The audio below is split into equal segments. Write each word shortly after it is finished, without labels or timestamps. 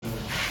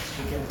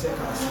can take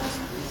our seats,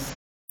 please.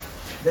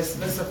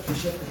 Let's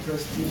appreciate the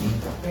first team.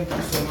 Thank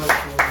you so much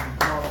for the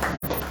powerful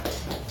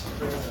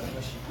praise and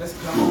worship. Let's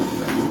clap for the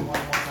first team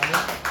one more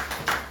time.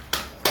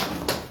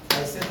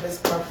 I said let's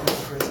clap for the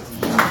first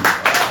team.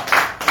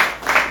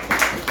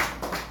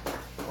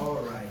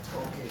 All right.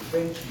 Okay.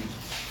 Thank you.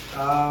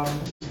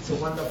 It's a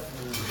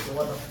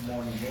wonderful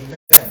morning. Amen.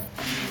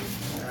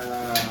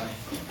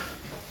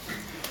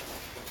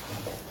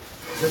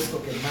 Just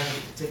okay, man,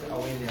 take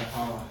away their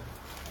power.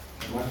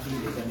 One thing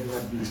they can never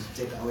do is to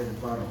take away the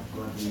power of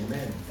God.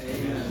 Amen.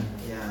 Amen.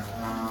 Yeah.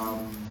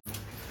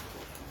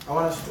 I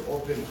want us to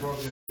open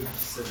Proverbs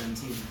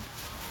 17,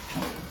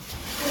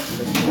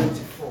 verse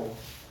 24.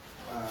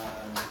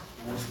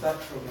 We'll start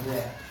from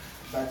there.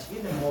 But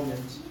in a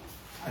moment,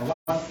 I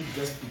want to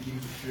just begin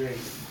to pray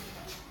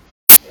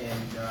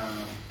and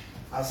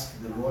ask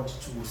the Lord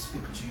to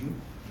speak to you.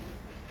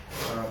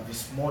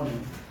 This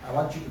morning, I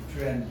want you to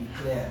pray and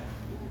declare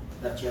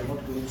that you are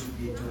not going to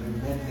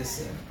remain the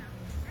same.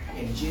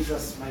 In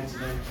Jesus' mighty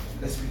name,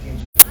 let's begin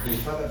to pray.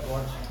 Father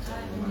God,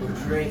 we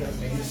pray that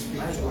may you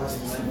speak to us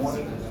this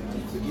morning.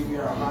 We give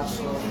you our hearts,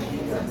 Lord, we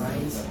give you our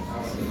minds.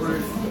 We pray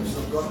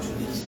for God to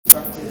be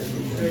instructed, and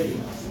we pray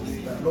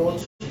that,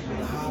 Lord, you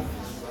will have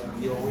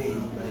your way.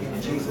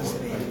 In Jesus'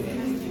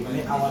 name,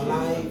 may our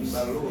lives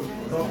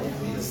not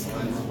be the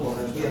same,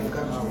 that we have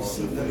come to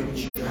receive that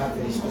which you have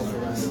in store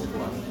for us.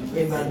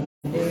 In the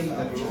name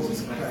of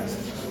Jesus Christ.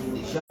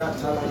 In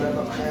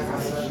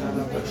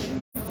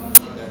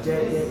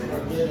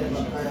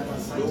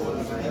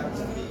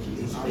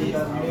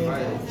the name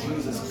of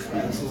Jesus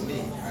Christ.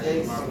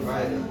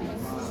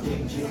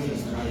 In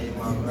Jesus' name.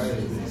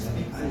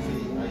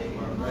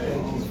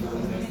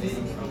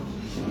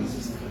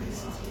 Jesus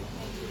Christ.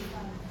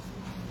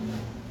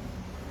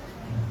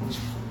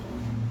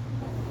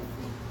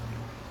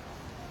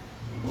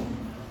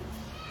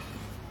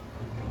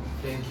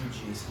 Thank you,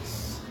 Jesus.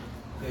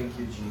 Thank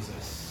you,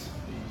 Jesus.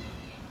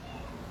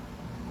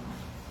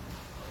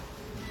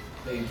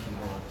 Thank you,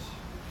 Lord.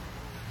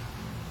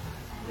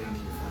 Thank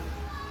you, Father.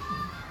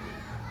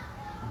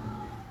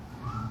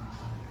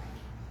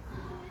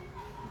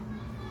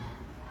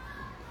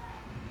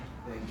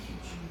 Thank you,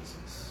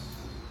 Jesus.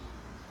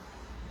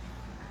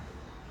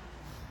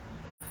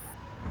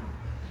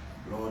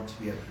 Lord,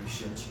 we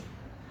appreciate you.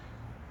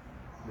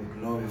 We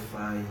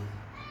glorify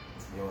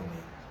your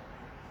name.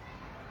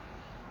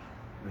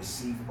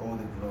 Receive all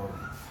the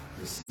glory.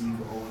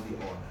 Receive all the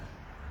honor.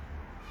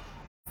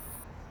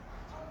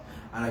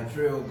 And I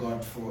pray, oh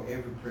God, for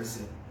every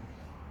person.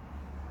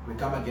 We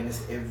come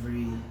against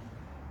every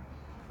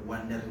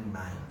wandering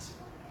mind.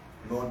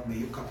 Lord, may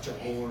you capture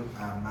all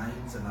our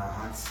minds and our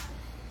hearts,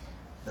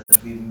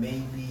 that we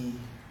may be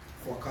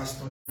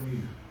focused on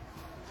you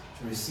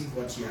to receive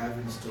what you have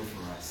in store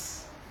for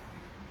us.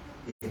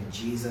 In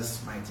Jesus'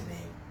 mighty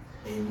name.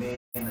 Amen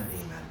and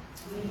amen.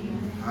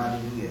 Amen.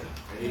 Hallelujah.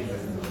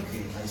 Amen.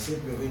 Okay, I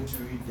said we're going to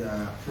read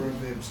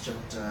Proverbs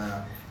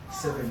chapter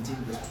 17,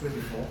 verse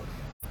 24.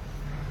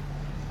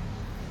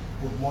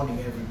 Good morning,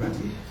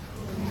 everybody.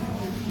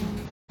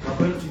 We're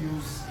going to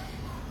use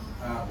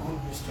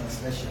Good News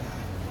Translation.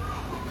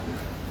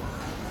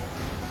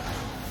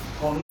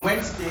 On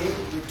Wednesday,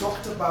 we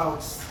talked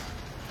about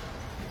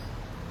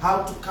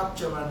how to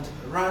capture and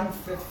run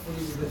faithfully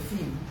with the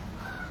theme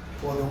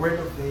for the word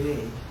of the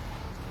day.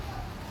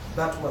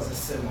 That was a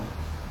sermon.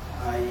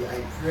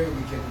 I pray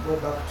we can go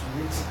back to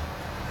it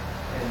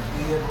and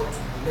be able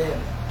to learn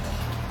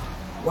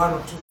one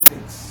or two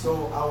things.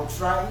 So I'll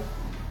try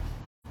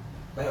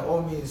by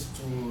all means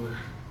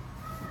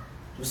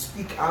to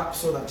speak up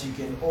so that you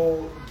can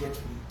all get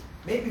me.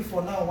 Maybe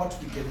for now what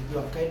we can do,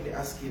 I'm kindly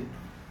asking,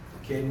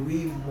 can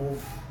we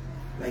move,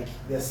 like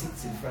there are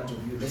seats in front of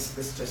you, let's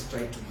just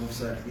try to move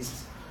so at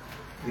least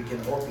we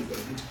can all be a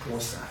bit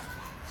closer.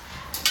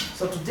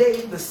 So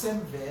today in the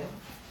same vein,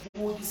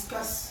 we will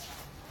discuss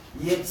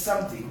yet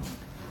something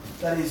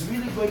that is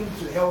really going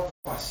to help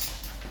us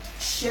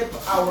shape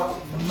our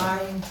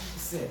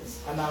mindsets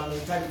and our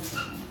mentality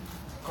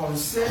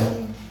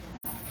concerning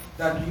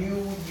the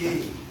new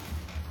year.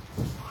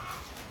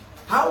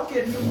 How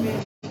can you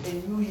make a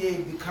new year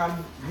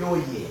become your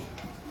year?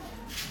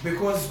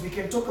 Because we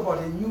can talk about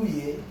a new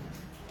year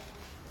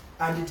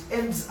and it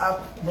ends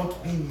up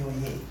not being your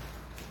year.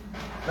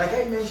 Like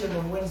I mentioned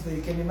on Wednesday,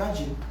 you can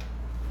imagine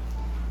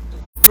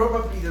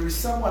probably there is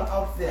someone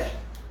out there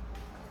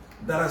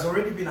that has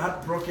already been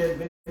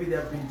heartbroken, maybe they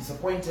have been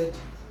disappointed,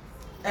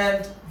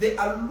 and they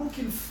are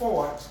looking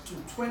forward to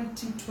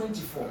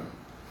 2024.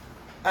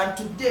 And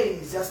today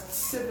is just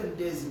 7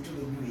 days into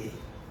the new year.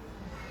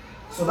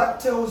 So that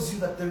tells you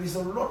that there is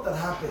a lot that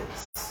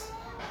happens.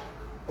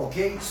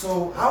 Okay,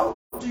 so how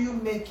do you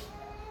make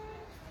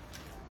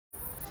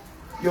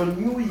your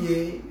new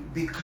year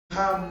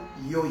become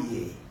your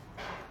year?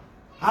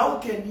 How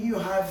can you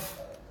have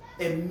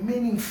a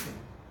meaningful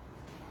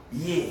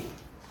year,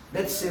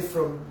 let's say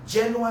from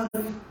January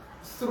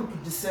through to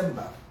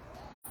December?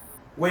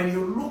 When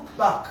you look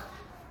back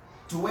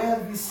to where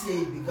this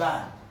year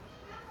began,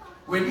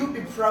 will you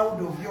be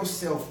proud of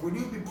yourself? Will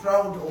you be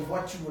proud of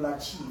what you will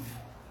achieve?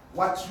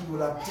 what you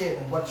will obtain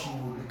and what you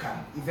will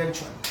become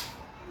eventually.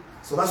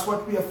 So that's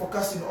what we are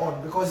focusing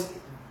on, because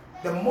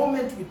the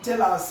moment we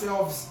tell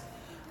ourselves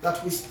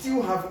that we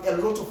still have a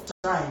lot of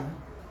time,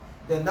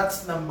 then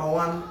that's number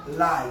one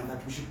lie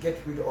that we should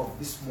get rid of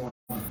this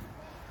morning.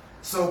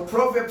 So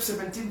Proverbs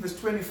 17 verse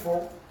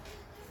 24,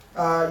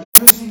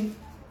 using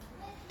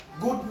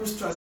Good News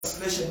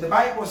Translation, the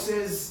Bible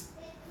says,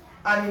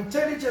 an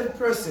intelligent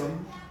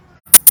person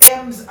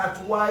aims at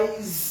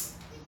wise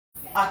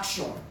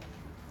action.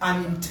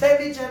 An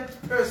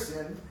intelligent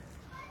person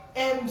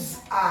aims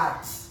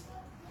at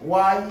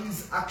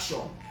wise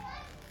action.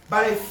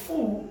 But a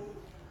fool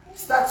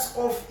starts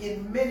off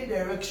in many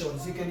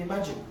directions, you can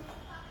imagine.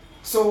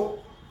 So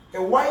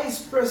a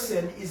wise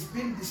person is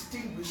being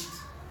distinguished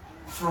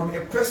from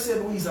a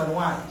person who is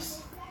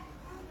unwise.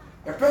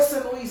 A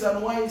person who is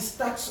unwise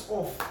starts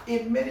off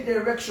in many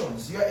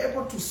directions. You are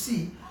able to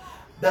see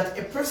that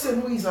a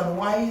person who is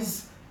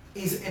unwise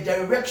is a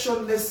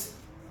directionless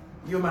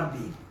human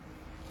being,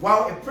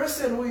 while a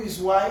person who is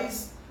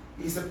wise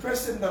is a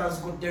person that has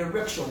got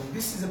direction.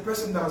 This is a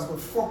person that has got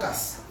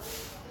focus,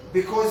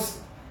 because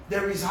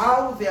there is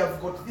how they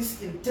have got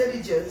this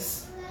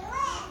intelligence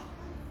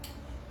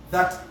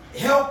that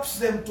helps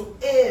them to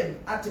aim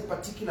at a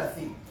particular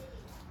thing.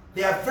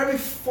 They are very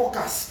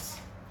focused.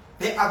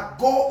 They are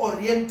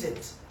goal-oriented,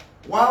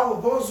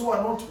 while those who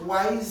are not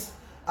wise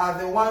are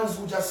the ones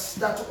who just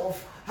start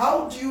off.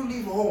 How do you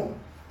leave home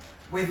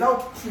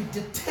without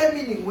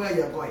predetermining where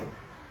you're going?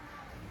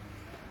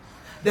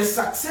 The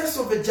success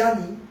of a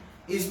journey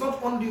is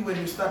not only when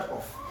you start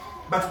off,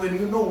 but when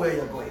you know where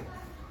you're going.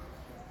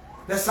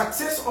 The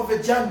success of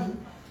a journey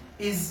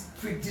is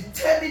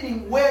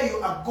predetermining where you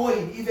are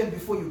going even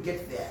before you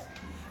get there.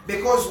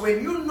 Because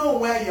when you know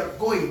where you're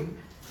going,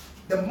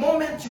 the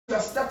moment you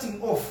are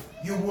starting off,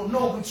 you will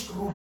know which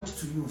route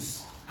to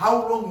use,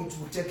 how long it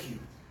will take you,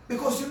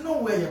 because you know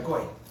where you're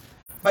going.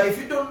 But if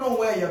you don't know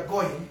where you're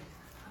going,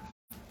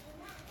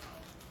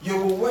 you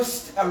will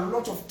waste a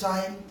lot of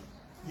time,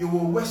 you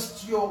will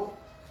waste your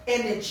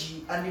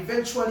energy, and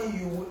eventually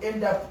you will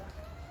end up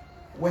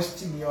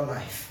wasting your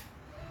life.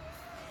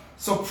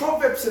 So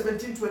Proverbs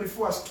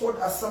 17:24 has taught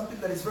us something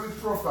that is very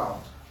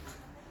profound.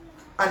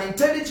 An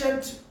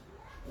intelligent,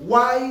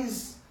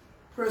 wise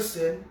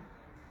person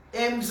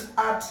aims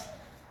at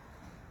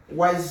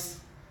wise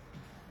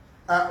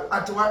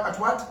at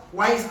what?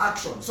 Wise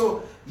action.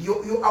 So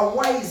you are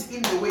wise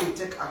in the way you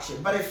take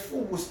action, but a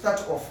fool will start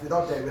off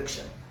without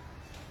direction.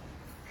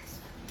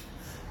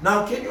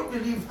 Now, can you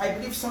believe, I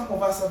believe some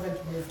of us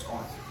haven't moved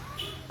on.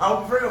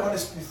 I'll be very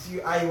honest with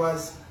you. I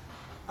was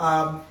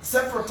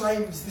several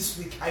times this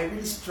week, I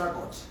really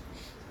struggled.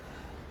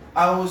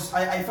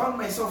 I found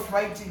myself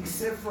writing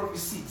several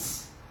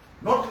receipts,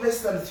 not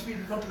less than 3,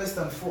 not less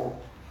than 4.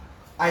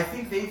 I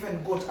think they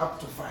even got up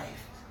to 5.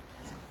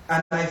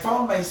 And I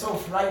found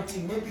myself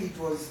writing, maybe it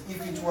was,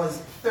 if it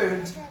was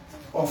 3rd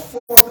or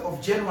 4th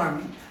of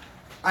January,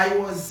 I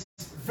was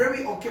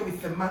very okay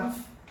with the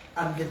month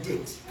and the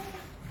date.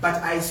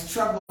 But I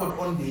struggled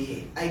on the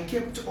year. I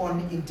kept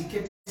on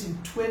indicating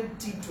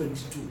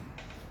 2022.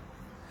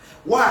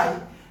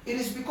 Why? It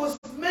is because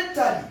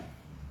mentally,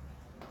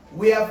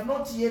 we have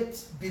not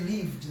yet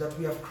believed that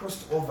we have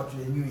crossed over to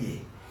the new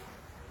year.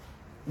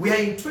 We are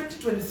in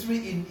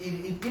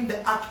 2023 in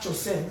the actual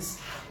sense,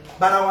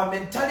 but our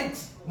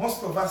mentality,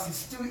 most of us, is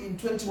still in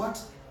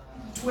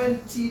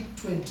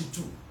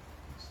 2022.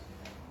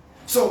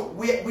 So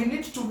we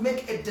need to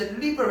make a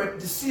deliberate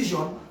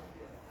decision,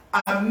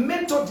 a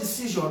mental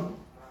decision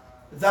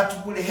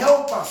that will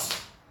help us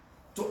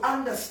to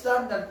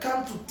understand and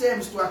come to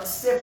terms, to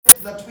accept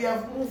that we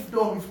have moved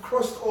on, we've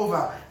crossed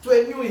over to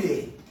a new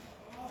year.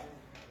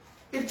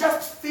 It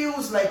just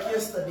feels like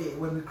yesterday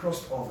when we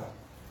crossed over.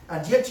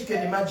 And yet you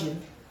can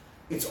imagine,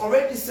 it's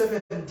already 7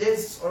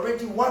 days,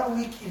 already 1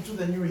 week into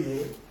the new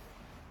year.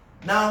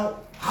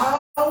 Now, how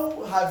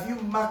have you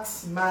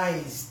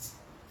maximized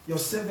your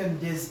 7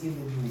 days in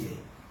the new year?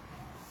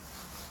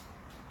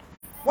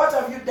 What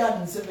have you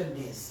done in 7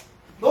 days?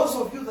 Those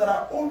of you that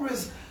are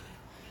always,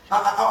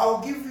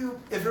 I'll give you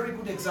a very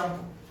good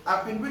example.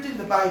 I've been reading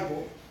the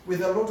Bible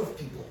with a lot of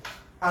people.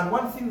 And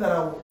one thing that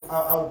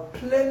I'll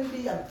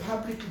plainly and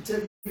publicly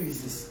tell you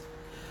is this.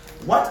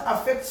 What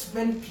affects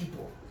many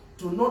people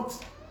to not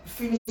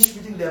finish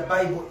reading their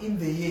Bible in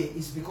the year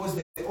is because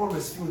they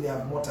always feel they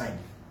have more time.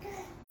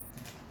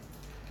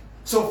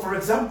 So, for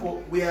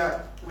example, we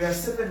are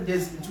 7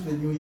 days into the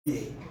new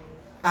year,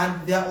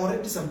 and there are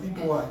already some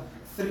people who are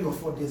 3 or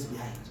 4 days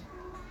behind.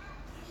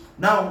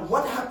 Now,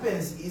 what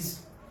happens is,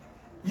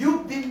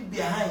 you being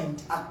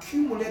behind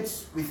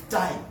accumulates with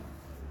time.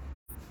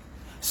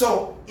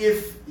 So,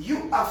 if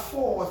you are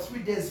 4 or 3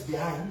 days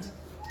behind,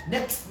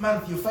 next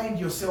month you find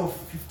yourself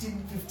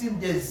 15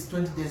 days,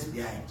 20 days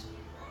behind.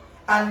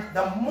 And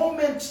the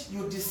moment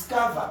you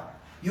discover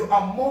you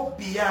are more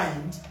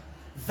behind,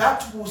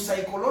 that will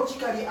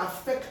psychologically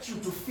affect you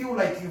to feel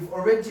like you've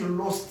already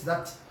lost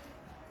that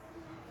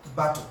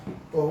battle,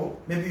 or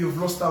maybe you've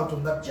lost out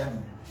on that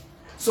journey.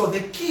 So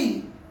the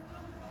key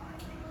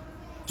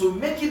to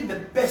making the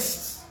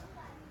best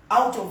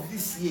out of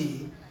this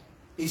year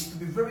is to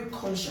be very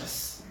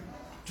conscious,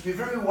 to be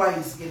very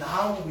wise in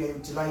how we are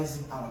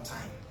utilizing our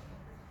time.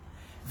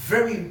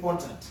 Very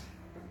important.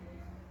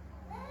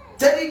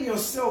 Telling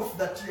yourself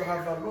that you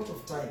have a lot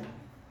of time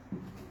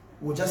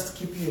will just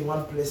keep you in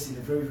one place in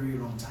a very, very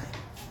long time.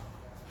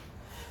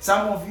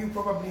 Some of you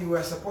probably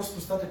were supposed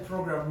to start a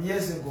program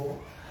years ago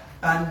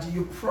and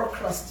you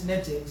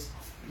procrastinated,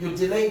 you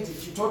delayed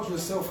it, you told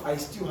yourself, I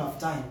still have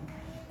time.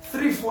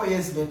 3-4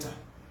 years later,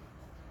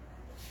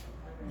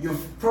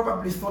 you've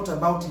probably thought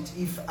about it.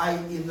 If I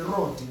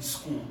enrolled in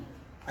school,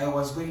 I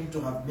was going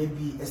to have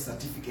maybe a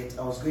certificate,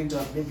 I was going to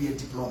have maybe a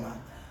diploma,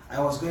 I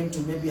was going to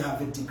maybe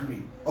have a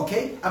degree.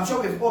 Okay? I'm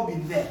sure we've all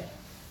been there.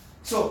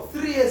 So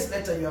 3 years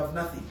later, you have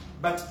nothing.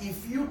 But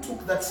if you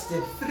took that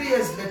step, 3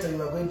 years later,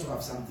 you are going to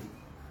have something.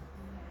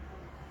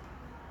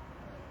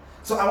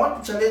 So I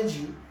want to challenge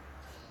you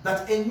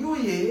that a new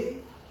year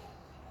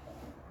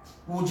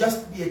will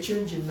just be a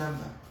change in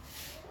number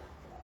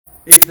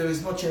if there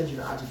is no change in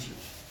attitude.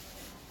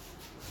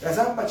 So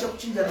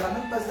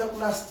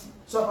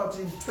about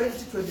in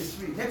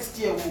 2023, next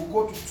year we'll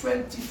go to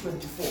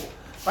 2024.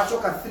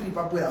 Pachoka 3,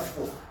 Pabuya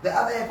 4. The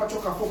other year,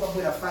 Pachoka 4,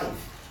 Pabuya 5.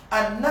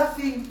 And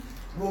nothing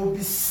will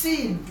be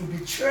seen to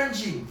be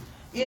changing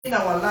in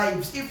our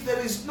lives if there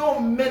is no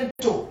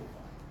mental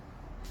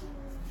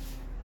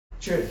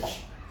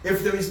change.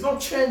 If there is no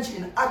change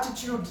in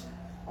attitude,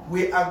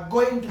 we are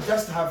going to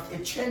just have a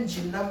change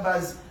in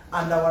numbers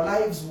and our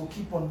lives will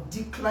keep on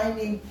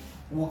declining,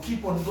 will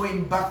keep on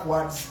going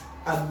backwards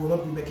and will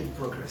not be making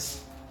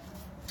progress.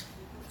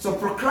 So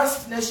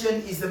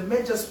procrastination is a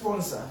major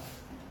sponsor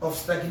of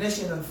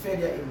stagnation and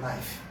failure in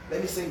life.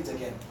 Let me say it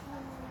again.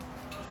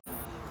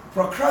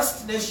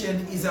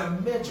 Procrastination is a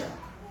major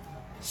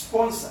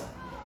sponsor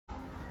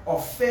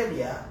of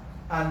failure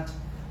and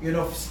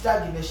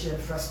stagnation,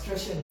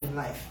 frustration in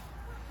life.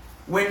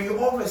 When you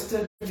always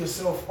tell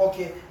yourself,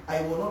 okay,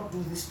 I will not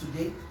do this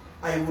today,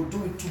 I will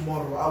do it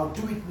tomorrow, I will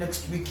do it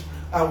next week,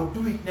 I will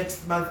do it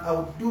next month, I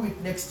will do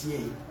it next year,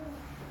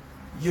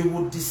 you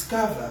will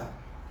discover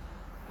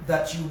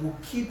that you will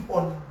keep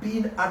on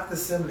being at the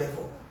same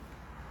level.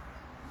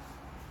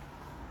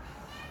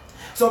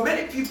 So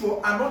many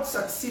people are not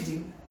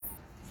succeeding,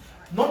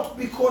 not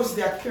because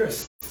they are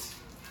cursed,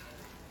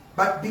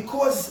 but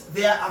because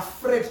they are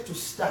afraid to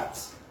start.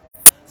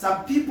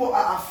 Some people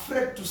are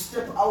afraid to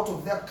step out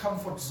of their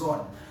comfort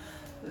zone.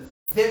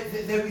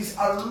 There is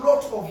a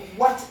lot of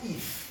what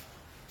if.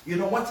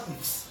 What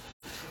ifs.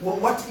 Well,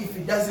 what if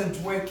it doesn't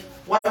work?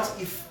 What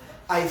if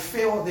I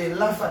fail? They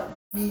laugh at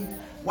me.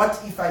 What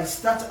if I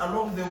start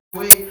along the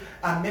way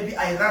and maybe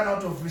I run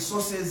out of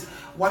resources?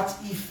 What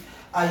if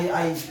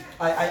I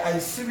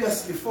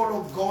seriously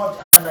follow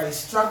God and I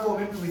struggle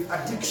maybe with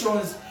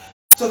addictions?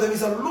 So there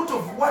is a lot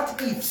of what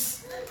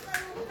ifs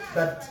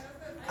that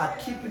are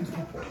keeping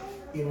people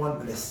in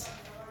one place.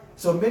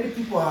 So many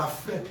people are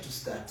afraid to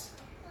start.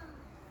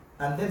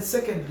 And then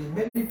secondly,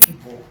 many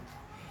people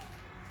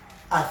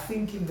are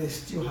thinking they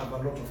still have a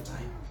lot of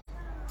time.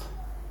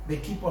 They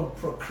keep on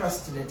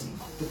procrastinating.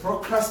 To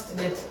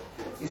procrastinate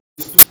is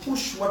to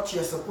push what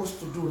you're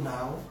supposed to do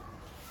now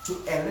to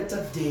a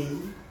later day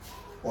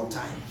or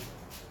time,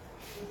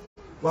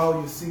 while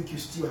you think you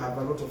still have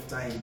a lot of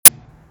time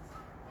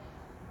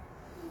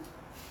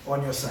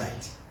on your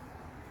side.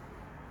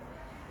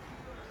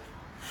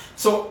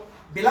 So,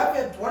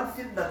 beloved, one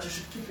thing that you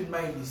should keep in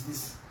mind is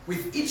this.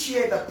 With each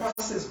year that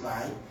passes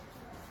by,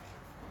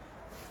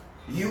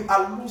 you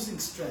are losing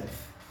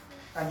strength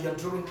and you're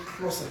drawing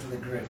closer to the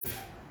grave.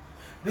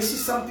 This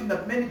is something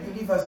that many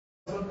believers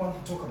don't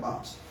want to talk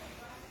about.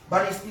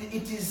 But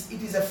it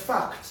is a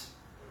fact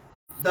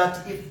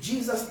that if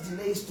Jesus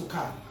delays to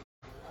come,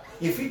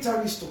 if he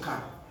tarries to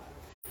come,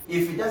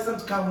 if he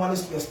doesn't come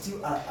whilst we are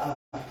still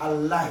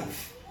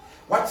alive,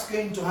 what's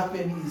going to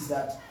happen is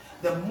that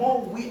the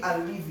more we are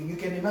living, you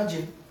can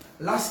imagine,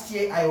 last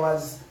year I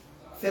was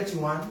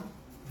 31,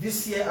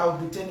 this year I'll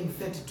be turning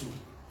 32.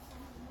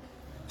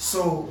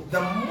 So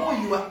the more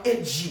you are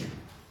aging,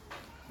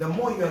 the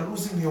more you are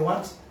losing your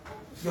what?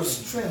 Your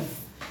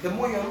strength. The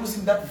more you are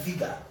losing that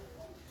vigor.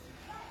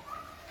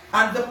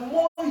 And the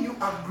more you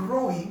are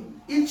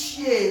growing, each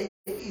year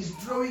is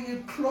drawing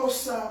you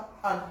closer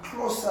and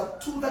closer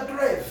to the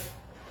grave.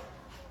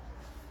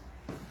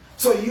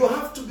 So you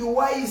have to be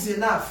wise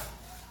enough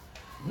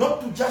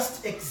not to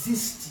just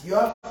exist. You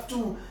have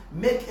to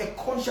make a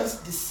conscious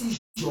decision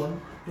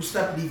to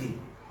start living.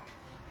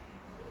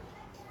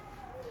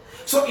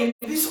 So in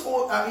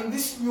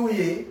this new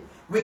year,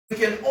 we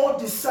can all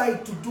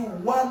decide to do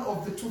one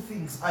of the two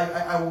things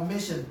I will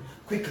mention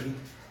quickly.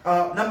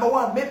 Number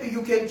one, maybe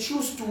you can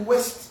choose to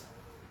waste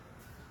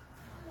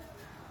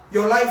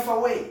your life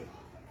away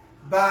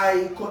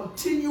by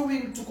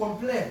continuing to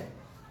complain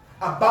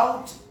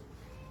about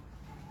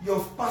your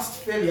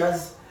past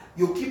failures.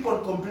 You keep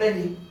on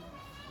complaining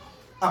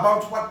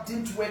about what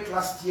didn't work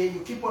last year. You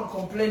keep on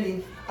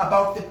complaining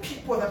about the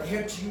people that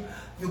hurt you.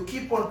 You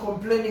keep on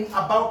complaining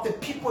about the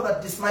people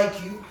that dislike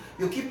you.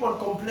 You keep on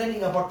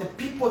complaining about the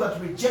people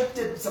that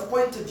rejected,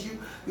 disappointed you.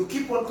 You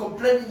keep on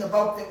complaining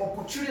about the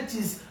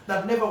opportunities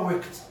that never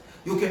worked.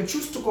 You can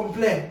choose to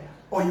complain,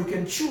 or you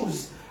can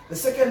choose. The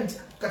second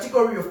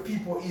category of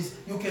people is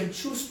you can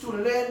choose to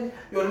learn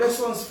your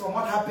lessons from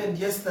what happened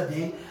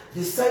yesterday,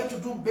 decide to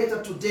do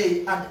better today,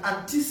 and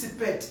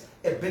anticipate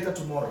a better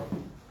tomorrow.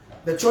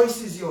 The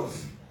choice is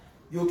yours.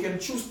 You can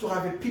choose to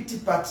have a pity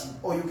party,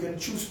 or you can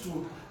choose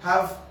to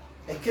have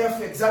a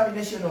careful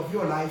examination of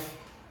your life.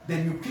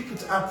 Then you pick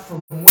it up from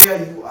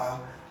where you are.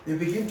 You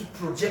begin to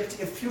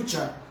project a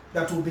future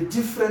that will be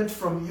different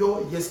from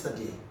your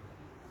yesterday.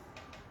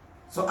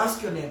 So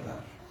ask your neighbor,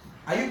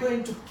 are you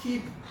going to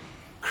keep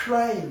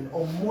crying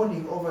or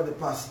mourning over the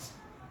past,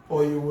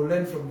 or you will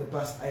learn from the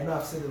past? I know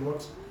I've said a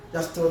lot.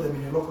 Just tell them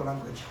in your local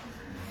language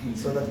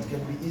so that it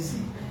can be easy.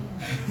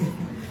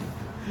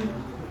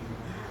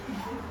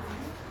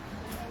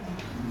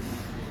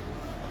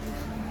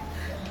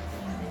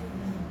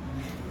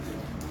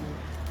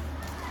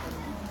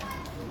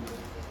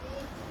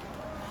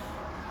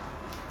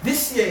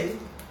 This year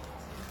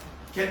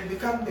can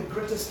become the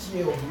greatest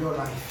year of your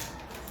life,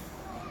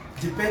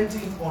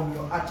 depending on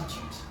your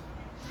attitude.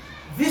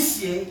 This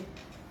year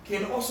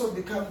can also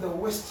become the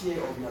worst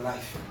year of your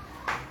life,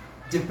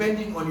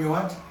 depending on your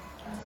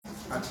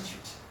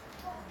attitude.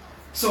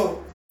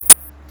 So,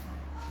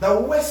 the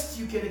worst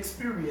you can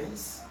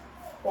experience,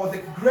 or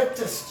the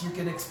greatest you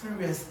can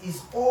experience,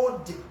 is all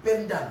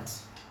dependent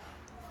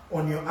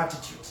on your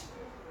attitude.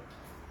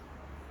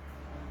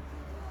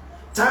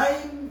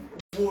 Time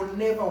will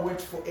never wait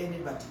for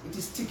anybody. It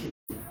is ticking.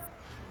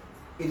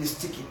 It is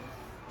ticking.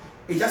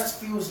 It just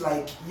feels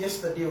like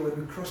yesterday when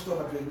we crossed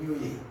over to a new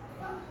year.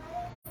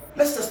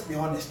 Let's just be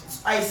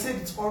honest. I said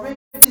it's already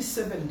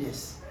 7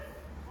 days.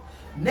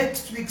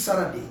 Next week,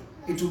 Saturday,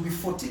 it will be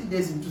 14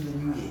 days into the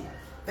new year.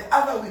 The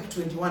other week,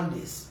 21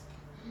 days.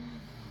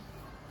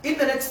 In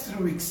the next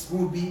 3 weeks,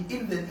 we'll be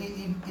in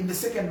the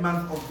second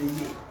month of the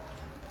year.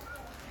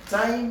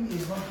 Time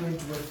is not going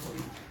to wait for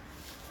you.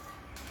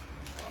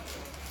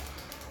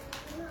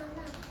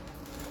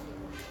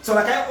 So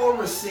like I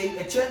always say,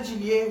 a change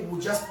in year will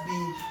just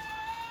be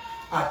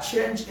a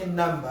change in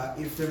number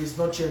if there is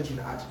no change in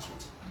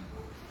attitude.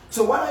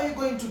 So what are you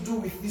going to do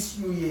with this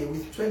new year,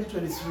 with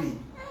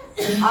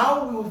 2023?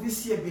 How will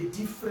this year be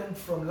different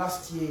from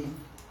last year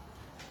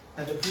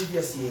and the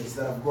previous years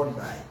that have gone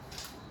by?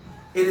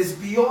 It is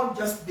beyond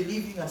just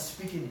believing and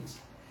speaking it.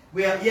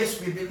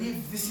 Yes, we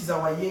believe this is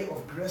our year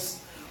of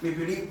grace. We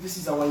believe this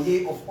is our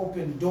year of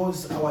open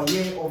doors, our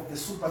year of the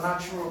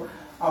supernatural,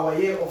 our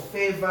year of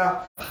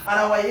favor, and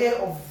our year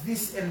of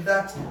this and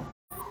that.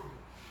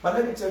 But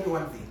let me tell you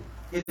one thing.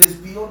 It is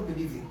beyond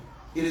believing.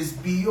 It is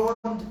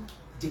beyond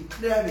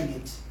declaring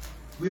it.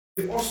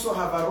 We also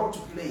have a role to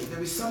play.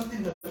 There is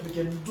something that we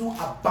can do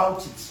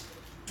about it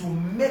to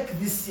make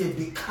this year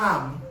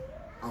become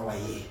our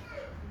year.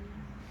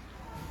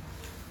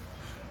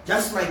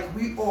 Just like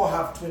we all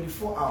have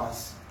 24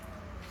 hours.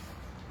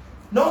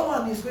 No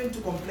one is going to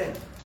complain.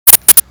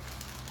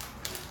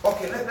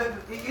 Okay, let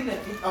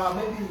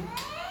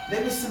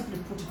me simply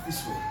put it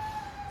this way.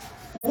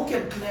 Who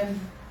can claim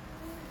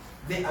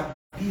they are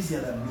busier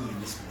than me in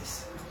this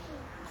place?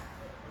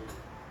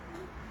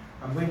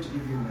 I'm going to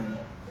give you money.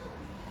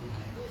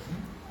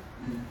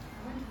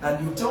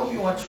 And you tell me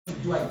what you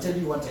do, I tell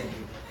you what I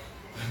do.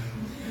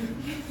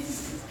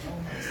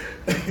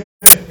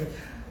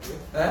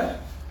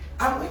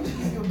 I'm going to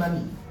give you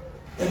money.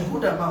 A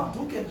good amount.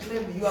 Who can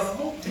claim you are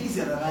more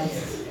busier than I am?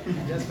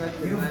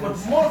 You've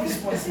got more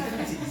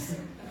responsibilities,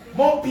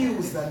 more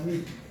bills than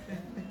me.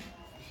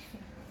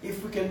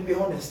 If we can be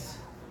honest,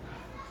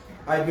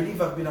 I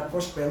believe I've been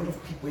approached by a lot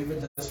of people,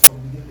 even just from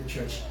within the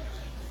church,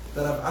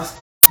 that have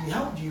asked me,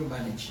 how do you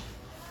manage?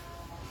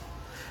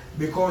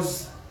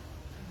 Because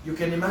you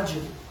can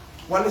imagine,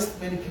 whilst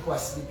many people are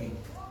sleeping,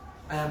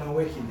 I am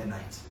awake in the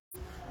night.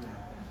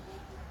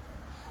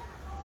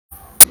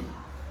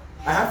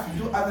 I have to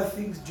do other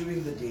things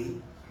during the day.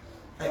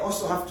 I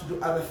also have to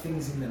do other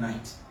things in the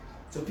night.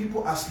 So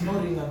people are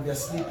snoring and they're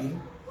sleeping.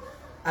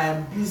 I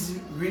am busy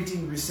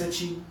reading,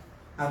 researching,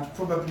 and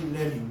probably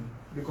learning,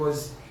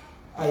 because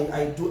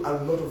I do a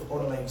lot of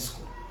online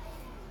school.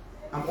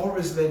 I'm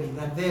always learning,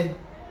 and then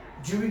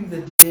during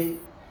the day,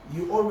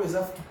 you always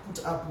have to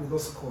put up with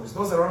those calls.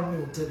 Those around me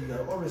will tell you,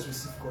 I always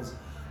receive calls.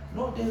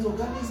 No, there's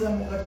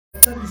organism.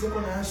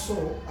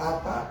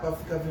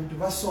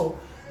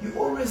 You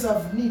always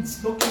have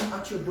needs knocking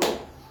at your door.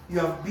 You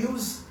have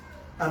bills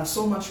and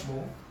so much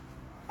more.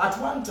 At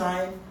one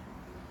time,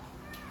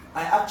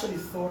 I actually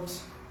thought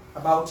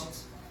about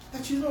it.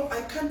 That, you know,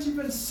 I can't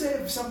even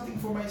save something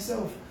for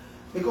myself.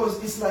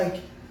 Because it's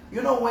like,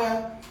 you know,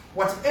 where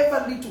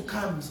whatever little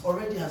comes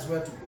already has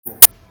where to go.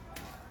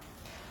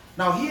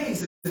 Now here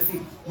is the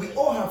thing. We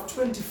all have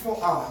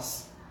 24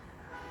 hours.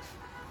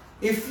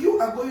 If you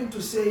are going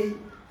to say,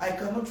 I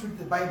cannot read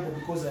the Bible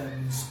because I am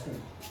in school,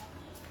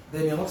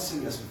 then you're not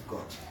serious with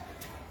God.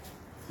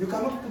 You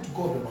cannot put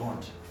God on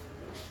hold.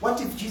 What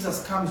if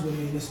Jesus comes when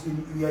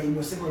you are in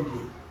your second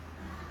year?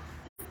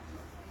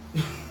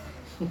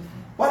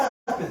 What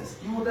happens?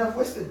 You would have have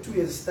wasted 2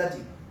 years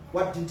studying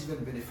what didn't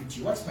even benefit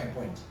you. What's my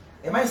point?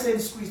 Am I saying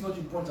school is not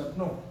important?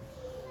 No.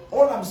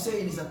 All I'm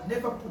saying is that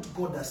never put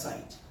God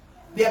aside.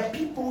 There are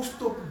people who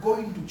stop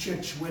going to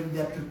church when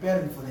they are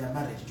preparing for their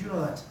marriage. Do you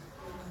know that?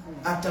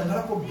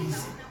 Atangarako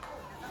busy.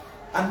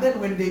 And then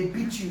when they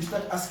beat you, you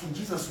start asking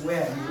Jesus,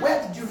 where are you?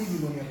 Where did you leave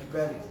him when you're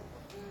preparing?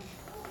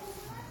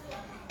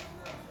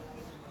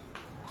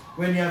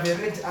 When you have a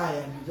red eye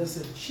and you just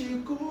say,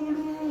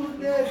 Chikuru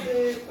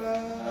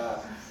nebepa.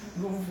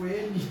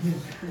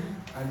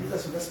 And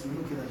Jesus will just be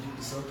looking at you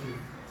and say, okay,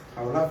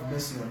 I will have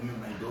mercy on you,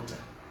 my daughter.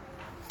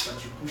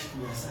 But you pushed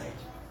me aside.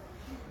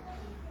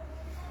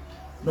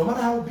 No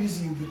matter how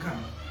busy you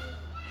become,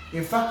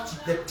 in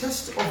fact, the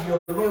test of your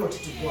loyalty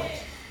to God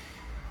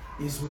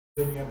is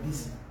when you are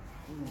busy.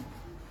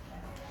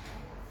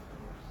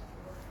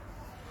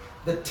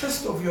 The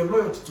test of your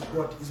loyalty to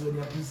God is when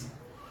you are busy.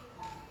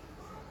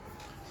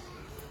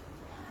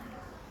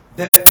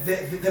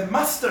 The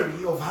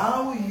mastery of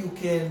how you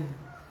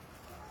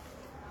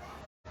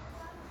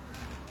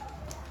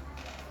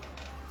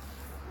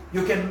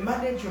can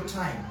manage your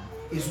time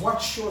is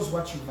what shows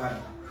what you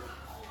value.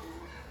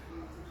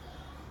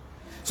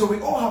 So we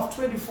all have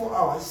 24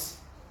 hours.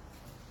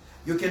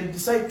 You can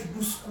decide to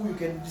do school, you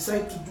can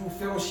decide to do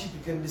fellowship,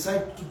 you can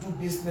decide to do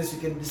business, you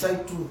can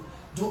decide to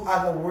do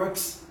other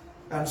works,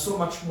 and so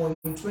much more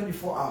in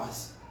 24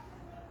 hours.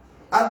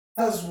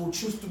 Others will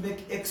choose to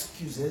make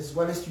excuses,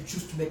 while you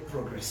choose to make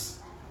progress.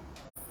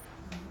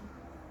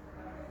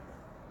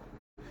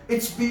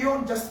 It's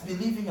beyond just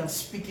believing and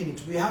speaking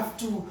it. We have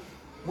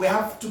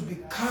to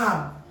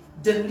become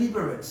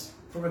deliberate.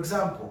 For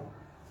example,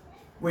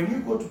 when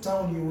you go to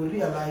town, you will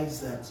realize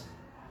that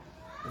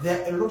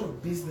there are a lot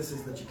of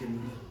businesses that you can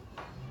do.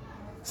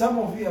 Some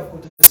of you have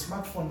got a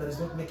smartphone that is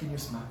not making you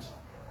smart.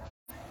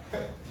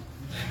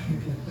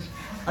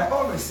 I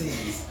always say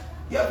this.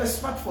 You have a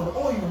smartphone,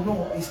 all you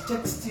know is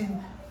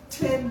texting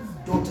 10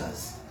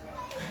 daughters.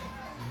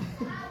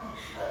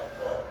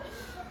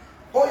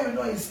 All you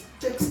know is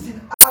texting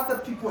other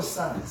people's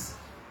sons.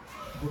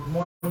 Good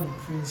morning,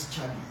 Prince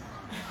Charlie.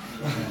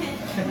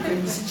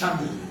 Prince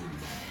Charlie.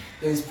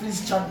 There is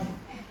Prince Charlie.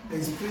 There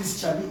is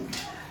Prince Charlie.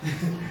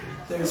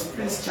 There is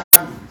Prince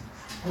Charlie.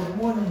 Good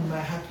morning,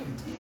 my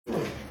heartbeat.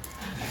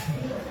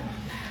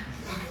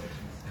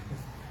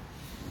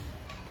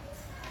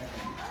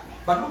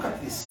 But look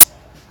at this.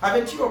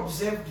 Haven't you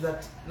observed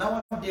that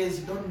nowadays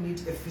you don't need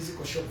a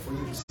physical shop for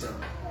you to sell?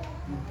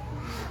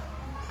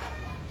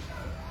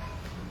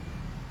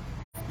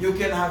 You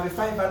can have a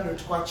 500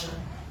 kwacha.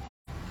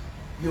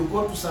 You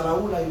go to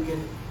Saraula, you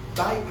can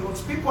buy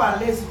clothes. People are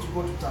lazy to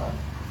go to town.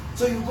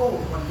 So you go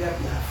on their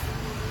behalf.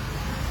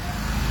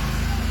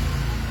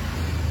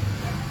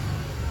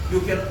 You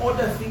can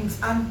order things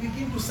and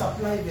begin to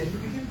supply them. You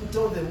begin to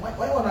tell them,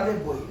 why want a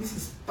boy? This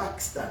is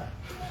Pakistan.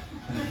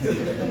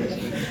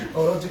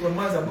 Or I'm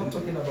not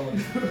talking about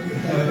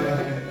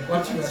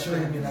what you are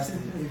showing me last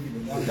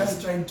evening. I'm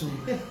just trying to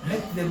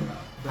make them,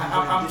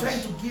 I'm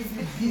trying to give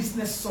you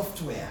business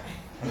software.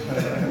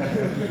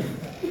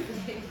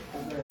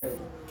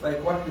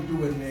 Like what we do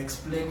when we're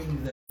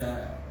explaining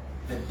the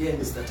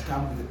dents that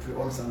come with the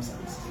pre-owned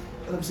Samsungs.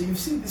 And I'm saying, you've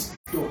seen these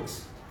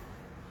dogs.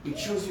 It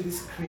shows you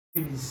this cream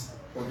is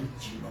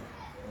original.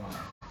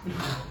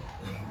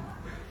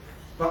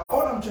 But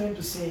all I'm trying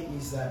to say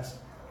is that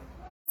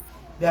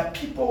there are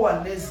people who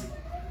are lazy.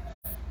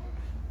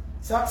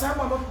 Some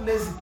are not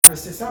lazy per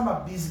se, some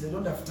are busy, they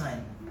don't have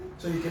time.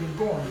 So you can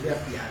go on their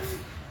behalf.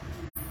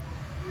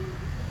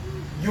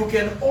 You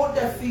can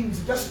order things,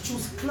 just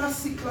choose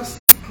classic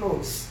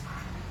clothes.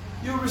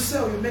 You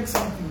resell, you make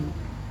something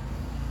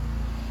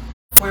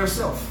for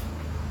yourself.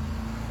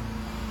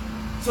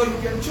 So you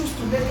can choose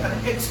to make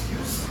an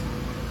excuse,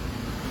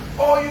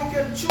 or you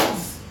can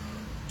choose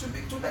to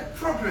make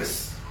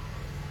progress.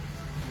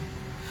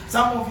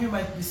 Some of you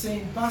might be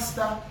saying,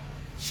 Pastor,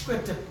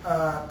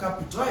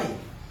 capital.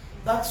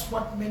 That's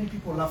what many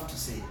people love to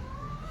say.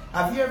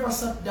 Have you ever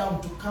sat down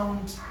to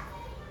count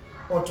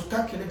or to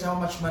calculate how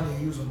much money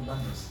you use on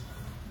bundles?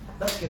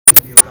 That can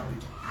be your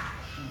capital.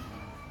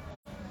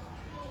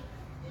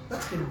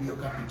 That can be your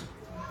capital.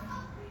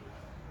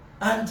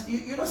 And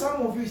you know,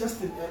 some of you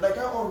just, like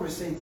I always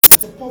say,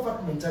 it's a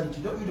poverty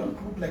mentality. You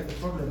don't look like the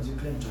problems you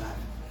claim to have.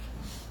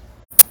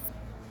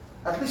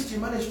 At least you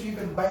managed to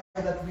even buy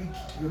that wig.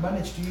 You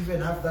managed to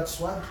even have that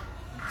swag.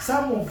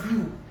 Some of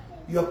you,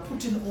 you are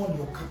putting on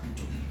your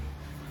capital.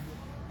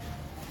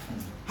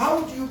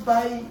 How do you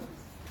buy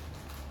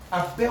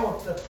a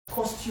belt that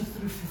costs you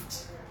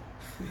 $350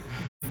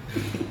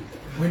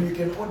 when you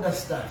can order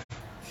stuff?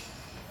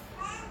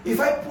 If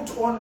I put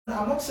on,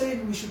 I'm not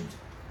saying we should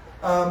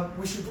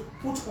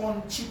put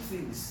on cheap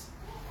things.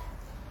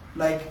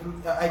 Like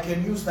I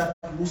can use that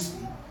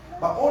loosely.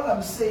 But all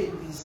I'm saying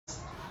is,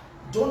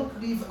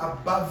 don't live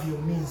above your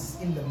means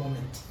in the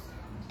moment.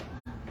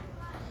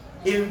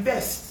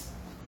 Invest.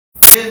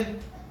 Then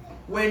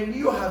when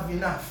you have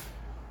enough,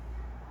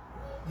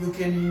 you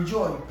can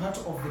enjoy part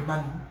of the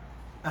money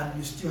and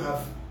you still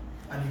have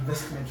an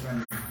investment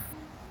running.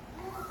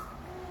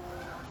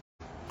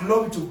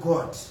 Glory to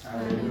God.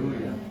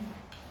 Hallelujah.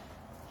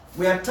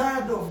 We are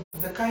tired of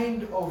the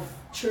kind of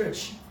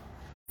church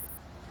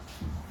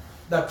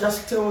that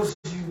just tells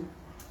you,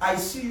 I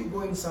see you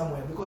going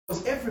somewhere,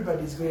 because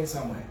everybody is going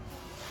somewhere.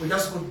 We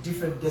just got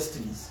different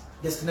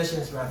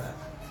destinations rather.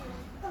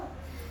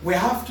 We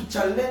have to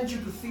challenge you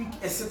to think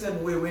a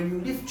certain way. When you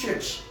leave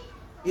church,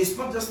 it's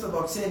not just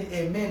about saying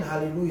amen,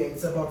 hallelujah.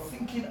 It's about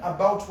thinking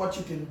about what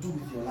you can do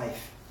with your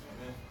life.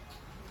 Amen.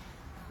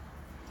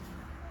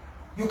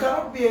 You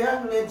cannot be a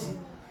young lady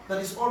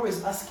that is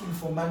always asking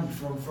for money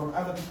from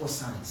other people's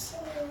sons.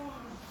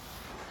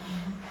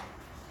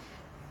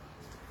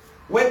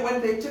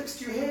 When they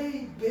text you,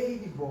 hey,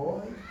 baby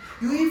boy,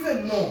 you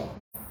even know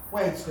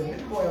where it's going.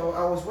 Baby boy,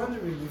 I was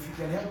wondering if you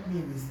can help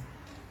me with,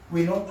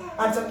 you know.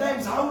 And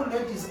sometimes how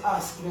ladies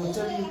ask, they will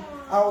tell you,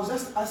 I was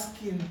just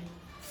asking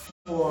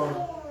for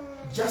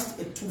just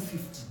a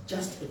 250,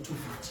 just a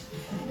 250.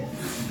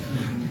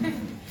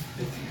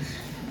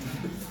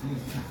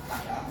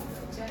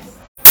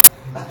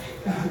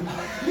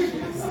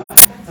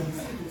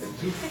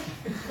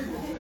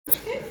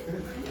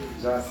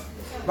 Just.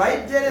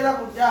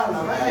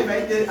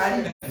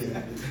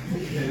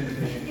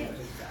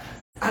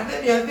 And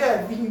then you're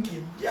there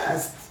thinking,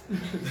 just.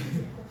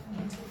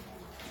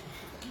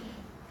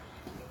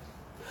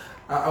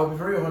 I'll be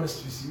very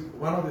honest with you.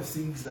 One of the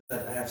things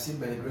that I have seen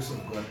by the grace of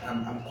God,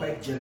 I'm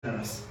quite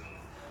generous,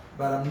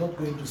 but I'm not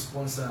going to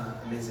sponsor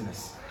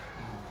laziness.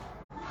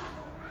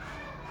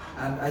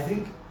 And I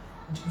think,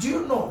 do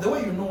you know, the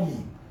way you know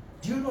me,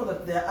 do you know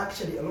that there are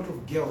actually a lot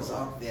of girls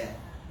out there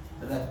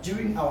that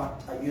during our,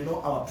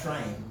 our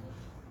prime,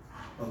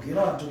 okay, you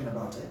know what I'm talking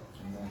about, eh?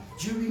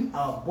 During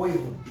our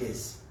boyhood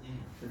days,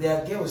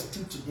 there are girls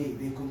still today,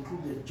 they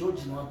concluded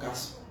George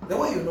Nwakas. The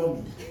way you know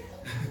me.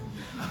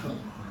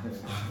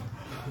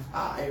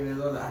 I will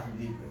not that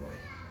deep,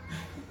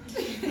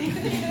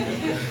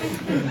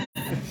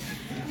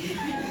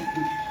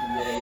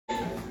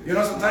 You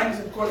know, sometimes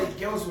in college,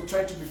 girls will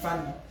try to be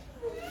funny.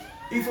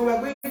 If we were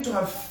going to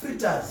have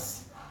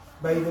fritters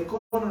by the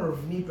corner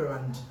of Nipper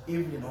and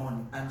Evelyn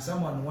on, and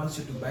someone wants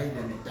you to buy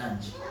them a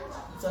tangy,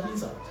 it's an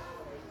insult.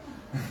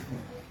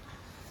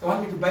 They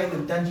want me to buy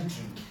them tangy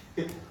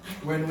drink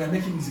when we're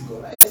making music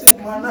go. I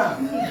said,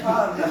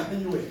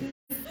 anyway.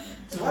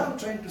 So what I'm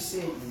trying to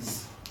say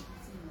is,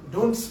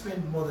 don't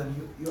spend more than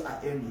you are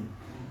earning.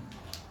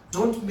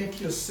 Don't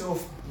make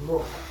yourself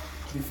broke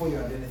before you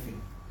have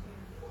anything.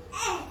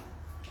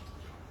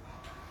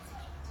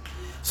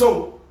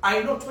 So,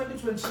 I know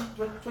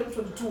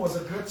 2022 was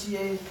a great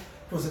year.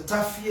 It was a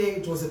tough year.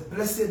 It was a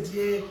blessed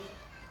year,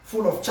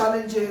 full of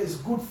challenges,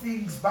 good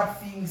things, bad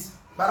things.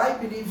 But I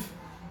believe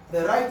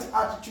the right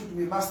attitude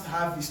we must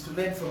have is to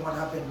learn from what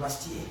happened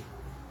last year.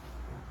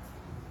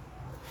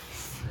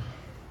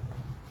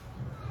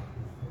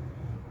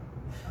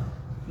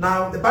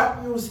 Now, the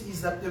bad news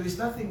is that there is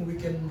nothing we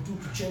can do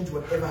to change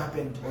whatever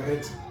happened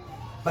already.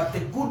 But the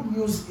good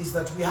news is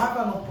that we have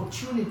an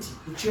opportunity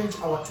to change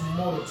our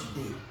tomorrow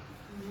today.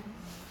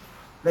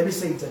 Let me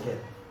say it again.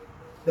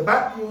 The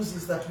bad news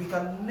is that we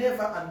can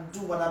never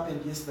undo what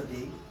happened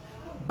yesterday,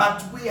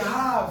 but we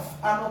have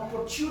an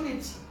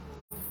opportunity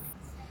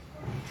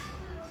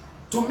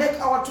to make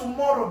our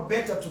tomorrow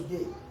better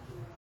today.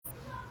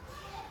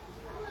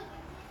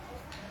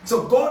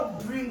 So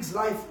God brings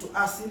life to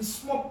us in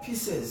small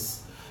pieces.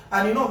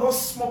 And you know, those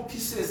small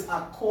pieces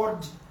are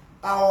called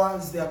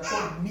hours, they are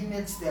called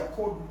minutes, they are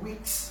called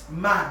weeks,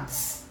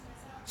 months.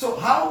 So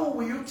how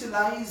we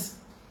utilize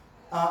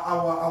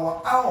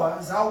our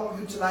hours, how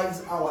we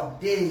utilize our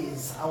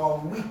days, our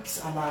weeks,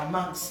 and our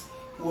months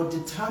will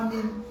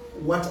determine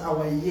what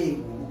our year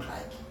will look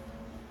like.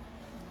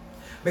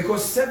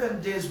 Because 7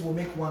 days will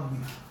make 1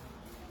 week.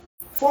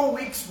 4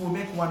 weeks will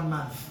make 1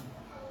 month.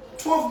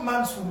 12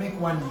 months will make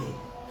 1 year.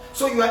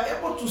 So you are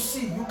able to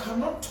see, you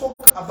cannot talk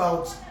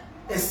about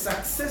a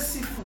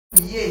successful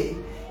year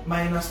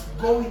minus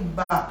going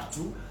back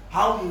to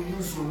how you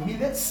use your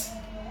minutes,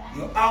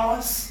 your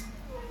hours,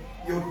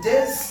 your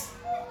days,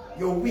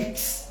 your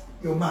weeks,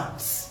 your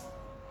months.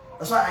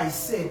 That's why I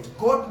said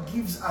God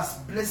gives us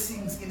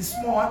blessings in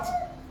small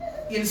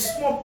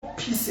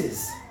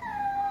pieces.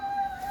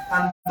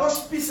 And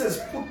those pieces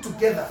put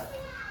together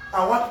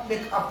are what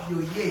make up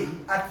your year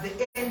at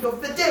the end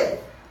of the day.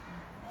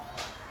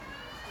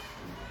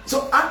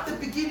 So at the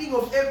beginning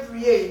of every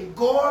year,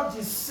 God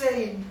is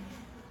saying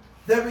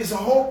there is a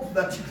hope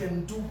that you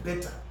can do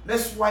better.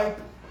 Let's wipe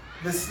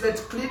the slate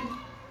clean.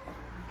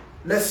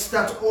 Let's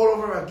start all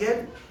over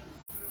again.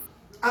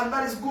 And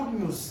that is good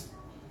news.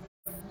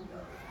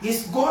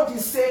 God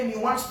is saying He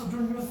wants to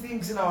do new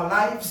things in our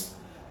lives.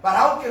 But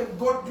how can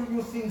God do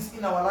new things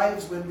in our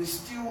lives when we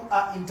still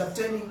are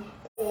entertaining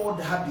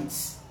old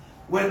habits?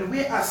 When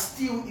we are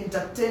still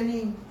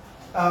entertaining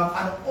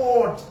an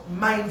old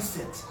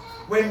mindset?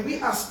 When we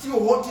are still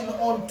holding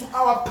on to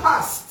our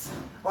past?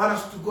 I want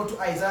us to go to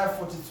Isaiah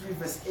 43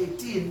 verse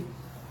 18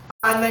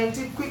 and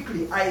 19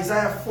 quickly.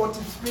 Isaiah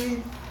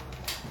 43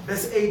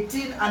 verse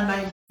 18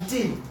 and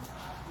 19.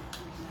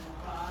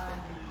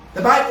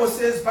 The Bible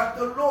says, but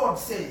the Lord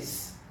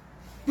says,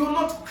 Do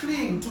not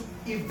cling to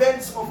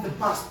events of the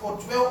past or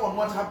dwell on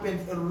what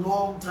happened a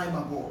long time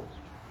ago.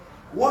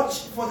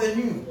 Watch for the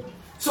new.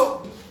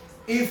 So,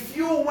 if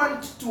you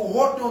want to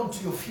hold on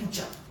to your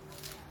future,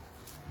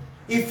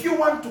 if you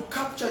want to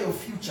capture your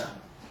future,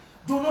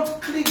 do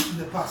not cling to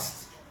the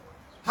past.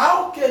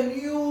 How can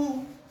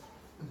you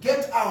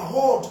get a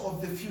hold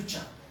of the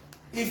future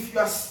if you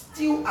are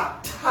still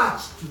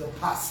attached to the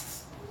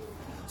past?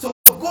 So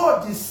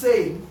God is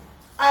saying,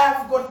 I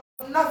have got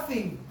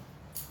nothing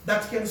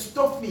that can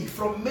stop me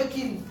from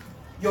making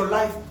your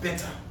life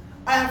better.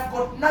 I have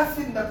got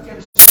nothing that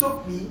can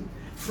stop me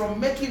from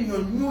making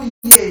your new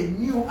year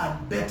new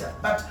and better.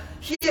 But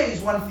here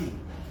is one thing.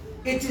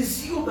 It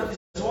is you that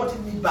is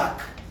holding me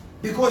back,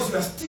 because you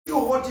are still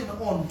holding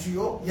on to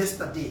your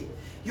yesterday.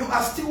 You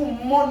are still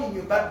mourning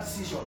your bad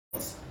decisions.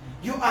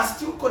 You are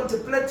still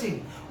contemplating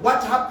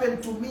what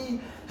happened to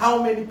me,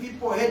 how many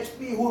people hate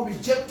me, who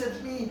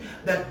rejected me,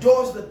 the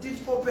doors that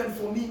didn't open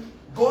for me.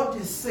 God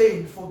is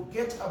saying,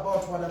 forget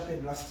about what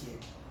happened last year.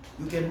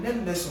 You can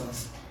learn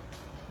lessons,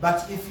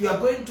 but if you are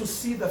going to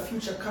see the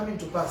future coming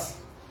to pass,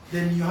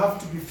 then you have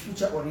to be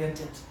future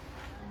oriented.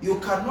 You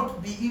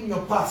cannot be in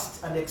your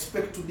past and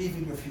expect to live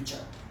in your future.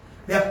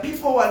 There are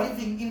people who are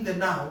living in the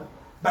now,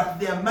 but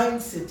their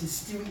mindset is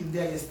still in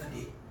their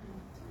yesterday.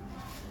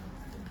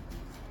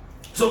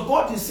 So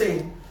God is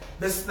saying,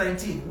 verse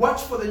 19,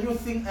 watch for the new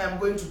thing I am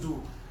going to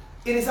do.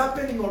 It is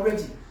happening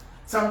already.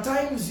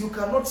 Sometimes you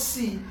cannot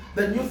see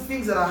the new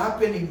things that are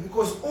happening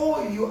because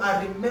all you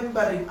are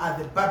remembering are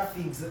the bad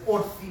things, the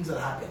old things that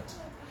happened.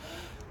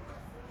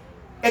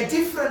 A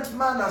different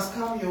man has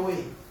come your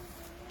way.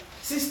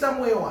 Sister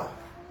Mwewa.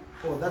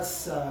 Oh,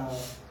 that's the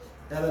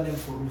other name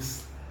for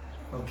Ruth.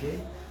 Okay?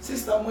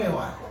 Sister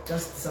Mwewa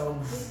just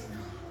sounds...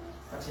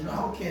 But you know,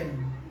 how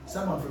can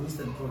someone from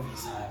Eastern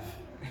Province have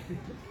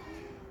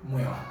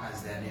Mwewa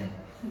as their name?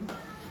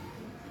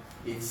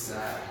 It's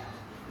a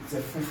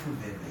fufu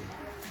baby.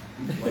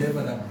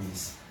 Whatever that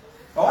means.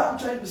 But what I'm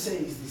trying to say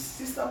is this.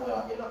 Sister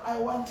Mwewa, you know, I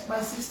want my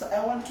sister,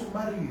 I want to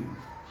marry you.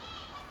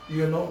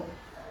 You know?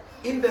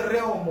 In the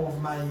realm of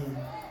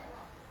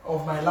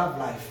my love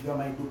life, you are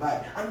my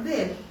Dubai. And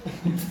then,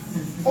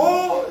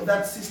 all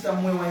that Sister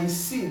Mwewa is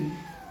seeing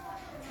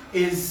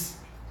is,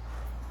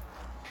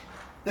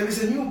 there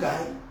is a new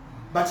guy,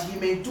 but he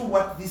may do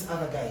what these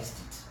other guys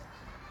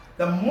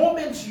did. The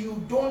moment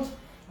you don't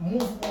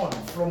move on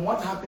from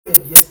what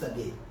happened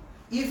yesterday,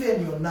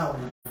 even your now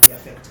will be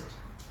affected.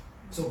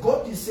 So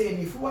God is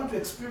saying, if we want to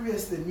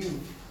experience the new,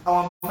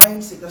 our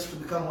mindset has to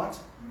become what?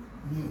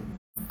 New.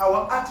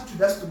 Our attitude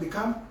has to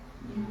become,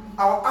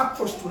 our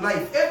approach to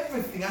life,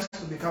 everything has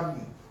to become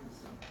new.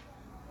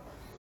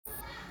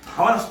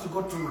 I want us to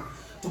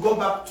go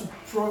back to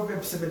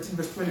Proverbs 17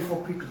 verse 24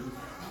 quickly,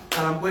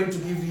 and I'm going to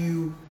give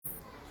you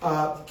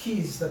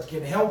keys that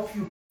can help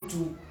you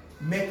to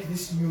make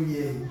this new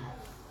year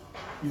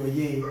your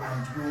year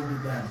and will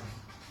be done.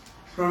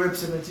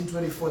 Proverbs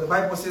 17:24. The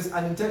Bible says,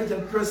 an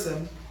intelligent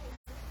person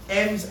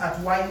aims at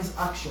wise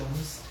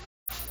actions,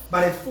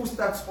 but a fool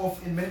starts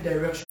off in many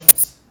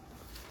directions.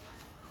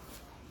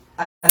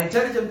 An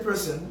intelligent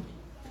person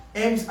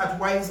aims at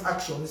wise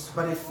actions,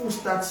 but a fool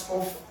starts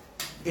off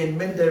in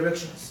many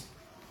directions.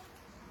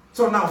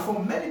 So now,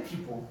 for many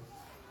people,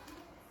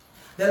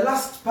 the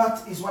last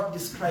part is what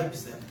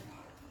describes them.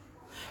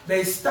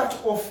 They start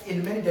off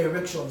in many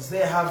directions.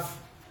 They have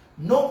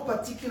no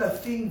particular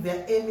thing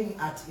they're aiming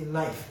at in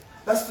life.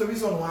 That's the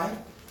reason why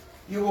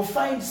you will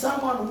find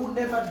someone who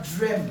never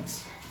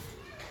dreamt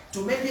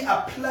to maybe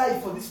apply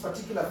for this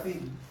particular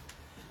thing.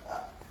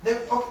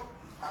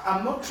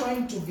 I'm not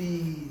trying to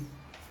be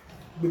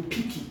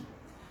picky,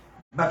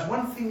 but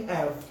one thing I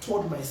have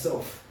told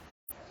myself,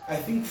 I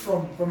think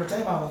from the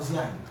time I was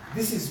young,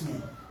 this is me,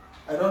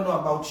 I don't know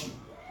about you,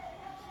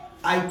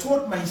 I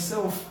told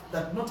myself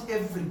that not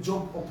every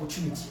job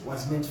opportunity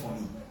was meant for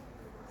me.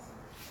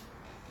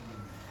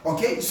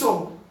 Okay,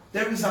 so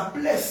there is a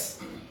place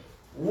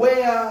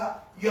where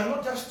you are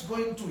not just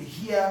going to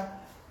hear,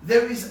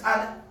 there is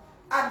an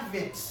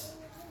advert,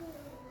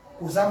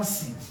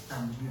 Uzamsi,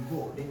 and you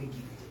go, let me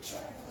give it a try.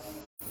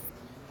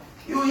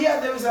 You hear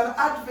there is an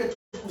advert,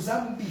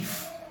 Uzam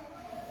beef.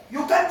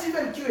 You can't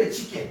even kill a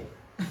chicken.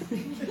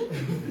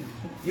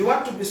 You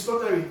want to be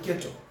slaughtering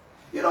cattle.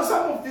 You know,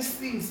 some of these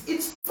things,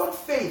 it's not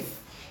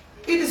faith.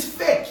 It is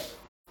fake.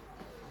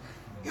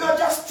 You are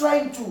just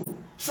trying to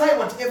try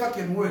whatever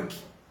can work.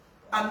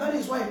 And that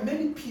is why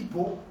many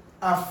people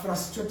are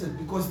frustrated,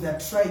 because they are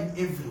trying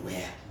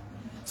everywhere.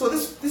 So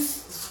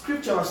this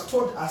scripture has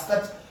taught us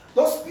that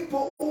those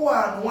people who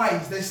are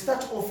unwise, they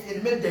start off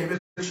in many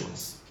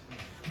directions.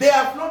 They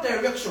have no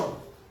direction.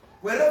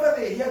 Wherever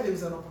they hear there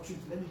is an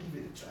opportunity, let me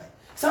give it a try.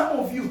 Some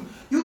of you,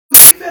 you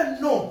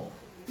even know,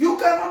 you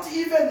cannot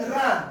even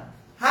run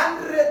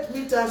 100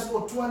 meters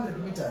or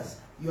 200 meters.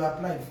 You are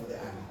applying for the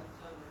army.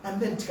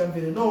 And then you can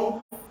be,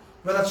 no,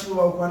 but you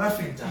are going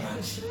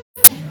to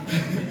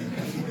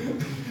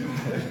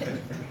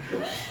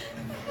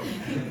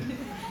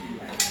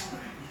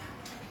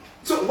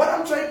So what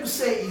I'm trying to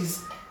say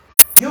is,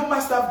 you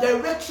must have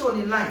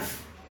direction in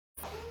life.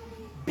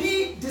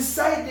 Be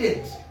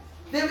decided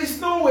there is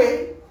no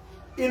way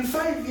in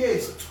 5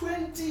 years,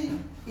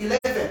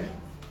 2011,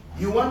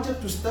 you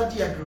wanted to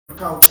study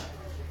agriculture.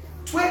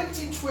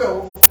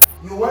 2012,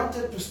 you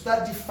wanted to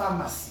study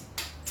pharmacy.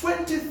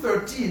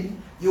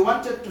 2013, you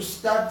wanted to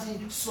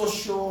study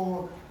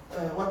social,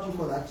 what do you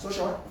call that?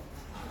 Social what?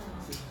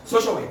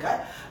 Social work,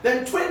 right?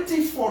 Then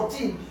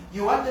 2014,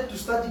 you wanted to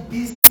study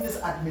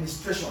business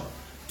administration.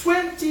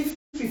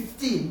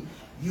 2015,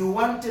 you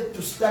wanted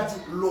to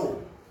study law.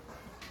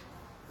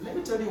 Let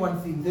me tell you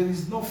one thing, there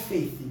is no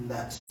faith in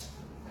that.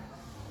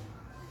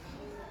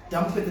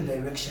 Dampen the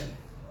direction.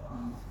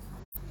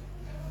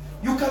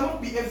 You cannot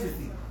be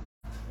everything.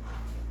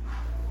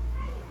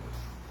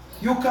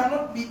 You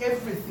cannot be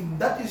everything.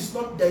 That is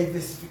not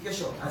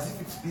diversification as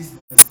if it's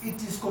business. It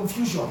is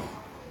confusion.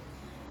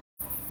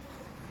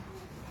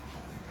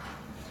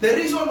 The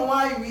reason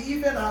why we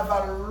even have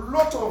a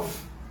lot of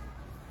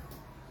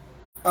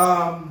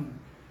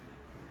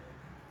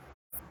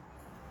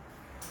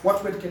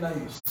what word can I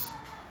use?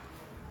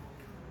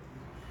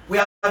 We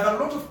have a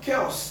lot of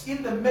chaos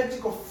in the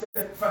medical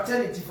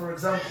fraternity, for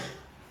example,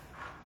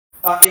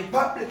 in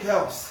public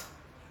health.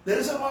 The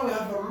reason why we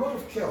have a lot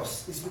of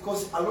chaos is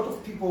because a lot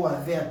of people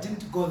were there,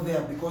 didn't go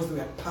there because they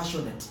were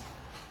passionate,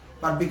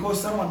 but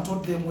because someone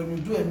told them when you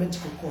do a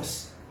medical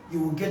course, you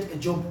will get a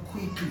job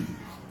quickly.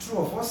 True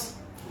of us?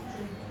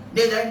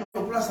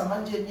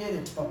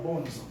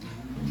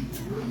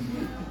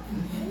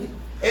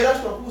 Era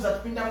twakuza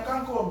tupinda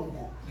mkanko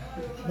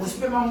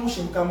musipema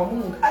mushe mkama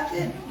mungu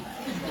again.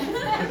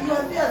 You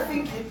are there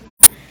thinking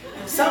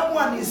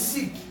someone is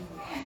sick.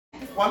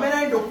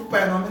 Wamena ndo kupa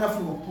ya wamena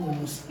fungo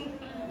pumusa.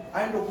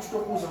 Aendo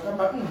kustokuza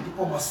kama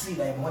ndipo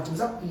masila ya mwati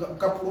mza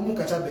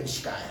ukapurumuka chabe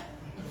shikaya.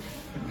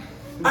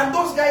 And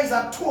those guys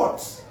are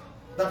taught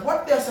that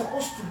what they are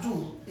supposed to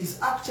do is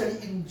actually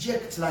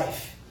inject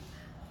life.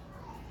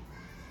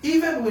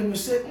 Even when you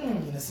say,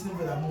 in a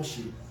single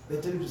mushi,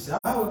 they tell you to say,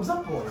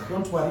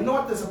 don't worry. You know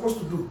what they're supposed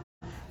to do?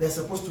 They're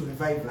supposed to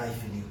revive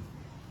life in you.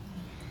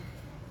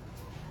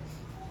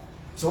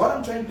 So what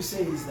I'm trying to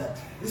say is that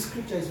this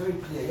scripture is very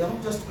clear. You're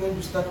not just going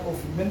to start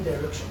off in many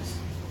directions.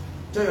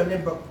 Tell your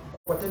neighbor,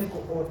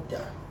 botanical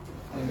order.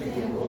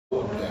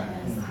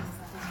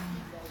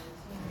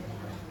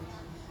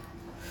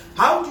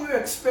 How do you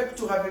expect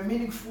to have a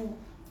meaningful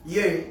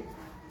year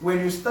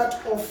when you start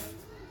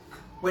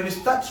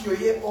your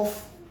year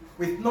off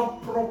with no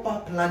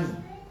proper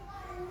planning?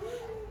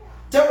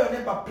 Tell your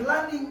neighbor,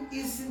 planning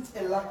isn't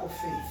a lack of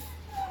faith.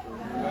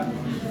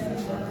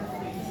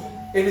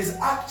 It is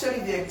actually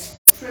the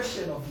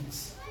expression of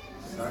it.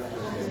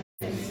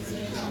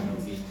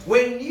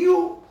 When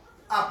you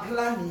are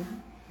planning,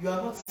 you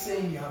are not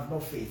saying you have no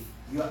faith.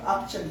 You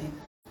are actually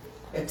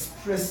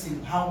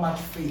expressing how much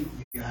faith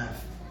you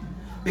have.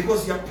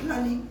 Because you are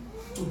planning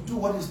to do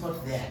what is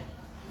not there.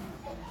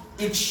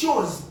 It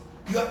shows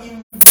you are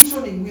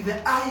envisioning with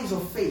the eyes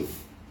of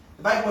faith.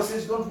 The Bible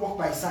says don't walk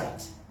by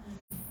sight.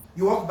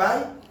 You walk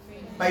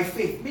by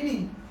faith.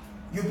 Meaning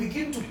you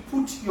begin to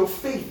put your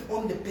faith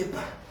on the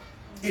paper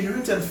in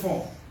written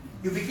form.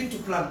 You begin to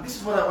plan. This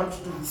is what I want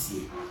to do this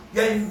year.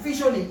 You are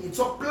envisioning it.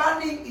 So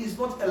planning is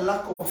not a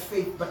lack of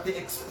faith, but the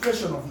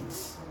expression of it.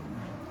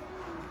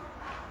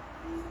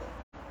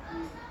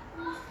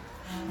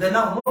 Then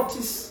now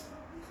notice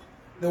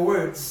the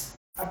words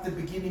at the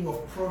beginning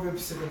of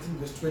Proverbs 17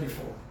 verse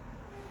 24.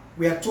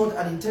 We are told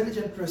an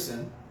intelligent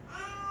person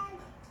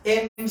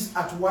aims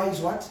at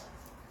wise what?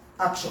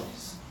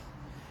 Actions.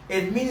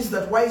 It means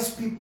that wise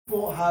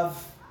people have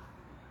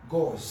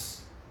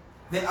goals.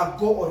 They are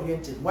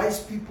goal-oriented.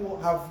 Wise people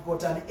have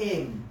got an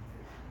aim.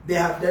 They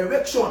have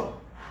direction.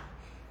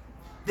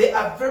 They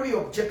are very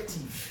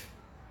objective.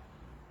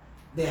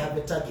 They have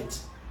a target.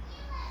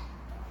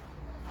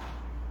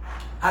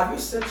 Have you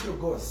set your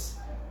goals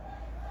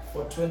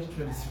for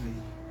 2023?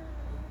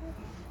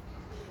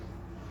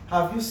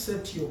 Have you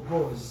set your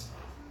goals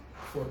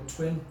for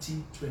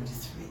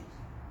 2023?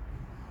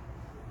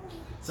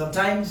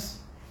 Sometimes,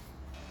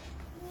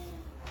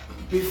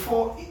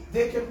 before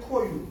they can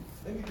call you,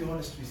 let me be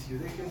honest with you,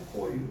 they can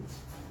call you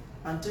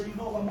and tell you,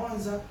 no,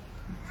 Wamanza,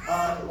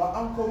 wa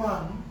uncle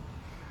man,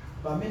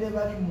 ba mene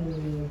bali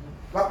mu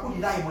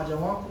wakulilai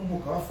majamu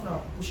wakumbuka wafuna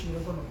kupushi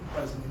mleko na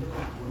kupazi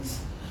mleko polisi.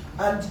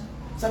 And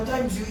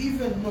sometimes you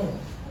even know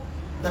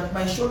that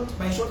my short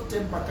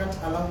temper can't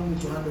allow me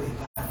to handle a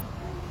gun.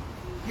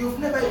 You've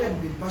never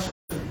even been passionate.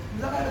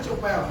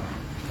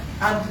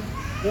 And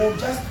we'll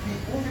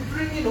be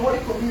bringing Holy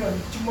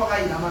Communion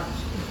tomorrow in a month.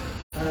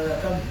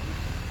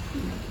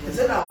 And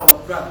then our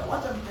brother,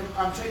 what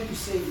I'm trying to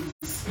say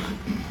is,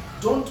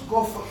 don't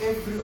go for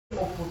every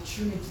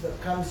opportunity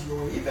that comes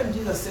your way. Even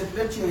Jesus said,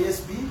 let your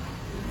yes be,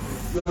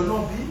 your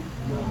no be.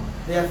 No.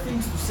 There are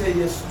things to say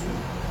yes to.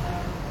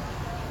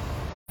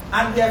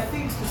 And there are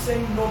things to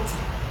say no to.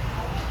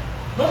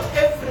 Not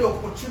every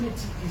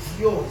opportunity is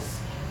yours.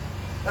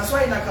 That's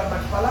why in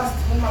Akambati Palace,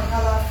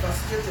 Mumakala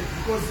frustrated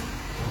because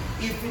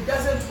if it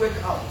doesn't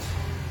work out,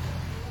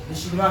 they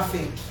should not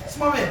fake.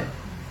 Small man,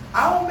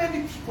 how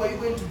many people are you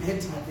going to be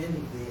hating at the end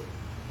of the year?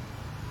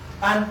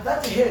 And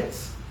that hate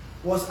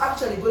was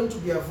actually going to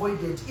be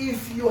avoided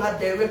if you had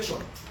direction.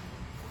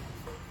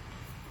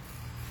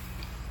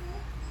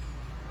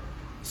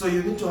 So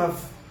you need to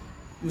have,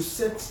 you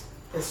set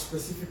a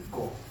specific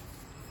goal.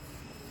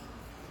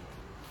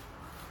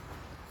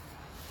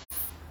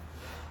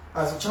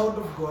 As a child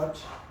of God,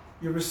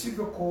 you receive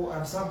your call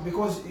and some,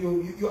 because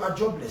you are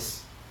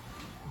jobless.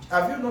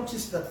 Have you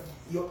noticed that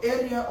your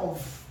area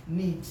of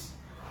need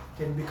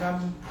can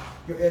become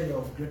your area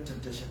of great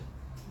temptation?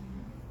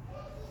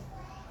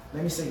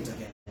 Let me say it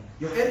again.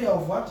 Your area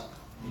of what?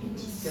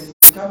 Can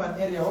become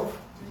an area of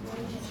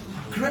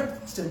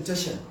great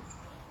temptation.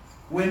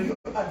 When you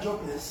are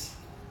jobless,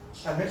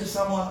 I bet you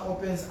someone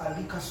opens a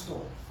liquor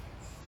store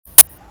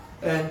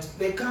and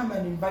they come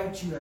and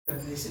invite you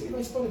and they say, you know,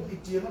 it's not a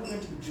big deal, you're not going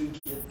to be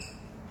drinking.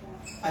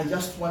 I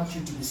just want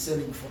you to be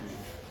selling for me.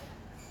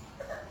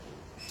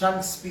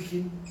 Tongue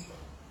speaking,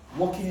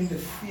 walking in the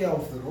fear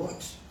of the Lord.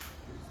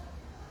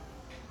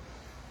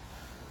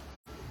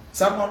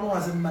 Someone who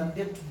has a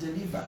mandate to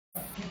deliver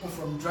people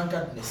from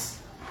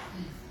drunkenness,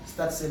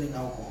 start selling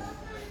alcohol.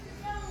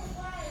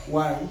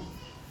 Why?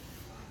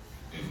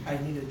 I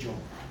need a job.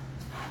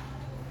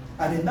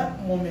 And in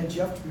that moment,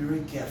 you have to be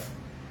very careful.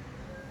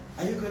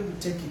 Are you going to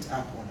take it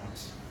up or not?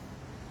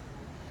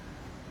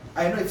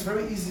 I know it's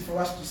very easy for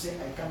us to say,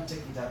 I can't take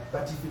it up.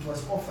 But if it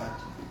was offered,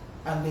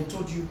 and they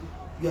told you,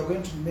 you are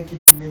going to be making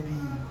maybe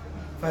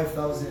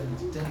 5,000,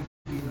 10,000,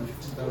 or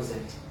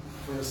 15,000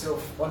 for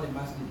yourself on a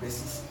monthly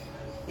basis.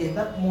 In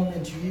that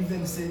moment, you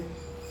even say,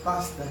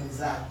 Pastor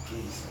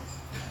Nizake,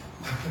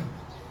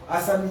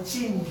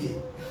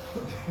 Asanichinge.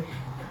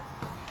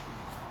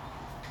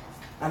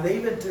 And they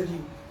even tell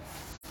you,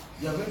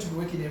 you are going to be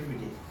working every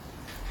day.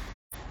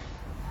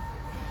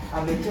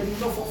 And they tell you,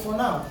 no, for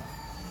now,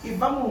 if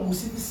vamos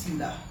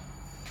musibisila,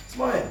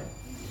 small,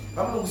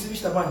 vamos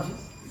musibisha banji,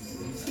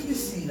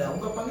 musibisila,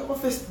 ungapange kwa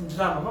first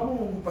drama,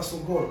 vamos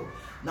pasogol.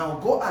 Now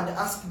go and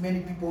ask many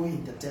people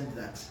who attend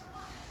that.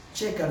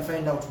 Check and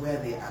find out where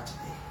they are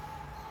today.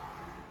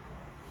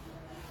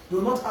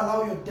 Do not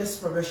allow your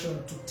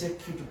desperation to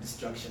take you to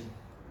destruction.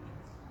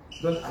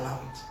 Don't allow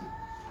it.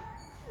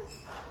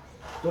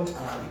 Don't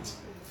allow it.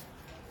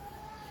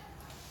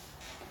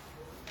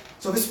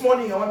 So this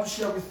morning I want to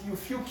share with you a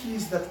few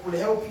keys that will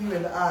help you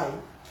and I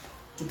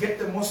to get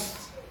the most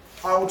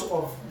out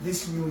of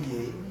this new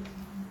year.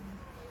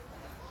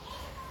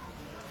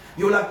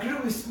 You'll agree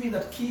with me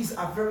that keys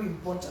are very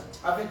important.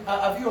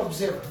 Have you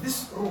observed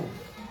this room?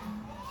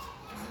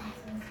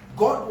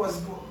 God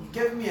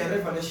gave me a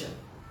revelation.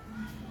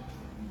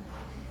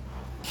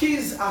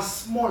 Keys are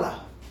smaller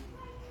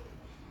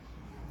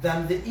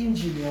than the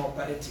engine you're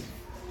operating.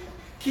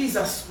 Keys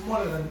are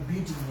smaller than the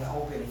building you're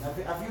opening.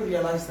 Have you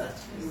realized that?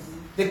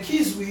 The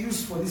keys we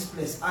use for this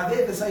place, are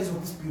they the size of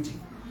this building?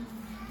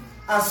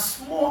 As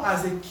small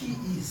as a key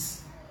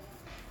is,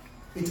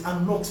 it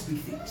unlocks big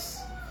things.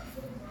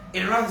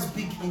 It runs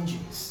big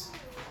engines.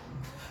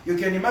 You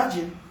can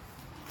imagine,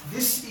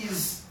 this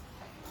is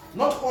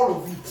not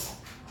all of it.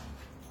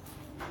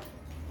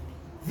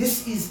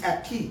 This is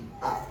a key.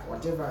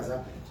 Whatever has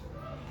happened.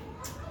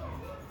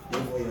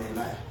 Therefore, you're a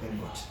liar.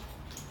 Thank God.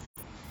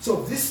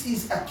 So this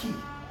is a key.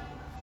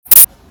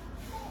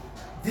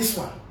 This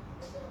one.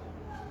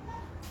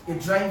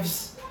 It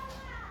drives.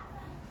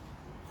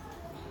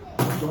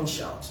 Don't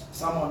shout.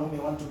 Someone who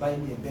may want to buy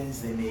me a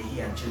Benz, they may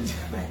hear and change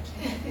their mind.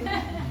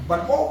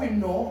 But all we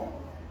know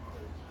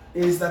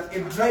is that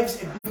it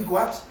drives a big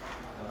what?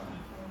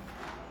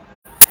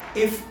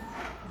 If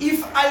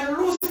I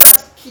lose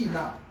that key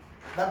now,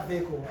 that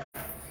vehicle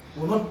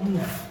will not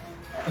move.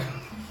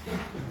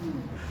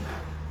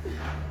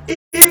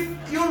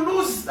 If you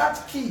lose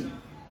that key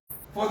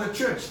for the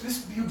church,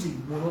 this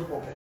building will not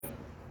open.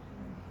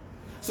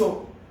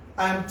 So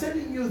I am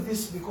telling you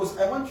this because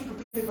I want you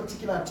to pay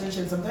particular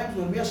attention. Sometimes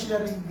when we are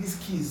sharing these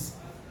keys,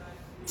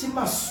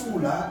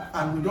 Timasula,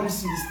 and we don't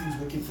see these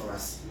things working for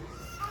us.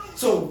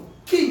 So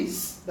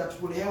keys that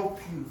will help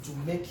you to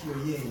make your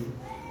year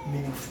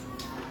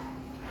meaningful.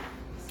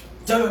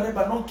 Tell your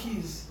neighbor, no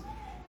keys,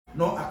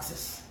 no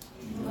access.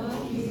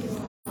 No keys,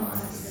 no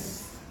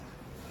access.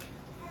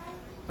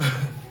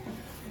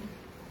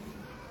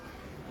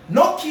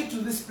 No key to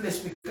this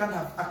place, we can't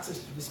have access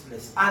to this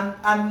place. And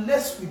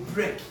unless we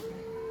break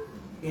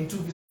into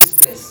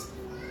this place.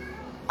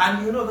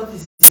 And you know that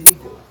is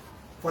illegal,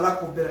 for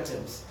lack of better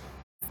terms.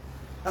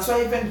 That's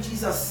why even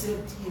Jesus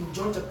said in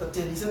John chapter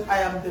 10, he said, I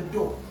am the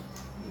door.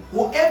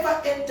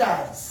 Whoever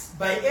enters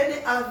by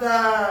any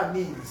other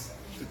means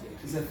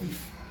is a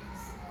thief.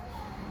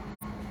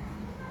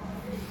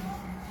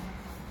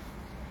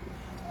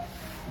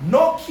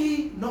 No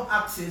key, no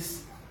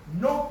access.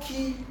 No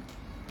key,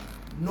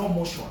 no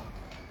motion.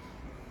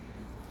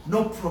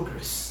 No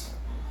progress.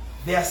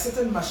 There are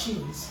certain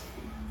machines,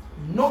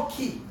 no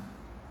key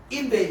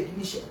in the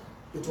ignition,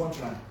 it won't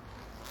run.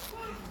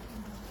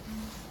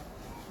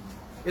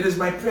 It is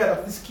my prayer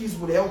that these keys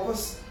will help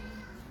us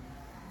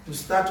to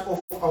start off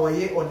our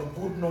year on a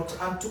good note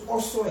and to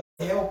also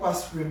help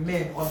us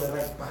remain on the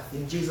right path.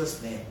 In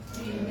Jesus' name.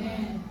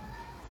 Amen.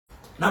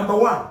 Number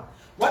one,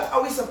 what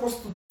are we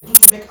supposed to do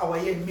to make our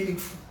year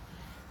meaningful.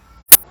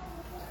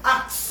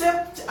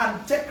 Accept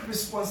and take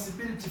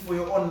responsibility for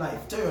your own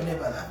life. Tell your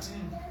neighbor that.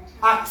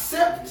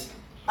 Accept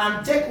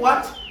and take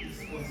what?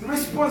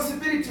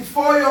 Responsibility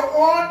for your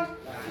own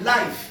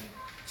life.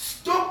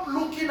 Stop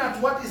looking at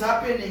what is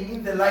happening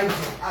in the lives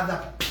of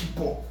other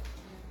people.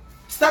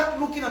 Start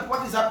looking at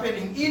what is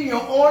happening in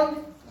your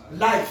own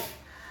life.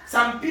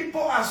 Some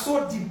people are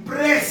so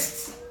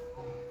depressed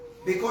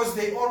because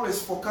they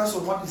always focus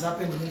on what is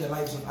happening in the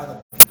lives of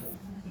other people.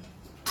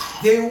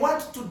 They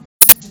want to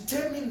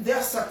determine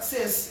their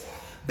success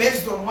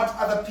based on what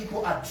other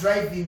people are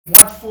driving,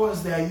 what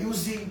phones they are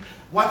using,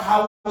 what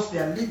house they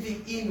are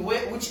living in,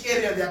 which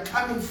area they are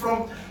coming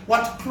from,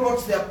 what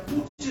clothes they are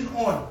putting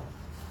on.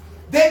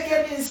 They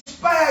can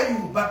inspire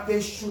you, but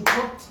they should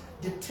not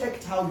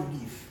detect how you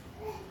live.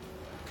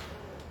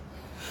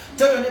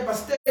 Tell your neighbor,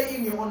 stay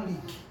in your own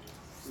league.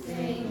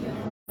 Stay in your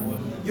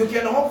own league. You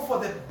can hope for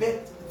the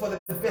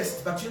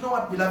best, but you know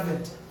what,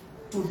 beloved?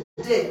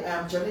 Today I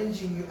am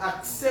challenging you,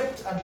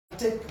 accept and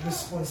take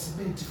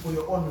responsibility for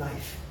your own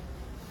life.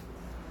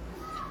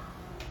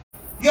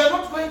 You are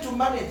not going to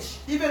manage,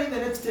 even in the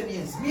next 10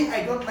 years. Me,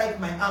 I don't like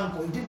my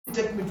uncle. He didn't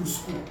take me to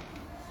school.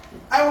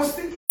 I was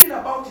thinking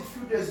about it a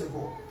few days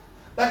ago.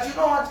 But you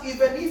know what?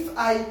 Even if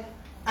I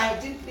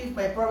didn't leave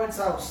my parents'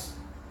 house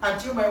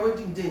until my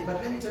wedding day, but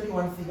let me tell you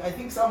one thing. I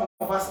think some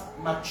of us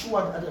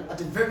matured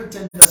at a very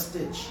tender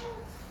stage.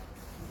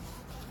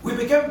 We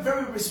became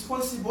very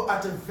responsible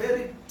at a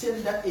very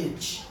tender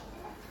age.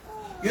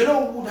 You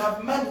know, we would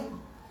have money,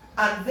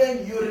 and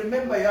then you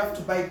remember you have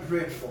to buy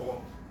bread for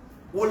home.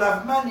 We'll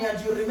have money, and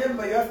you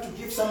remember you have to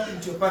give something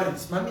to your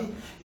parents. Mommy,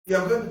 you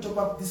are going to top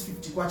up this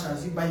 50 kwacha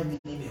as you buy me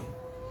an email.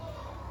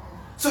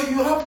 So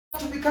you have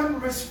to become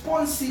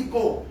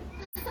responsible.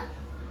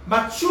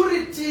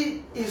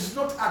 Maturity is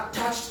not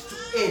attached to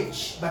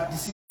age, but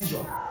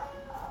decision.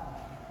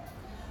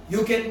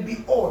 You can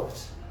be old,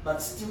 but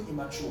still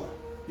immature.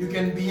 You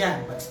can be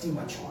young, but still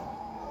mature.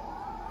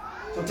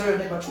 So tell your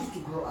neighbor, choose to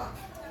grow up.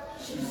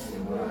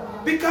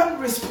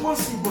 Become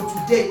responsible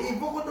today. They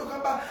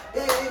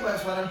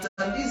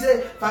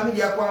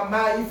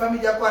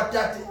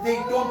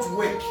don't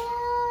work.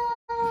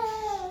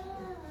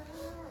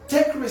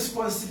 Take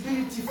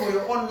responsibility for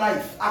your own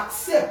life.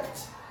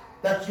 Accept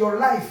that your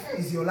life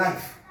is your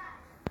life.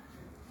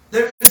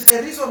 There is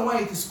a reason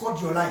why it is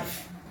called your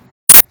life.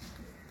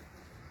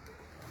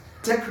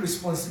 Take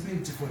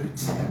responsibility for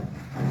it.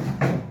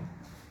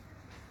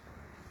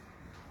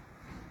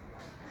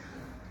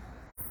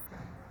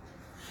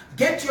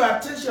 Get your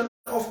attention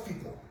off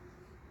people.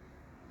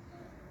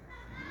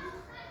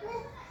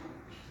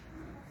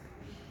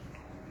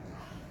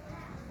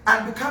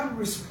 And become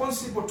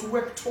responsible to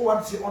work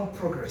towards your own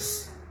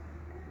progress.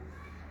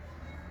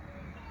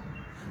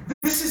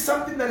 This is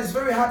something that is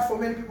very hard for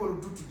many people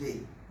to do today.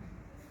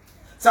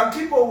 Some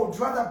people would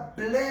rather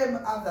blame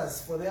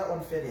others for their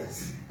own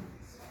failures,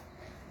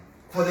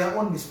 for their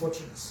own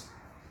misfortunes.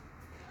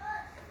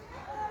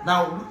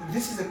 Now,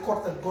 this is a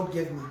quote that God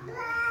gave me.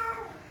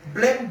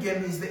 Blame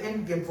game is the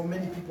end game for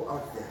many people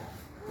out there.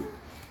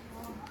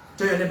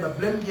 Tell your neighbor,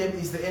 blame game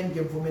is the end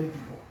game for many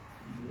people.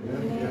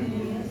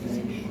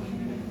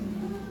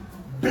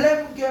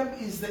 Blame game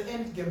is the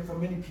end game for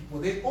many people.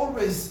 They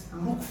always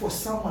look for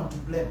someone to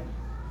blame.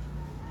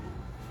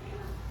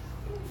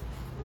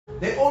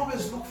 They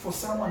always look for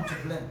someone to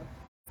blame.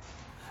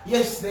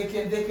 Yes, they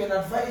can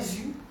advise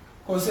you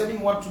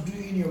concerning what to do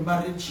in your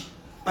marriage,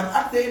 but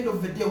at the end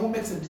of the day, who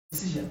makes a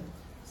decision?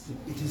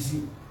 It is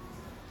you.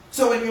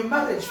 So when your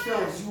marriage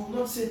fails, you will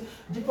not say,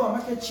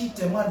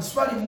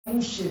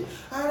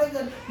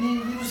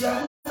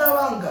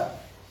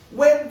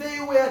 when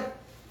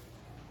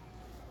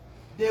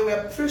they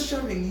were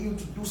pressuring you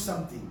to do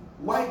something,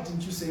 why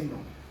didn't you say no?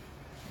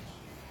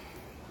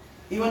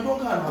 You are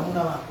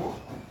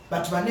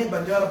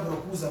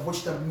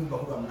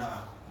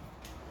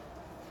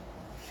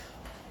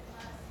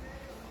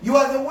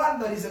the one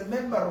that is a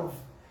member of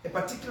a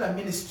particular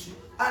ministry,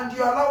 and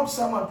you allowed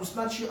someone to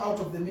snatch you out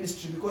of the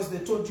ministry because they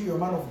told you your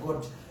man of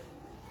God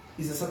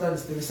is a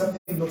Satanist. There is something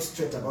not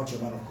straight about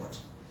your man of God.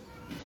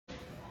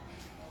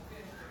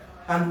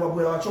 And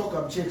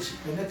church,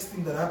 the next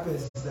thing that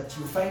happens is that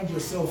you find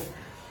yourself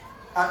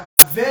a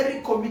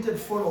very committed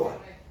follower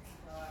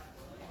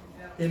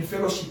in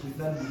fellowship with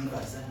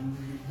non-believers, and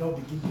you now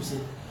begin to say,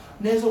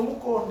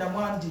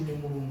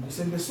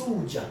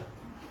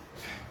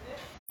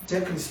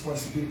 take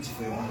responsibility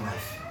for your own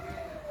life.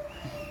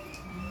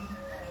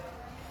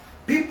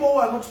 People who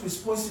are not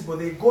responsible,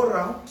 they go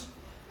around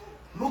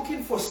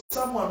looking for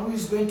someone who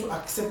is going to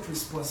accept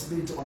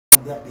responsibility on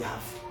their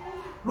behalf.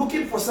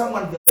 Looking for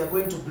someone they are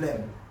going to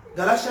blame.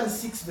 Galatians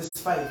 6 verse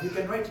 5. You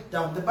can write it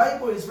down. The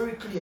Bible is very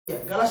clear.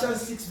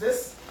 Galatians 6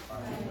 verse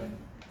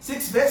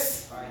 6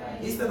 verse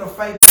 5. Instead of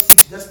 5,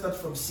 6, just start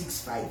from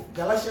 6, 5.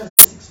 Galatians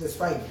 6 verse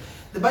 5.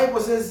 The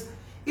Bible says,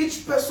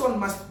 each person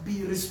must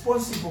be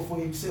responsible for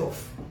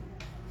himself.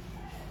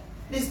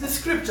 It's the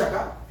scripture,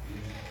 huh?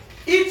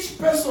 Each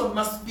person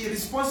must be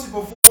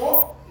responsible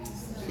for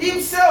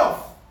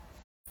himself.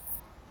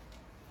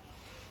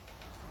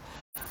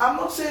 I'm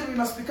not saying we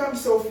must become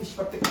selfish,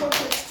 but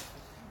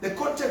the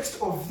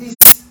context of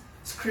this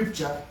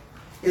scripture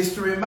is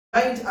to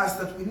remind us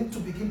that we need to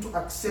begin to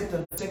accept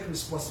and take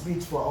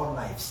responsibility for our own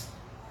lives.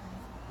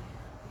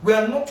 We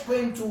are not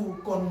going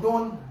to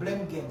condone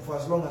blame game for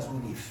as long as we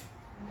live.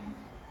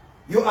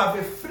 You have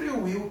a free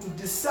will to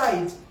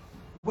decide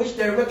which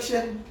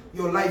direction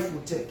your life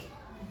will take.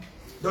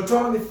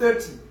 Deuteronomy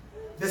 30,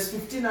 verse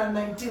 15 and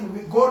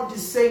 19, God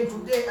is saying,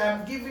 today I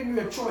am giving you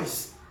a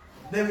choice.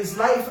 There is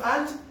life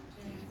and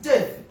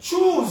death.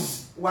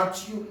 Choose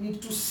what you need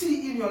to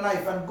see in your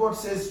life. And God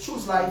says,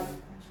 choose life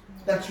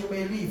that you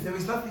may live. There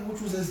is nothing who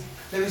chooses,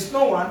 there is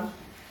no one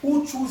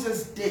who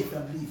chooses death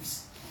and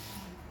lives.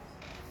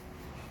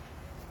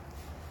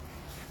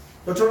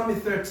 Deuteronomy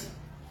 30,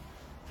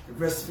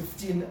 verse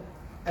 15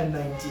 and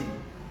 19.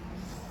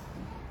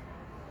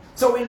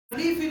 So we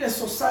live in a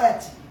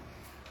society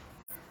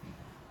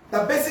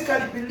that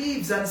basically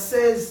believes and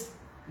says,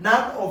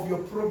 none of your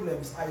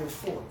problems are your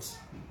fault.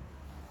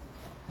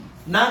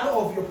 None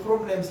of your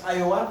problems are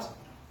your what?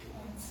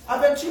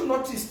 Haven't you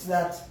noticed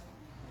that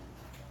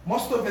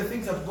most of the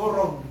things that go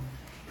wrong,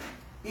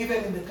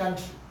 even in the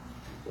country,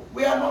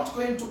 we are not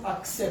going to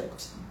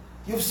accept?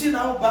 You've seen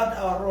how bad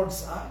our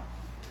roads are.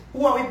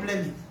 Who are we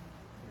blaming?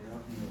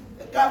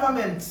 The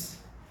government.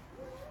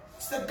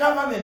 It's the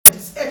government.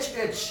 It's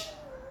HH.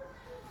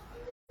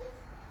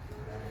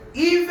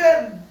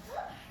 Even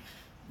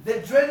the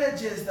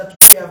drainages that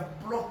we have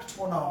blocked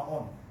on our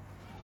own,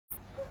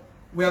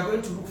 we are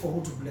going to look for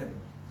who to blame.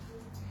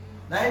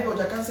 Now if you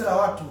cancel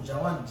our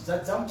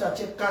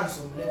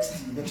cancel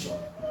next election.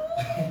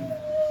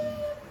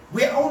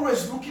 We are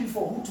always looking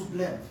for who to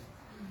blame.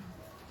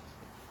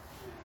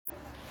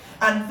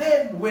 And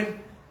then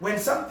when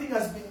something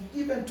has been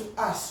given to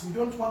us, we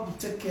don't want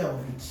to take care of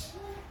it.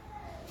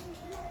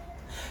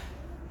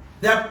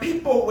 There are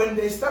people, when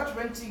they start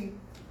renting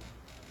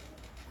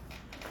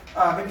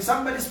maybe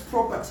somebody's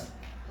property,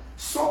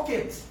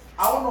 socket,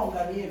 I don't know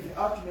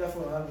how to be for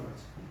 100.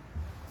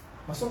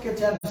 My socket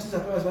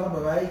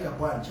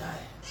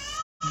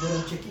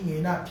checking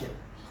in up here.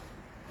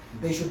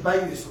 They should buy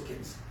you a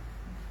socket.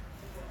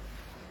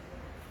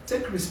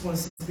 Take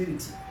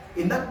responsibility.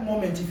 In that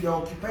moment, if you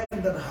are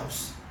occupying that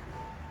house,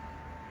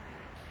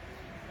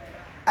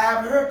 I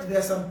have heard there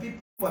are some people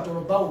that are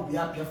about to be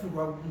happy after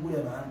going to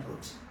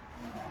 100.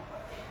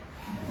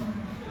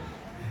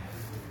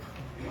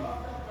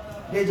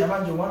 They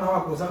jamani 1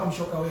 hour kwa zaka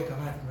mshoka wewe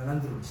kama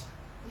 100.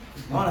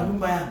 Naona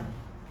nyumba yangu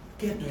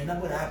keto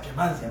inakwenda happy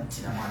manzi ya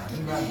mti na mwana.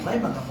 Nyumba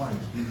maima kafanya.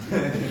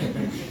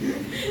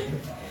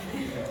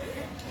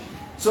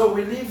 So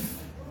we live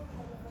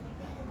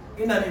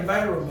in an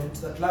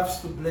environment that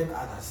loves to blame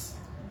others.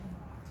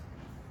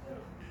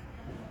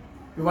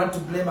 We want to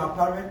blame our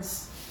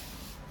parents.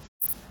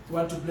 We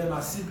want to blame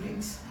our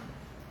siblings.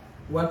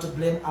 We want to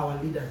blame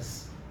our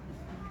leaders.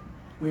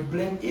 We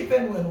blame,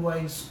 even when we were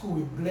in school,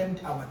 we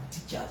blamed our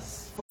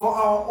teachers for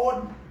our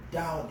own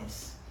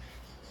downness,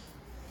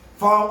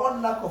 for our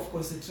own lack of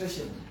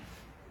concentration.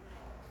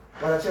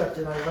 But I tell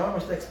you, I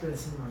must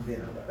experience in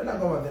Mandela. When I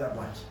go Mandela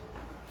branch,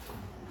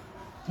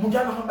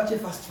 Mujana Hambache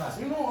fast.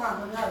 You know,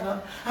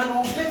 and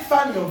we'll make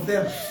fun of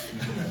them.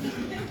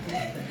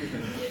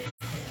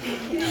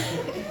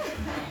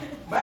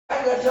 But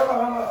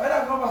when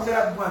I go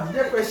Mandela branch,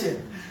 their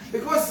question,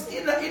 because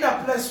in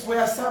a place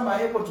where some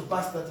are able to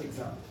pass that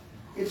exam,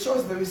 it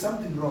shows there is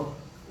something wrong,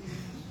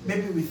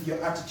 maybe with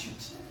your attitude.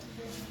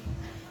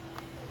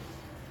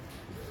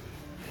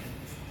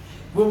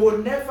 We will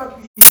never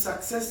be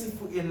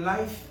successful in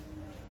life.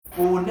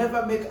 We will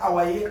never make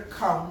our year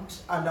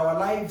count and our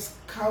lives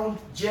count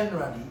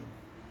generally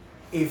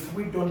if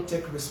we don't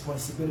take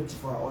responsibility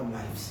for our own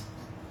lives.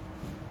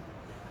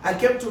 I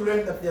came to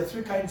learn that there are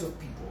 3 kinds of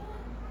people.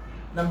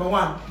 Number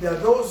 1, there are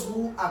those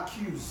who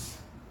accuse,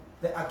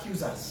 the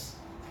accusers.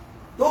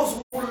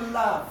 Those who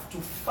love to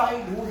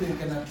find who they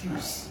can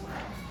accuse.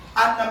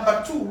 And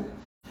number 2,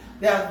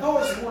 there are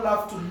those who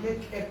love to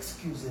make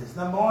excuses.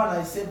 Number 1,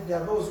 I said there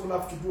are those who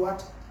love to do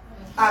what?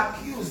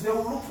 Accuse. They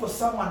will look for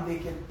someone they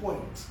can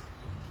point.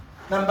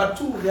 Number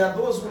 2, there are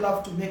those who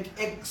love to make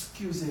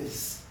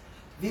excuses.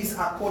 These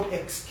are called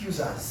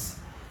excusers.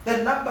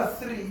 Then number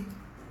 3,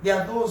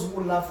 there are those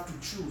who love to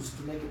choose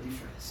to make a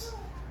difference.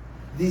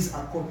 These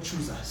are called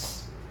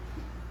choosers.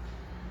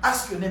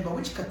 Ask your neighbor,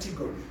 which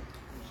category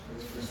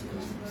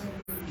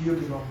do you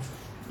belong to?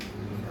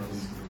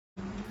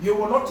 You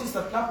will notice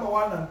that number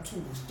 1 and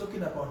 2 is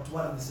talking about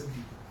one and the same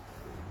people.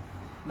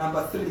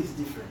 Number 3 is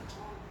different.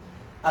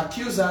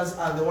 Accusers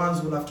are the ones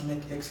who have to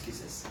make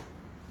excuses.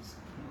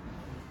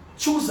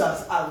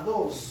 Choosers are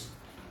those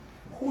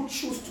who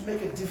choose to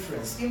make a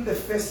difference in the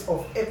face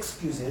of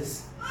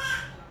excuses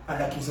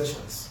and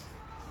accusations.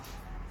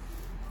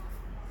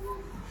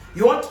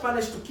 You won't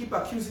manage to keep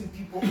accusing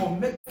people or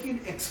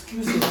making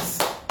excuses.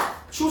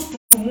 Choose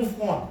to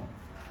move on.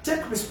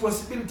 Take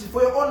responsibility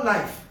for your own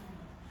life.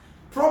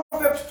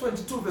 Proverbs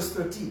 22 verse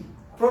 13.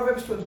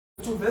 Proverbs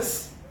 22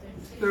 verse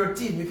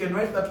 13. You can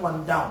write that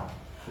one down.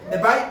 The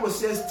Bible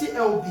says,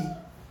 TLB,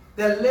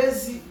 the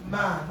lazy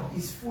man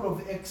is full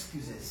of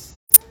excuses.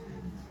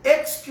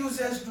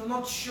 Excuses do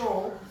not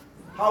show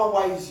how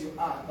wise you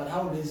are, but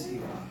how lazy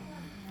you are.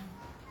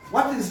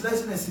 What is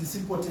laziness in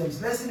simple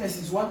terms? Laziness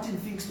is wanting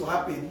things to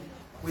happen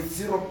with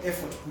zero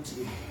effort put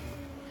in.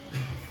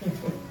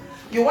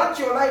 You want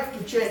your life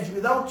to change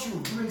without you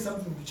doing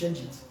something to change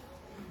it.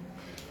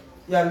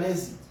 You are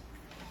lazy.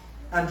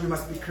 And you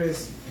must be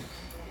crazy.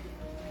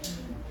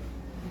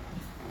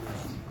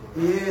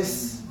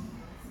 Yes.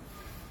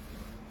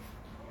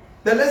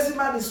 The lazy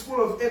man is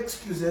full of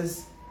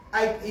excuses.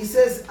 He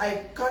says,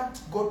 I can't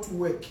go to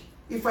work.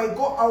 If I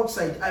go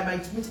outside, I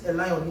might meet a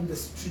lion in the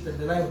street and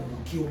the lion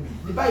will kill me.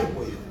 The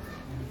Bible.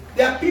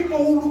 There are people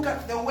who look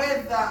at the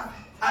weather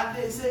and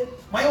they say,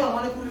 my own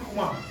money could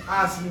come.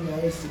 Ask me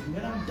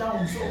when I'm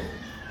down so.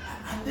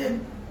 And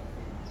then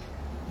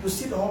you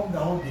sit home the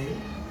whole day.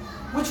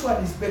 Which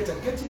one is better?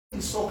 Getting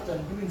soaked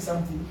and doing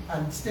something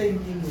and staying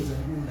indoors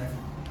and doing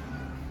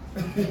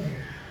nothing.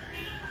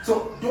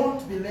 So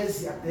don't be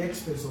lazy at the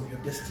expense of your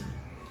destiny.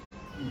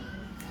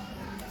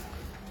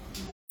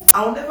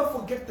 I'll never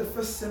forget the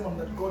first sermon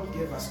that God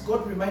gave us.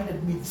 God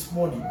reminded me this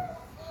morning,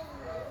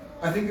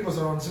 I think it was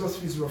around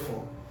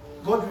 0304.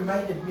 God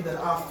reminded me that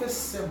our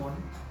first sermon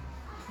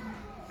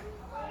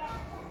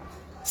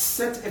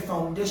set a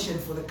foundation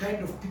for the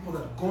kind of people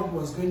that God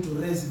was going to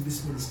raise in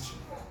this ministry.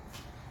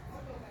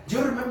 Do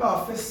you remember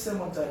our first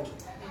sermon title?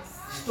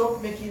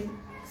 Stop making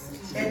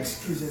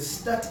excuses,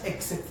 start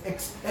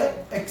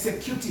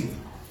executing.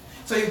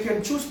 So you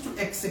can choose to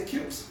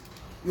execute,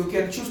 you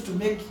can choose to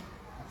make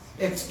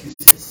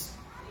excuses.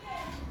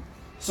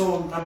 So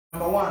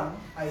number one,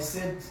 I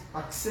said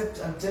accept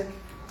and take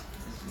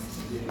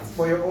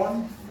for your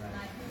own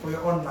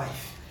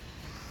life.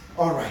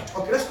 All right.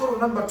 Okay, let's go to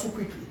number 2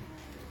 quickly.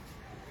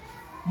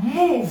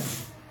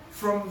 Move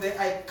from the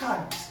I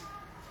can't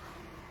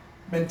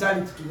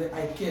mentality to the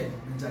I can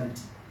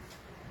mentality.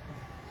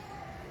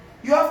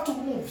 You have to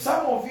move.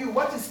 Some of you,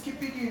 what is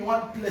keeping you in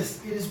one place?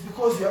 It is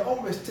because you are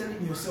always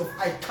telling yourself,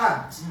 I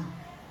can't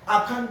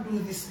do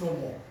this no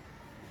more.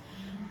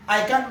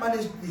 I can't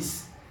manage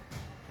this.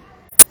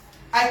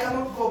 I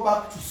cannot go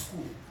back to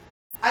school.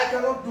 I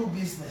cannot do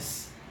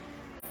business.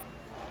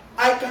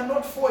 I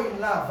cannot fall in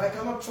love. I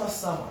cannot trust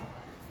someone.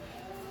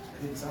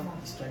 I think someone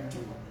is trying to,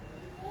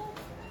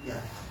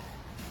 yeah.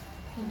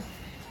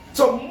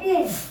 So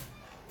move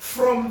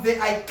from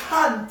the I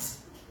can't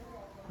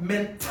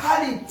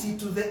mentality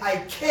to the I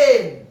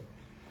can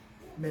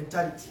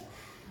mentality.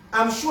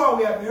 I'm sure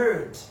we have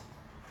heard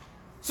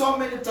so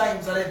many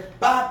times that a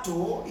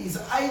battle is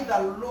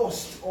either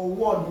lost or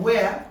won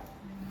where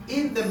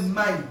in the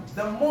mind,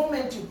 the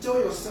moment you tell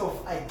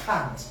yourself I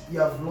can't, you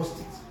have lost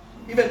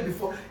it. Even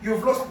before,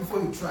 you've lost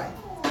before you try.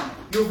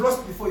 You've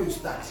lost before you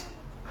start.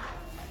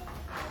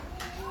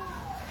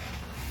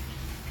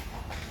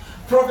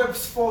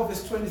 Proverbs 4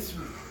 verse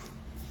 23.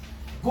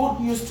 Good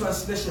News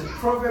Translation.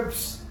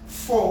 Proverbs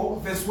 4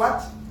 verse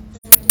what?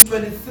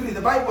 23.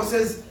 The Bible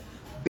says,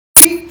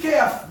 be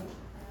careful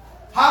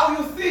how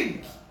you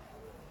think.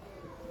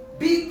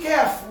 Be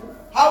careful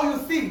how you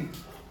think,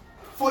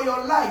 for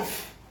your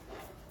life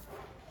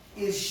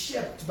is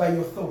shaped by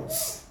your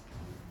thoughts.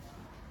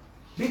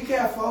 Be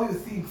careful how you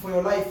think, for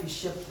your life is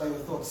shaped by your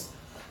thoughts.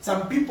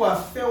 Some people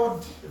have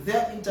failed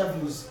their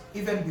interviews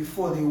even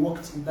before they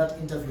walked in that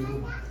interview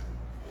room.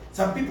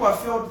 Some people have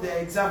failed their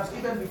exams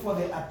even before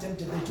they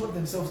attempted. They told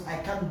themselves, I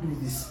can't do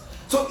this.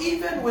 So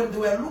even when they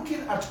were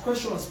looking at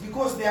questions,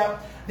 because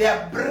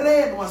their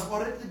brain was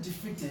already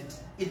defeated,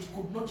 it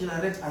could not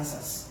generate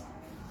answers.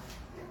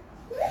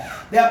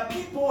 There are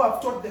people who have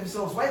taught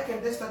themselves, why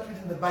can't they start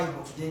reading the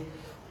Bible today?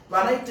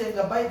 When I take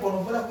the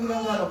Bible,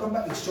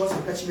 it shows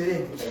and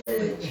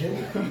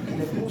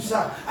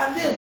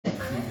then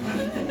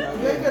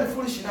you're even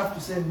foolish enough to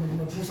say,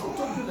 who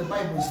told you the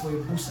Bible is for a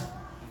busa?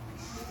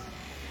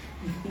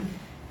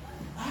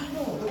 I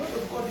know, the word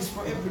of God is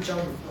for every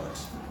child of God.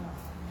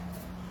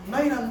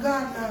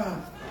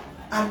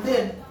 And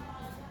then,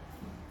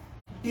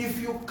 if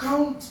you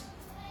count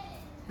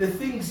the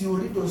things you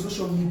read on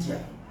social media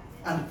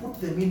and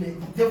put them in,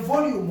 the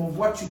volume of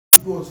what you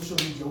do on social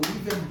media will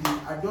even be,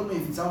 I don't know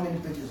if it's how many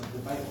pages of the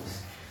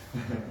Bibles.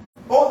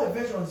 All the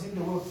versions in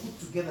the world put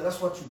together, that's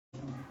what you do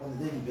on a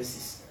daily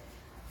basis.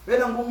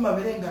 When I'm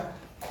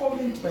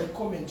comment by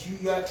comment,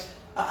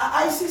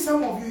 I see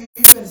some of you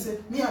even say,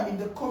 me, I'm in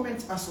the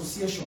comment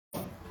association.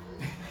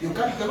 You're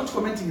not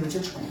commenting in the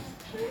church group,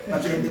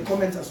 but you're in the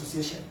comment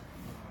association.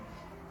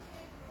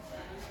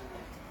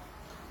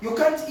 You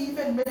can't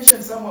even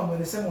mention someone when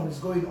the sermon is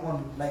going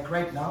on, like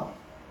right now.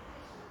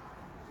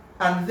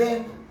 And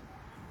then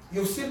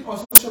you've seen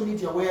on social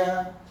media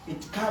where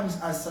it comes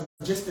as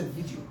suggested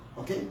video,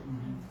 okay?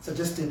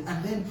 Suggested.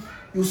 And then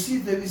you see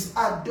there is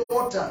a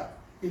daughter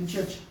in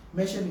church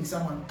mentioning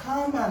someone,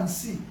 come and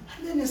see.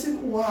 And then you say,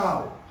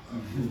 wow.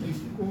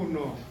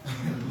 Uno.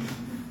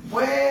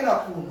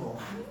 Buena uno.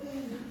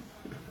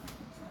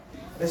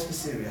 Let's be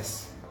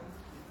serious.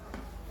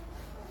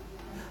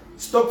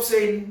 Stop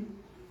saying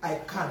I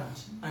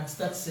can't and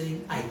start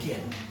saying I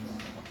can.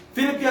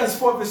 Philippians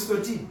 4 verse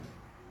 13.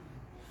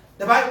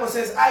 The Bible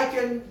says, I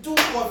can do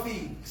all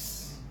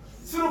things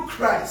through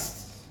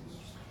Christ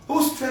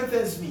who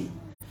strengthens me.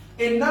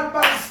 In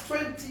Numbers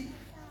 20.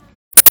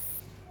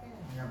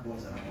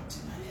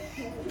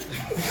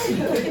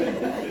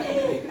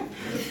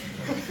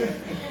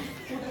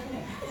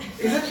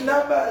 Is it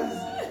Numbers?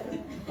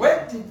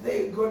 When did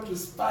they go to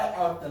spy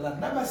out the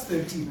land? Numbers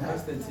 13. Huh?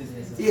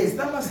 Yes,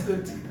 Numbers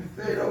 13.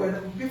 You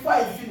know, before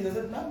I finished, I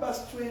said Numbers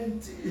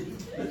 20.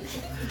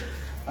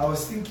 I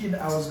was thinking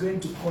I was going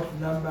to quote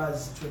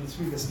Numbers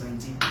 23 verse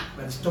 19,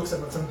 but it talks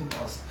about something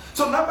else.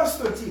 So Numbers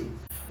 13,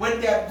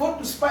 when they had gone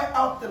to spy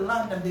out the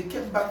land and they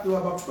came back, there were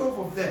about 12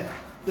 of them,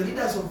 the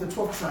leaders of the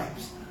 12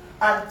 tribes.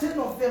 And 10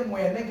 of them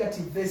were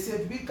negative. They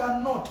said, we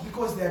cannot,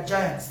 because there are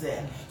giants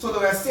there. So they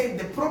were saying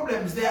the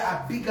problems there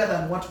are bigger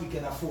than what we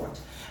can afford.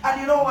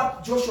 And you know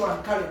what Joshua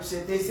and Caleb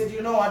said? They said,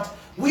 you know what?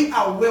 We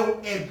are well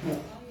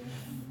able.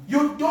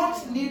 You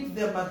don't need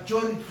the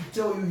majority to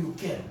tell you you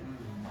can.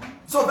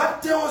 So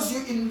that tells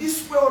you in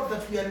this world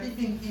that we are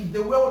living in,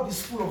 the world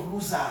is full of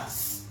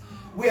losers.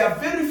 Where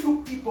very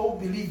few people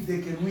believe they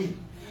can win.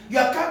 You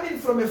are coming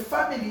from a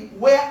family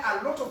where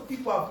a lot of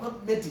people have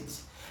not made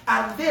it.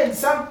 And then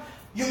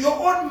your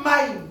own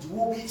mind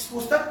will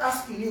start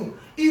asking you,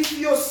 if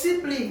your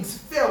siblings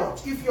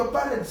failed, if your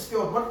parents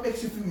failed, what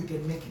makes you feel you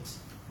can make it?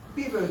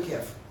 Be very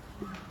careful.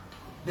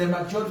 The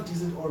majority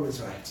isn't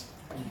always right.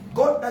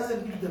 God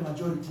doesn't need the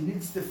majority, he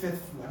needs the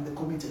faithful and the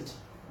committed.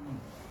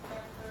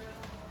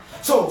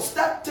 So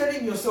start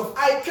telling yourself,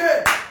 I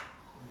can.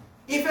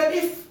 Even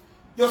if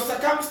your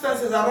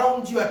circumstances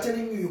around you are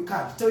telling you you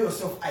can't, tell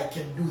yourself, I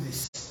can do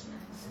this.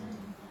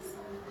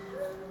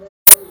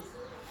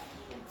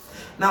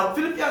 Now,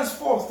 Philippians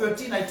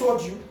 4:13, I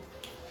told you,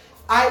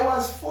 I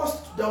was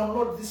forced to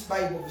download this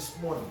Bible this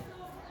morning.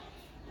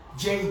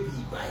 JB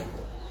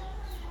Bible.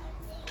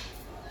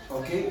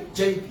 Okay?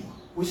 JB,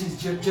 which is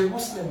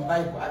Jerusalem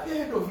Bible. Have you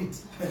heard of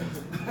it?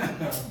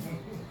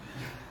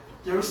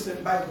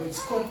 Jerusalem Bible.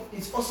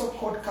 It's also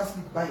called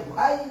Catholic Bible.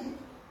 I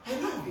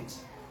love it.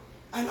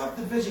 I love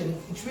the version.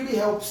 It really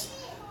helps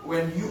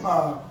when you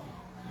are,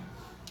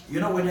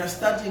 when you're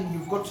studying,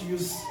 you've got to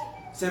use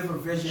several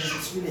versions.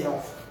 It's really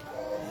helpful.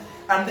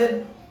 And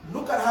then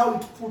look at how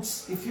it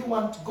puts, if you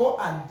want to go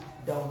and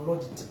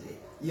download it today,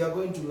 you are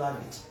going to love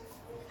it.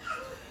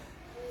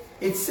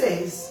 It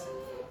says,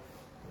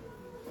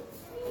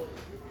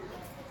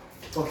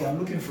 okay, I'm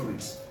looking for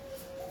it.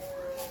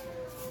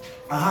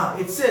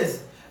 It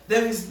says,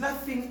 there is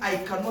nothing I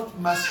cannot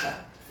master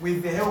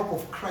with the help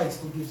of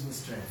Christ who gives me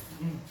strength.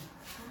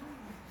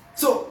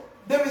 So,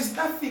 there is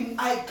nothing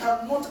I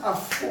cannot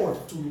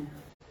afford to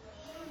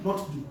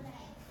not do.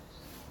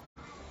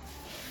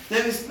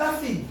 There is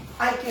nothing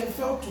I can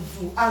fail to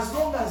do as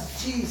long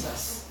as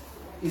Jesus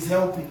is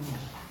helping me.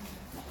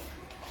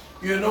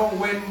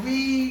 When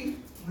we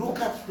look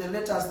at the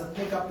letters that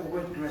make up the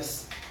word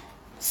grace,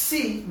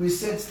 C, we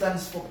said,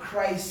 stands for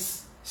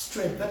Christ's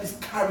strength. That is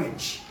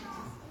courage.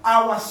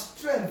 Our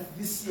strength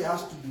this year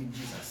has to be in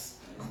Jesus.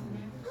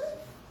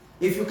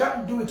 If you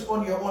can't do it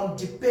on your own,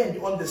 depend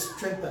on the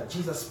strength that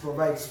Jesus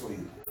provides for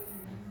you.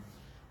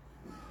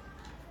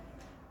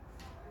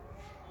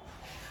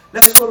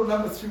 Let's go to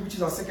number 3, which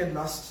is our second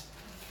last.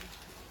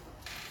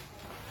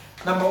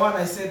 Number 1,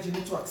 I said you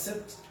need to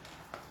accept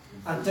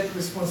and take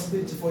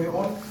responsibility for your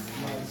own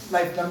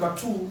life. Number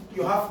 2,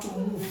 you have to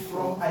move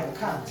from I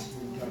can't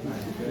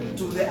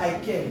to the I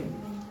can.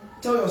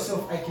 Tell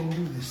yourself, I can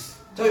do this.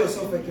 Tell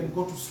yourself, I can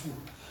go to school.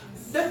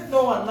 Let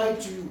no one lie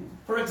to you.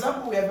 For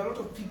example, we have a lot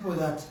of people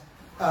that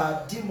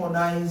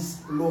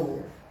demonize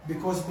law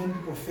because many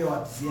people fail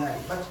at ZI.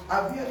 But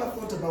have you ever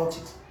thought about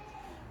it?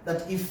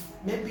 That if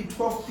maybe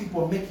 12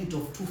 people make it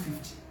of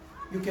 250,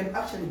 you can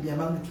actually be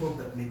among the 12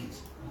 that make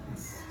it.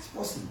 It's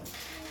possible.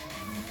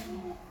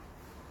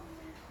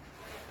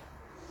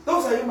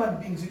 Those are human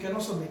beings, you can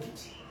also make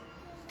it.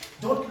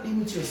 Don't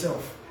limit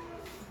yourself.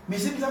 But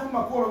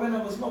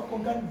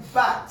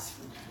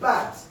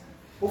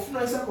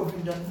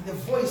the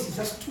voice is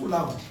just too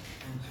loud.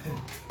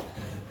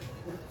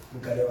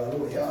 And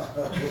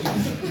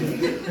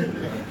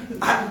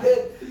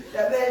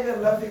they're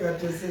even laughing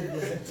at yourself.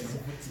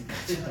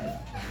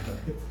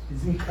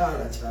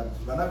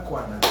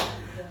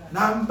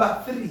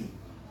 Number 3,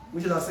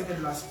 which is our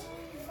second last.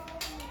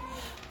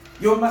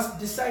 You must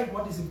decide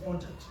what is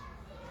important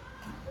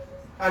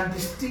and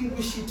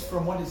distinguish it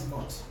from what is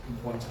not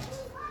important.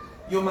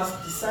 You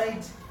must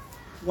decide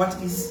what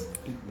is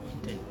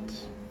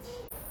important.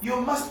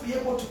 You must be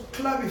able to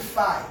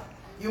clarify.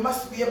 You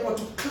must be able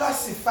to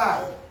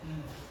classify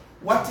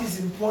what is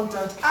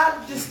important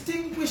and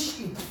distinguish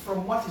it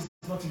from what is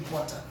not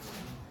important.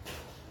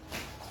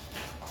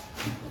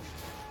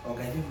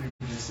 Okay, I think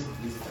we received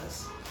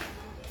visitors.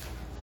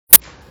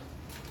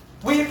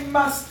 We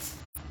must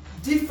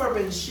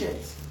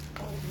differentiate.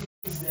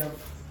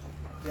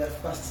 They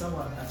have passed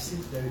someone. I've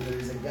seen there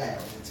is a guy.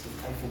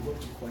 I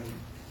forgot to call him.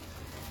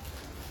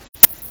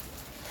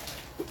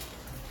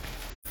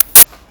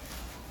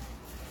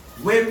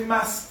 We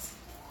must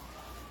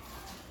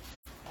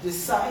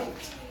decide,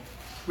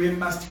 we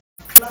must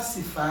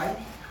classify,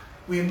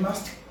 we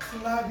must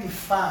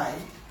clarify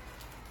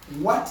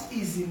what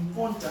is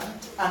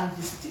important and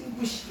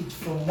distinguish it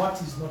from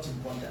what is not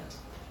important.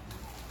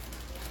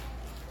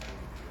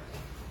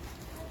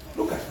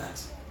 Look at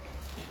that.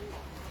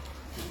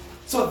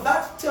 So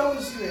that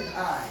tells you and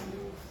I.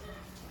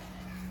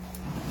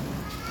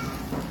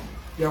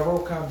 You're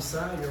welcome,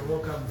 sir. You're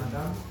welcome,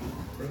 madam.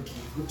 Thank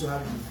you. Good to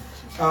have you.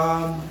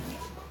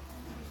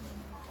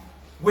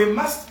 We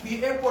must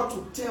be able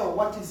to tell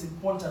what is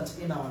important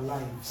in our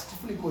lives.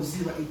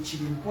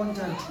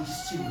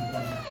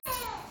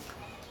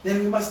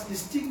 Then we must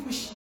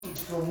distinguish it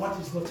from what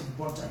is not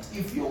important.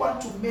 If you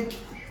want to make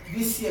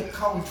this year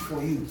count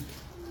for you,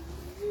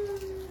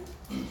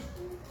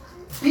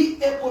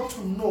 be able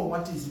to know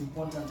what is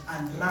important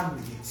and run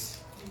with it.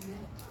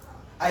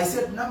 I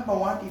said, number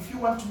one, if you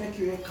want to make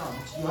your year count,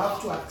 you have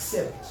to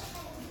accept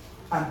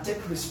and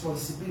take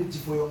responsibility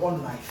for your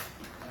own life.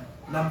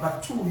 Number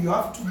two, you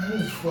have to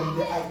move from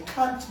the I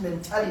can't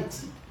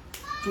mentality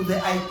to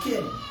the I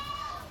can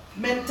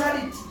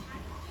mentality.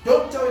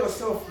 Don't tell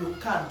yourself you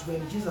can't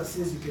when Jesus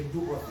says you can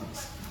do all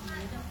things.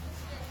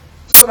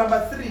 So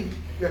number three,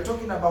 we are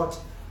talking about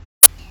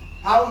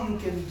how you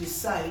can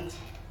decide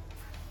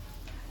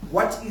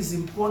what is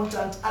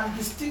important and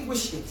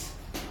distinguish it.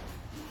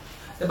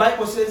 The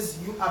Bible says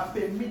you are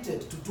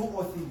permitted to do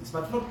all things,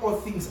 but not all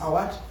things are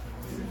what?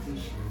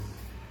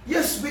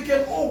 Yes, we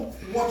can all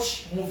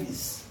watch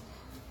movies.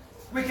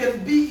 We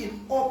can be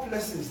in all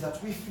places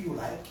that we feel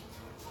like,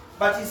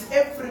 but is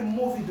every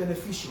movie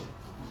beneficial?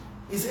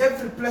 Is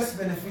every place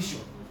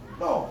beneficial?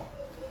 No.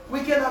 We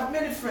can have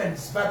many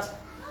friends, but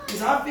is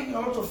having a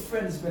lot of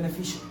friends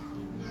beneficial?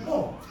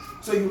 No.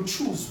 So you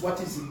choose what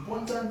is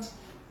important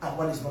and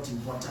what is not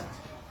important.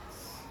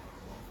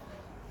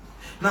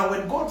 Now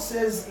when God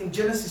says in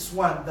Genesis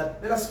 1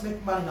 that let us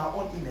make man in our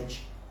own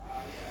image,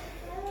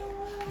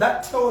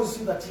 that tells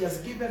you that he has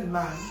given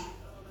man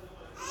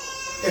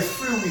a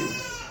free will.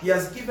 He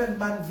has given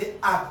man the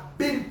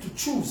ability to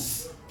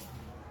choose.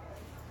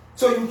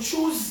 So you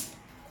choose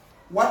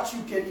what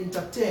you can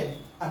entertain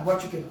and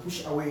what you can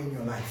push away in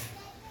your life.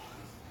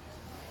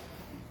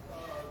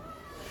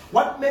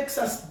 What makes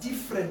us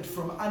different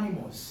from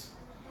animals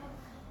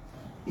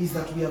is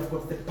that we have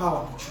got the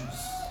power to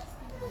choose.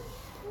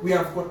 We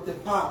have got the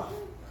power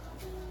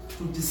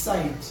to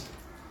decide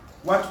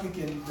what we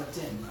can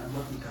entertain and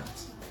what we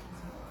can't.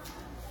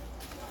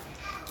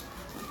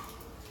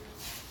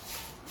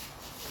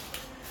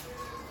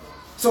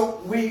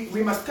 So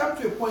we must come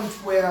to a point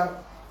where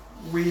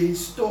we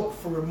stop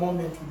for a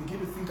moment, we begin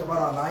to think about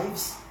our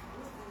lives.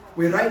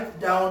 We write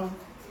down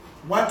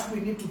what we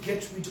need to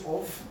get rid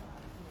of,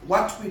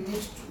 what we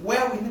need to,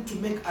 where we need to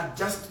make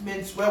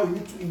adjustments, where we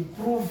need to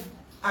improve,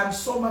 and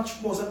so much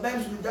more.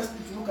 Sometimes we just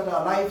need to look at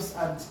our lives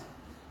and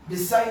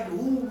decide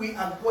who we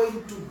are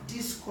going to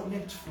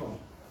disconnect from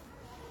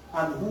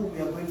and who we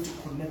are going to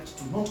connect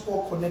to. Not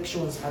all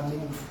connections are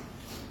meaningful.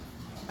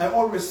 I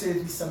always say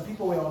this, some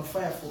people were on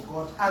fire for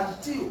God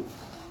until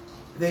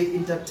they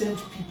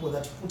entertained people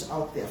that put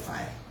out their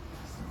fire.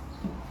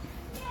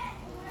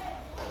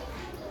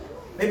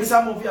 Maybe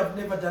some of you have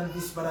never done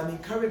this, but I'm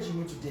encouraging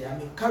you today.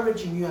 I'm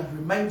encouraging you and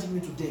reminding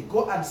you today.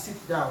 Go and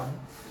sit down.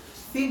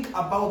 Think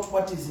about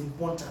what is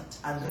important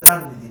and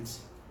run with it.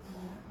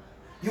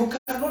 You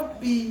cannot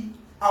be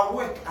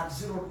awake at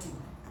 02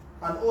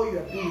 and all you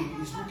are doing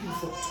is looking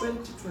for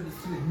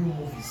 2023 new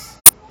movies.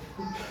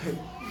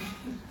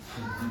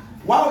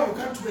 Wow, you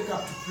can't wake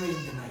up to pray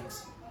in the night.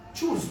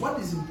 Choose what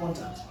is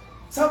important.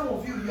 Some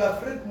of you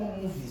have read more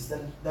movies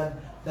than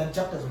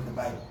chapters of the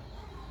Bible.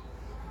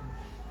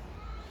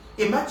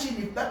 Imagine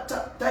if that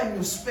time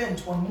you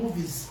spent on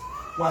movies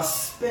was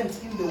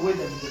spent in the way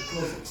that in the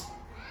closet.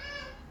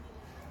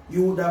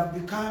 You would have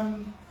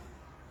become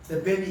the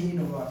Benny Hinn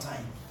of our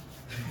time.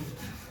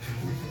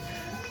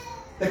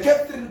 The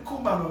Catherine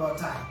Kuhlman of our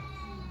time.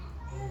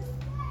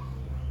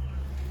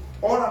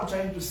 All I'm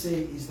trying to say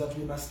is that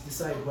we must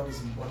decide what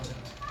is important.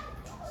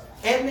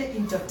 Any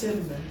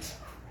entertainment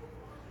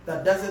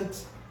that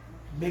doesn't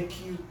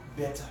make you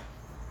better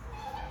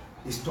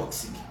is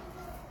toxic.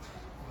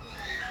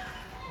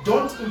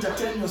 Don't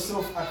entertain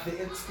yourself at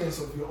the expense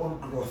of your own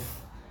growth.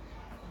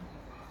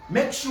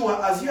 Make sure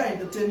as you are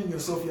entertaining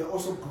yourself, you are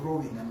also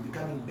growing and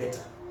becoming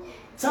better.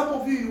 Some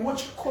of you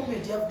watch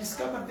comedy. You have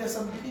discovered there are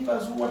some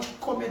believers who watch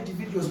comedy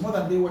videos more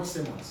than they watch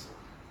sermons.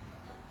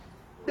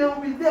 They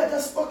will be there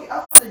just talking.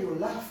 After you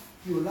laugh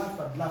and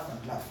laugh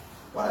and laugh.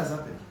 What has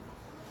happened?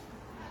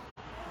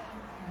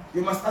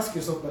 You must ask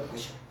yourself that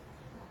question.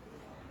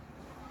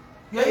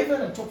 You are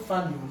even a top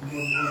fan on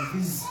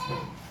these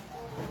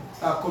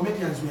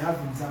comedians we have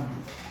in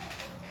Zambia.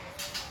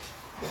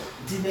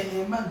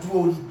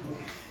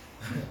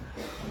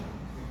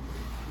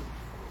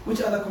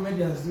 Which other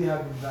comedians do you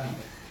have in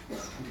Zambia?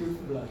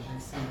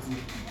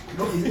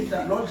 No, is it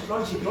that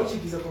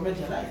Logic is a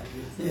comedian, right?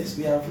 Yes,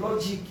 we have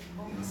Logic.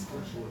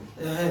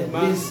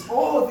 Yes,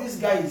 all these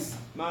guys.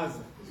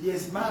 Maza.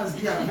 Yes, Maza.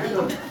 Yeah,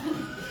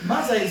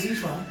 Maza is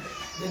which one?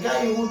 The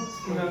guy who. Oh,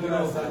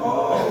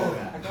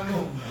 I don't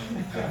know.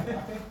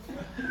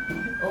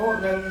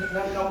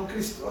 Oh,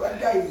 Christ. Oh, that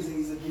guy is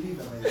a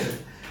believer.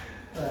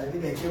 I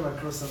think I came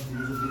across something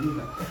as a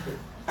believer.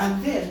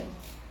 And then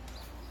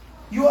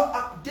you are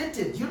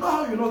updated. You know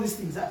how you know these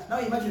things? Huh? Now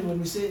imagine when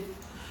we say,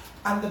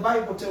 and the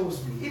Bible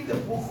tells me, in the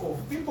book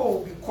of people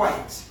will be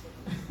quiet.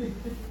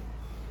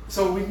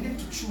 So we need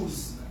to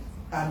choose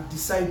and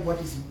decide what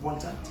is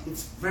important.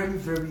 It's very,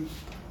 very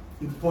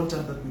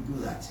important that we do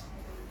that.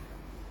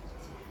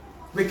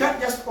 We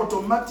can't just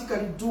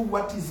automatically do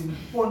what is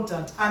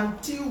important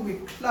until we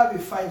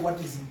clarify what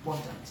is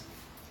important.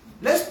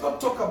 Let's not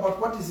talk about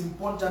what is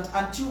important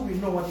until we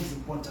know what is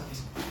important.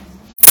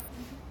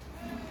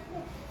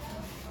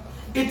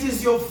 It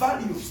is your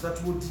values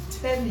that will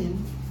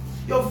determine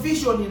your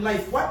vision in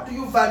life. What do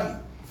you value?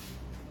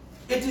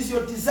 It is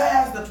your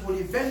desires that will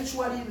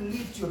eventually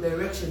lead your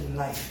direction in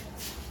life.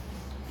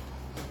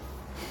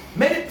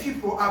 Many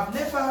people have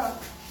never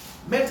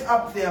made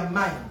up their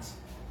mind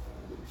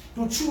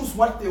to choose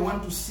what they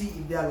want to see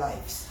in their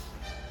lives,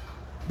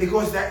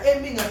 because they're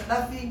aiming at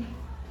nothing,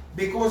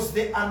 because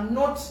they are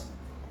not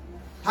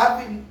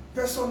having a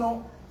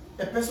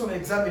personal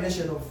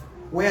examination of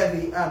where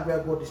they are and where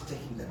God is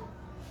taking them.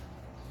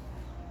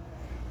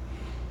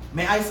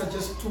 May I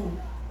suggest 2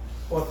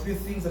 or 3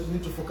 things that you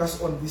need to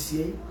focus on this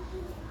year?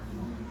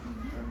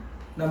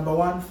 Number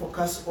 1,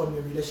 focus on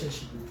your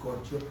relationship with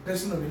God, your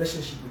personal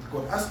relationship with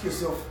God. Ask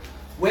yourself,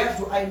 where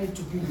do I need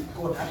to be with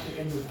God at the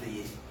end of the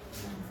year?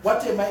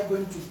 What am I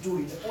going to do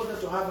in order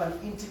to have an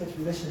intimate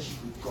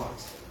relationship with God?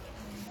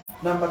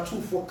 Number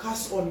 2,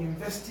 focus on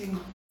investing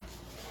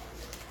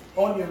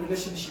on your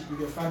relationship with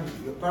your family,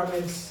 your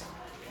parents,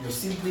 your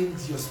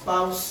siblings, your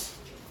spouse.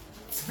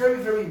 It's very,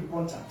 very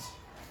important.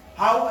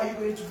 How are you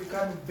going to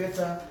become a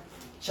better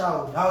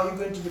child? How are you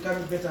going to become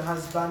a better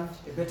husband,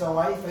 a better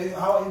wife?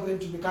 How are you going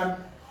to become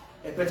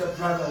a better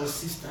brother or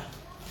sister?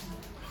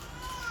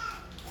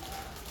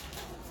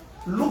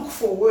 Look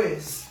for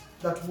ways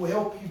that will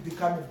help you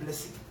become a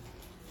blessing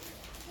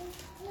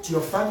to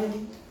your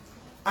family.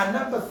 And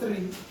number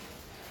 3,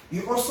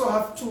 you also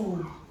have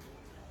to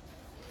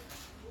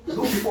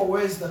look for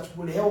ways that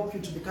will help you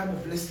to become a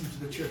blessing to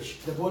the church,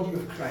 the body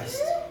of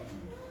Christ,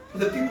 to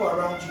the people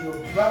around you,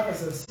 your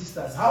brothers and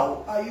sisters.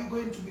 How are you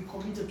going to be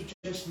committed to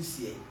church this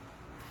year?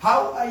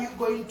 How are you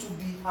going to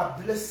be a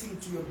blessing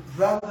to your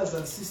brothers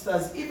and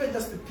sisters, even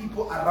just the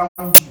people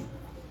around you?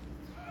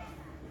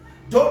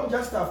 Don't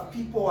just have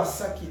people who are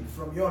sucking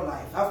from your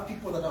life. Have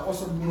people that are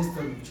also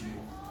ministering to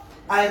you.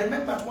 I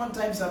remember at one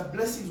time some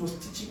Blessings was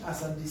teaching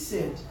us, and he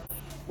said,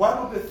 one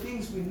of the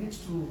things we need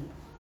to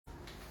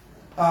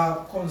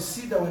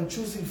consider when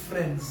choosing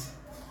friends,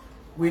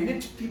 we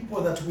need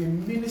people that we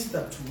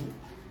minister to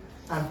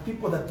and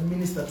people that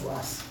minister to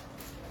us.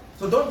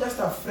 So don't just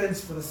have friends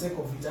for the sake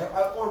of it.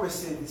 I always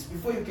say this,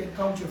 before you can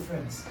count your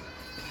friends,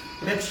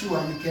 make sure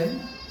you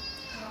can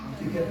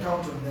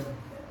count on them.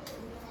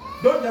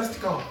 Don't just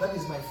count, that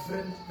is my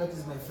friend, that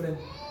is my friend.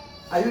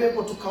 Are you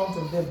able to count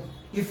on them?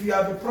 If you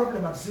have a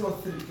problem at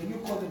 03, can you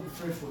call them to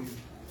pray for you?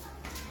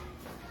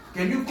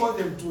 Can you call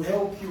them to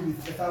help you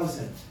with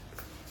 1,000?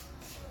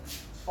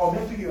 Or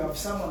maybe you have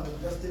someone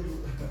that just tell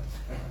you,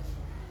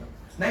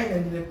 9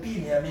 and the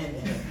pin,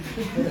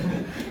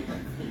 amen.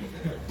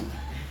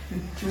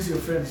 Choose your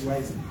friends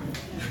wisely.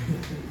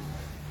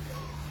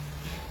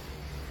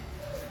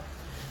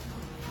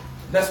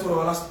 That's what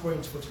our last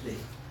point for today.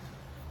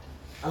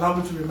 Allow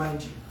me to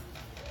remind you,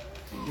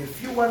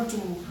 if you want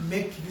to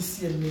make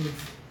this year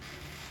meaningful,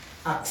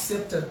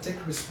 accept and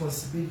take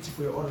responsibility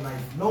for your own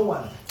life. No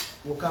one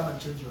will come and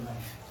change your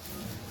life.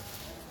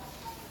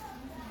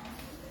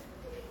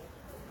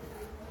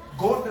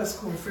 God has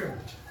confirmed.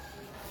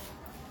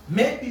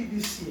 Maybe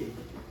this year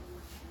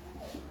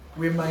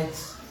we might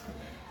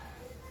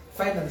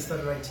finally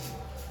start writing.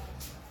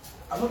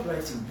 I'm not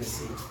writing per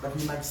se, but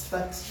we might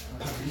start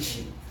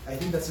publishing. I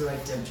think that's the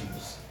right term to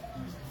use.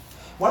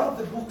 One of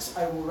the books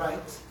I will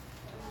write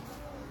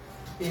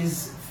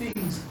is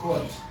Things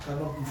God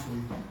Cannot Do For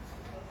You.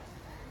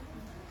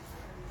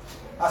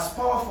 As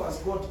powerful as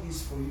God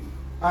is for you,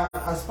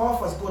 as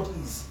powerful as God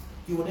is,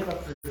 He will never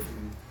pray for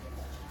you.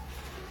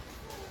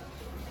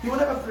 He will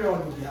never pray on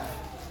your behalf.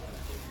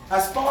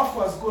 As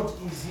powerful as God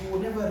is, He will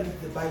never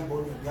read the Bible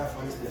on your behalf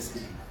while they're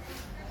sleeping.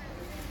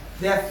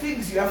 There are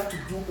things you have to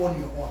do on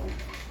your own.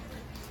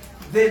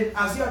 Then,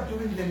 as you are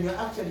doing them, you're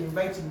actually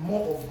inviting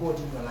more of God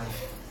in your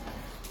life.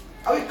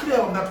 Are we clear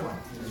on that one?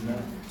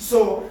 Amen.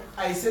 So,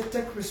 I said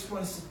take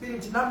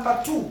responsibility.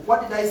 Number 2,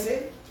 what did I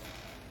say?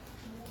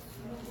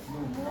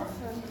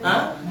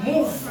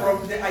 Move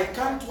from the I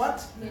can't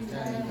what?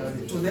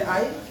 To the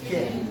I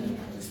can.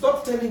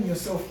 Stop telling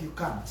yourself you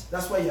can't.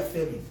 That's why you're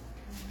failing.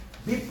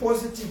 Be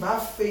positive,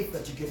 have faith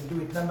that you can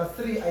do it. Number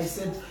 3, I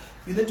said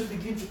you need to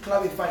begin to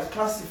clarify,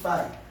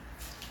 classify.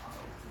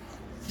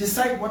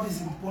 Decide what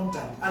is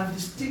important and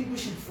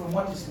distinguish it from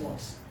what is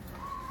not.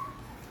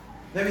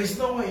 There is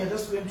no way you're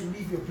just going to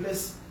leave your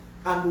place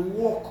and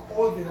walk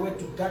all the way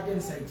to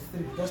Garden Site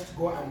 3 just to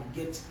go and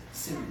get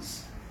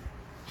serious.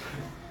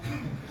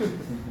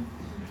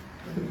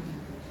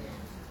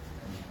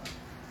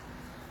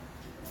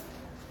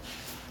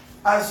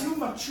 As you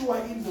mature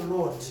in the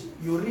Lord,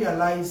 you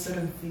realize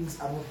certain things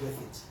are not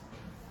worth it.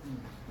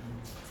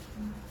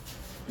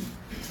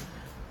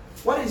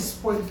 What is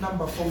point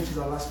number 4, which is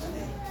our last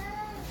today?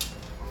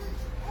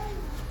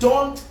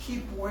 Don't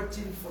keep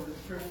waiting for the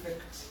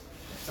perfect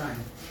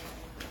time.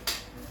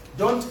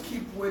 Don't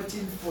keep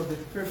waiting for the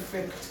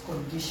perfect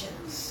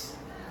conditions,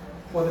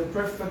 for the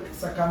perfect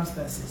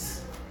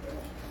circumstances.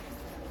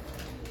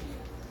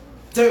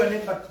 Tell your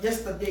neighbor,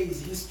 yesterday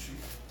is history.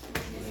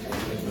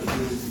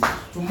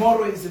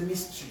 Tomorrow is a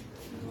mystery.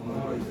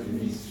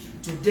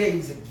 Today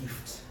is a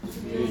gift.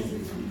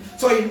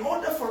 So in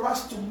order for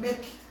us to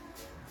make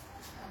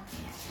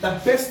the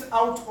best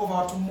out of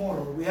our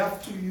tomorrow, we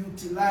have to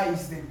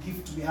utilize the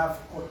gift we have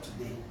got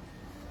today.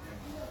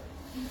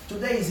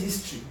 Today is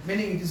history,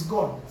 meaning it is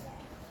gone.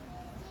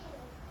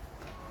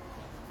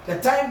 The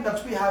time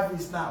that we have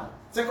is now.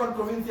 2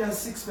 Corinthians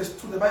 6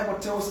 verse 2, the Bible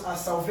tells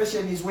us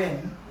salvation is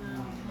when?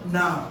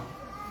 Now.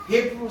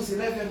 Hebrews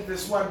 11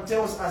 verse 1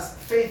 tells us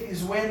faith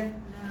is when?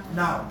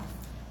 Now.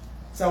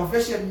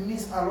 Salvation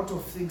means a lot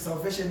of things.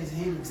 Salvation is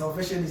healing.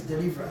 Salvation is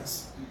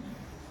deliverance.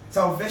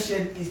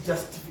 Salvation is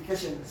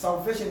justification.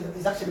 Salvation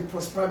is actually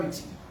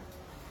prosperity.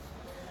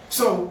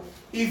 So,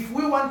 if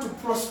we want to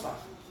prosper,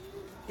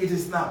 it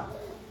is now.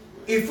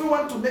 If we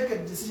want to make a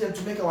decision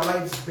to make our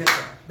lives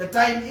better, the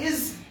time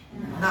is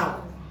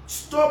now.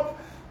 Stop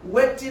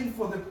waiting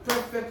for the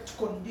perfect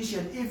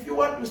condition. If you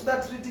want to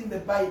start reading the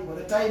Bible,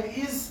 the time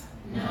is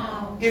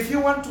now. If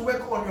you want to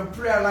work on your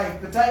prayer life,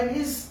 the time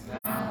is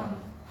now.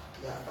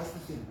 Yeah, that's the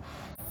thing.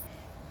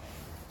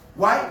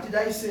 Why did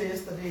I say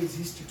yesterday is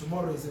history,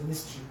 tomorrow is a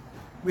mystery?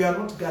 We are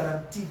not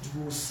guaranteed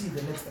we will see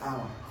the next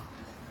hour.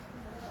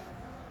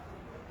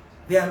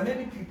 There are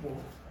many people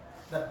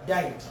that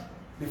died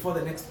before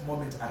the next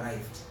moment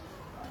arrived.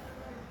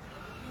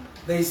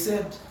 They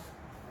said,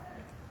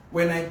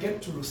 when I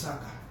get to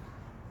Lusaka,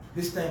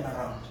 this time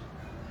around,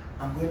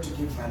 I'm going to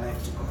give my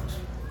life to God.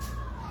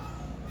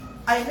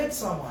 I met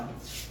someone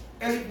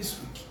early this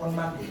week, on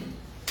Monday,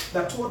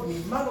 that told me,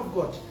 man of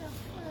God,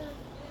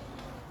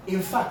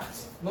 in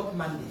fact, not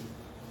Monday,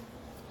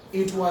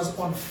 it was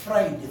on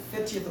Friday,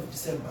 30th of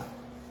December.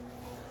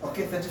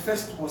 Okay,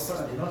 31st was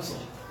Saturday, not so.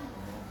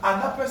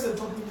 And that person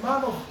told me,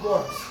 man of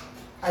God,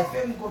 I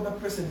thank God that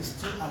person is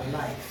still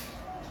alive.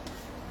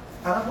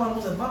 And that one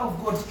was a man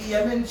of God, he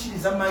mentioned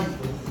his amai,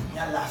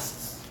 ya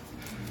last.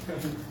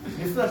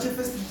 If not,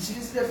 first, she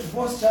is there to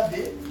boss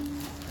Chabe.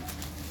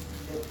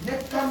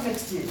 Come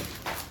next year.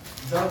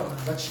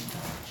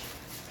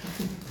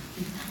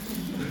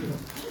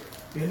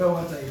 You know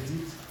what I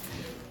did?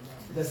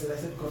 I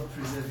said, God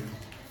preserve him.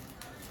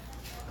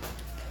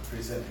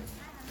 Preserve him.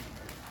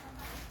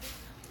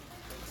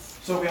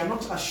 So we are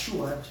not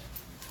assured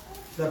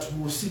that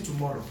we will see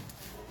tomorrow.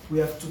 We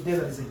have today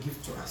that is a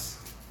gift to us.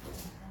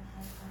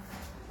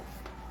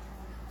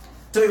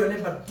 Tell your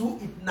neighbor, do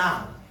it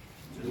now.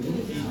 Do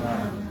it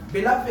now.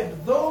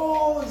 Beloved,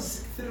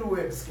 those 3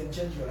 words can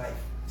change your life.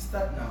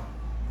 Start now.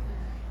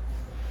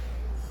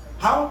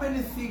 How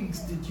many things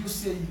did you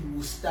say you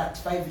will start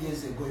 5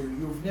 years ago?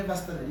 You've never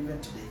started even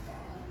today.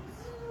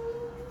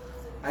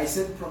 I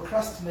said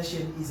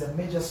procrastination is a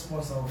major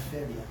sponsor of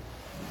failure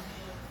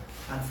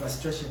and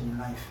frustration in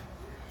life.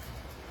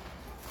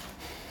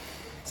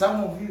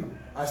 Some of you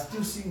are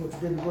still single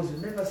today because you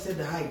never said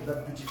hi to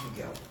that beautiful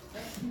girl.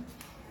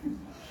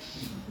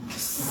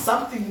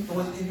 Something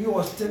in you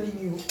was telling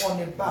you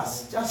on a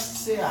bus,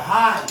 just say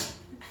hi.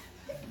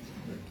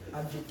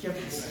 And you kept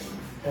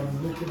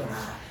on looking at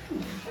her.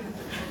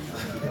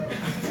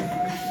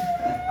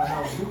 And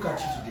I'll look at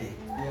you today.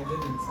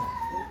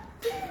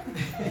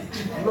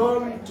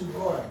 Glory to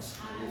God.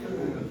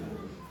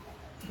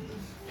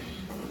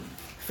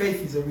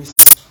 Faith is a risk.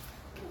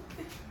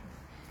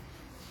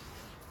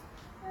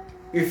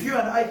 If you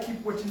and I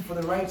keep waiting for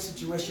the right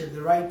situation,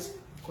 the right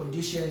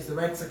conditions, the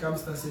right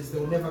circumstances, they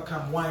will never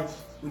come. Why?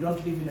 We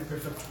don't live in a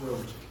perfect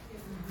world.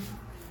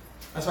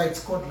 That's why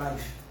it's called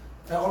life.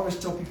 I always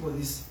tell people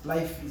this,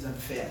 life is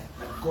unfair,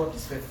 but God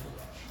is faithful.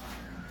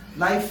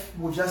 Life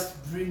will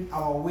just bring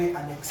our way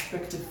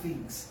unexpected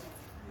things.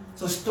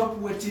 So stop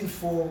waiting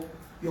for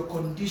your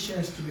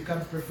conditions to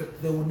become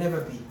perfect. They will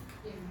never be.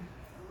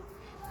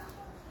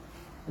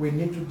 We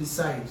need to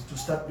decide to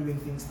start doing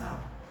things now.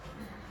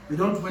 You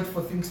don't wait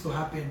for things to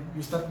happen,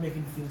 you start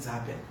making things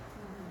happen.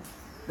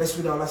 Let's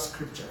read our last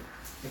scripture.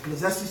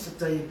 Ecclesiastes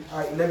chapter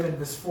 11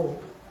 verse 4.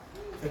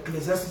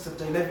 Ecclesiastes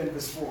chapter 11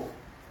 verse 4.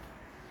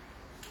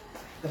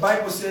 The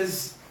Bible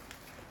says,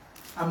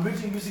 I'm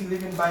reading using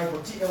Living Bible,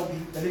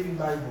 TLB, the Living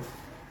Bible.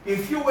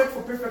 If you wait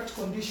for perfect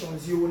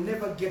conditions, you will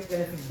never get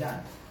anything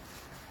done.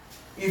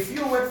 If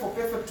you wait for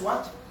perfect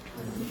what?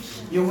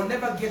 You will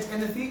never get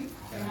anything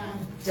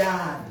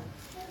done.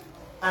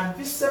 And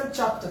this same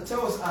chapter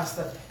tells us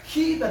that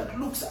he that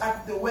looks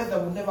at the weather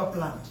will never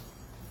plant.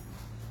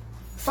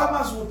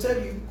 Farmers will tell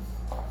you,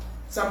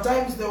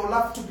 sometimes they will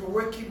have to be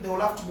working, they will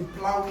have to be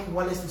plowing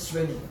while it's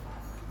raining.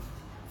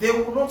 They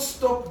will not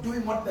stop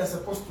doing what they're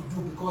supposed to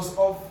do because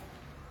of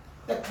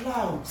the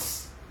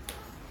clouds.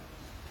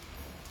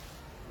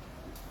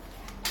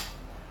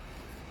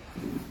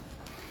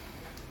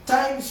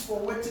 Times for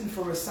waiting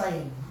for a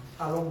sign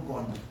are long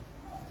gone.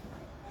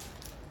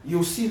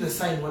 you'll see the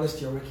sign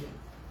whilst you're working.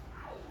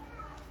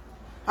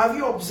 Have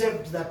you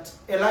observed that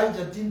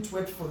Elijah didn't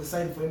wait for the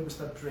sign for him to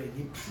start praying?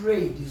 He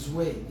prayed his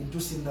way into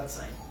seeing that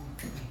sign.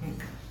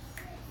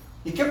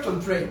 He kept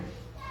on praying.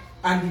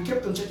 And he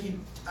kept on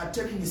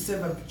telling his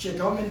servant to check.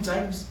 How many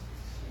times?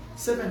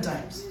 7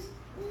 times.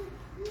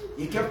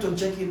 He kept on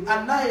checking.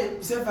 And now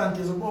his servant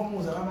is and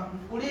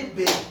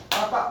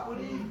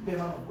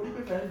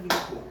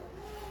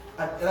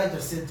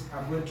Elijah said,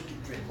 I'm going to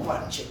keep praying. Go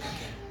and check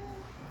again.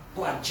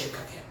 Go and check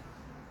again.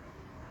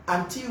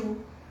 Until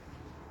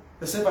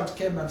the servant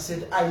came and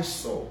said, I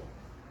saw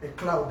a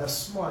cloud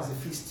as small as a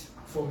fist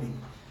forming.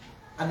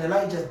 And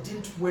Elijah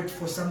didn't wait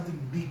for something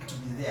big to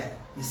be there.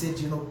 He said,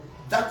 you know,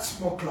 that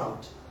small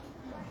cloud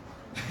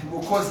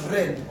will cause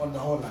rain on the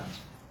whole land.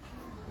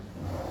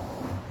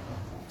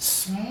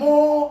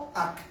 Small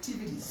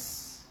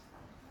activities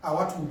are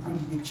what will bring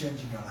big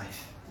change in your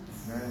life.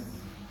 Amen.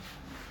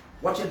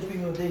 What you're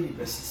doing on a daily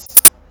basis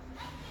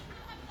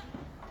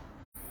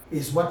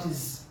is what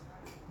is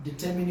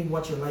determining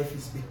what your life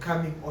is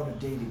becoming on a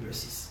daily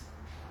basis.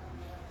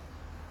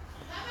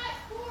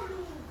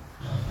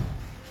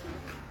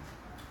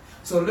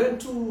 So learn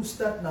to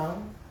start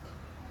now.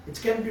 It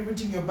can be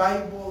reading your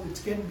Bible,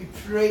 it can be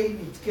praying,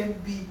 it can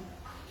be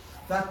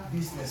that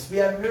business. We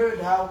have heard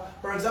how,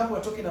 for example,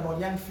 we're talking about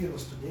young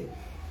fellows today.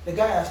 The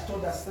guy has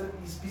told us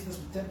his business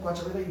with 10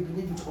 kwacha, whether you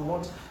believe it or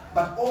not.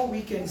 But all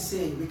we can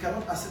say, we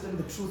cannot ascertain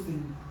the truth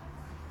in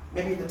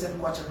maybe the 10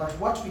 kwacha, but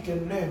what we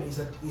can learn is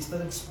that he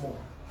started small.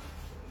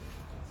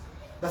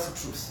 That's the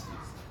truth.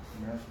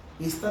 Yeah.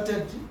 He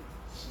started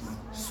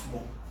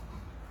small.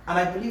 And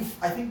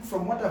I think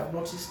from what I've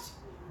noticed,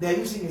 they're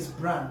using his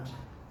brand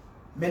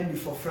mainly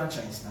for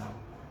franchise now.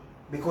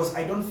 Because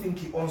I don't think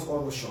he owns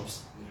all the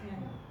shops.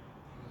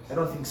 I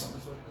don't think so.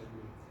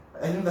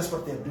 I think that's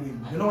what they're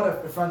doing. You know what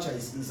a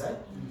franchise is, right?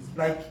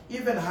 Like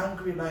even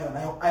Hungry Lion,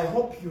 I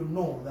hope you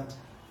know that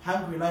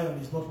Hungry Lion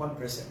is not one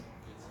person.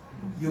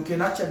 You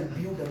can actually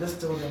build and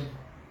just tell them,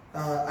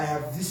 I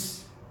have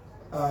this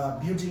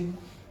building,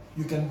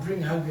 you can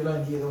bring Hungry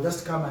Lion here, they'll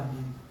just come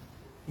and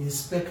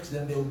inspect,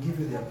 then they'll give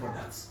you their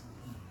products.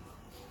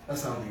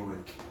 That's how they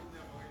work.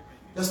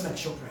 Just like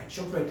ShopRite.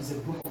 ShopRite is a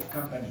group of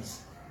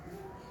companies.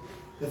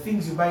 The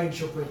things you buy in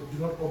ShopRite do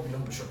not all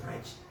belong to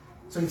ShopRite.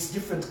 So it's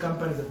different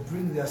companies that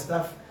bring their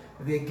stuff,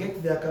 they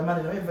get their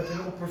command, and they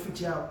don't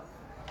profit out.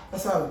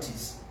 That's how it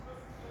is.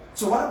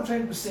 So what I'm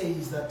trying to say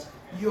is that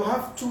you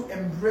have to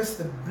embrace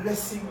the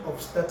blessing of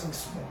starting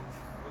small.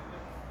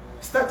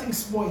 Starting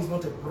small is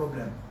not a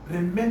problem.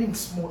 Remaining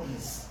small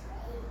is.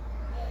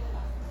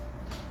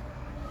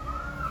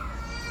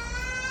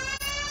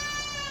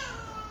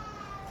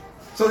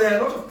 So there are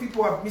a lot of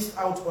people who have missed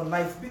out on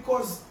life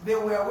because they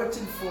were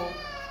waiting for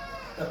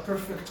the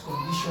perfect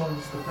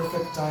conditions, the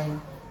perfect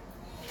time.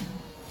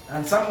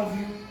 And some of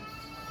you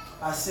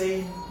are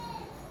saying,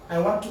 I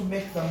want to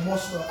make the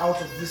most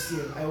out of this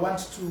year. I want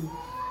to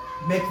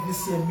make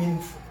this year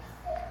meaningful.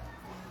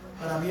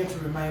 And I'm here to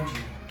remind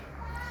you,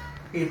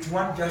 it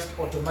won't just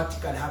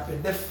automatically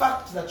happen. The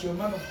fact that your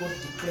man of God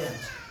declared,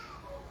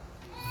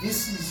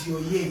 this is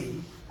your year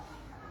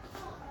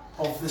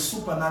of the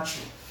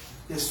supernatural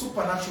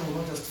will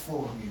not just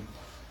fall on you.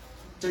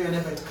 Tell your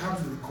neighbor, it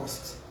comes with a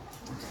cost.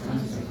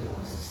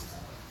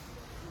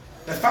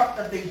 The fact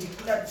that they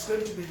declared it's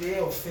going to be the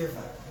year of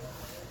favor,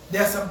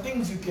 there are some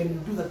things you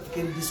can do that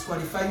can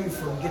disqualify you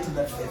from getting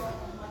that favor.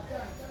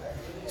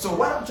 So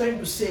what I'm trying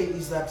to say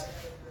is that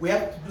we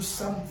have to do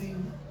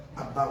something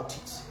about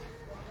it.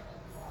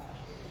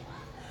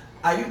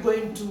 Are you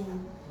going to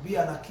be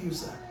an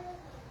accuser?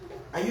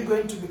 Are you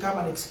going to become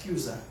an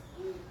excuser?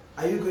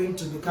 Are you going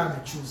to become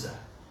a chooser?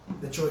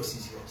 The choice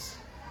is yours.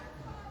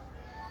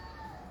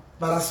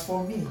 But as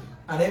for me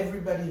and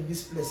everybody in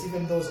this place,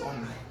 even those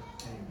online,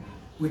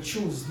 we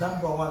choose,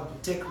 number one,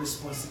 to take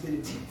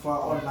responsibility for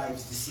our own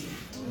lives this year.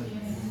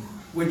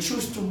 We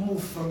choose to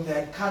move from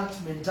the I can't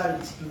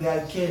mentality to the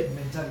I can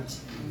mentality.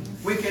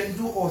 We can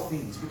do all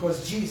things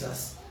because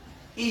Jesus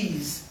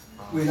is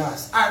with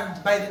us.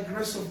 And by the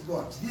grace of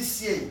God,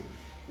 this year,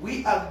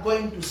 we are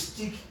going to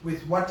stick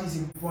with what is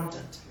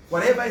important.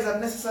 Whatever is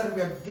unnecessary,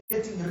 we are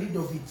getting rid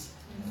of it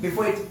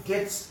before it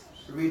gets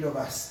rid of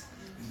us.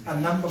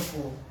 And number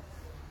four,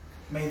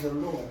 may the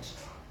Lord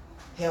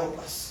help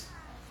us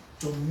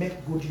to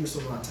make good use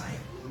of our time.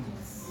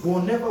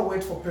 We'll never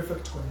wait for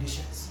perfect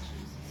conditions.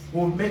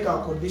 We'll make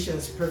our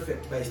conditions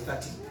perfect by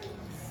starting.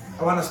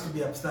 I want us to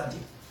be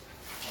upstanding.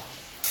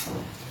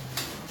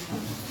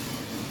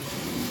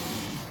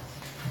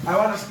 I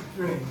want us to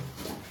pray.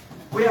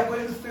 We are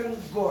going to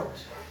thank God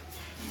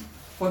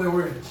for the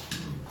word.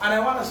 And I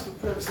want us to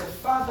pray. We say,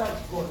 Father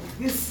God,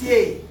 this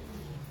year,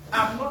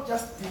 I'm not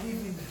just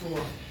believing for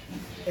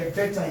a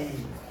better year.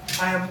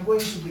 I am going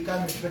to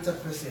become a better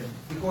person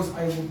because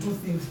I will do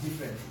things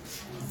differently.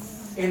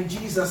 In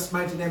Jesus'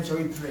 mighty name shall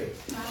we pray.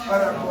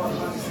 Father God,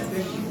 I say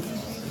thank you.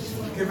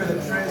 Give me the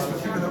praise,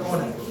 give me the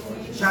honor.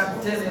 Thank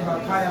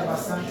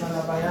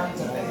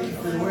you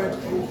for the word.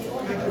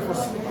 Thank you for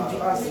speaking to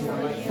us.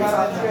 Father, I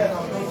pray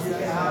that you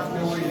can have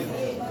the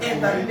way. In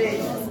the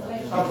name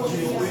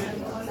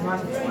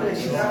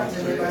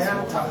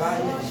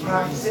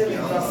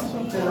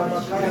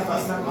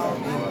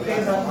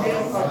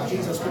of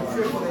Jesus, we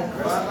pray for the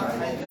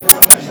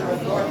protection of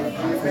God.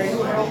 May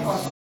you help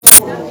us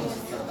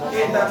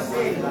in the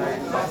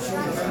name of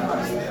Jesus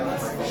Christ.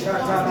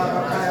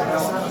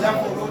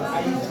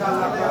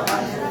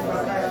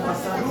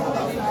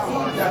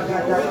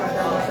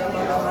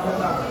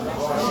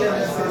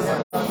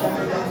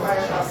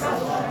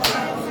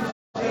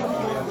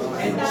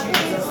 In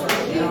Jesus'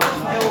 name,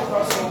 help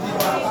us in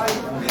our life.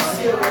 This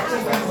year we're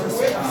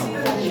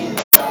taking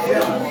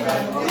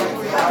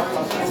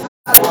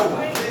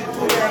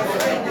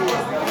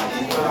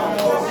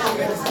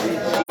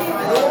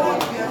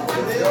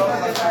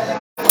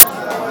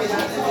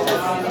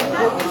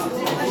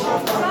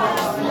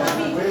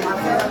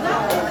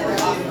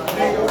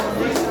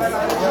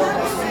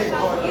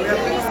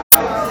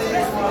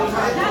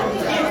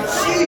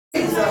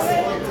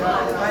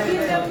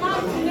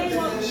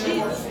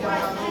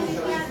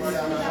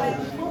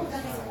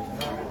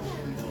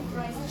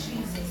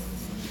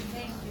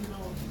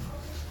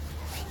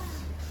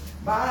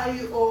my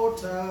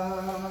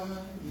altar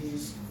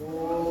is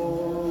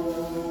holy.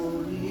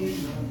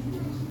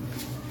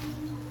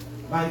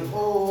 My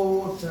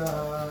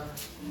altar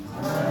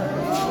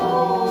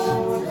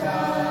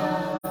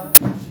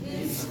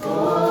is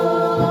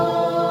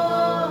holy.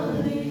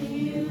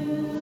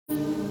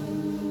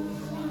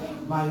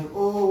 My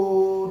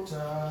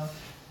altar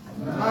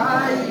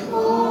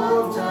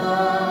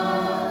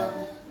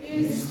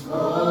is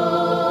holy.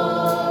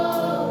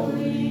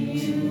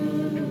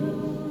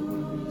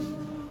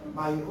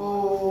 My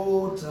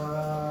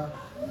altar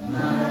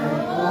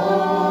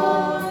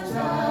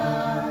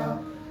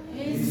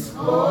is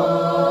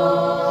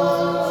holy.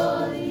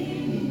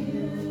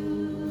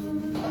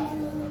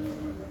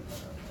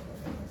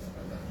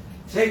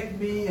 Take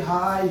me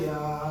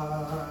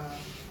higher,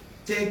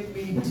 take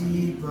me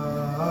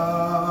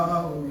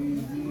deeper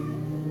with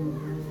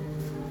you.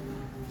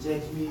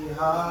 Take me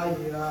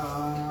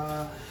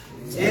higher,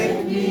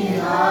 take me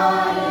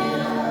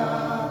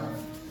higher,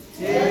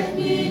 take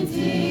me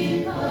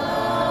deeper.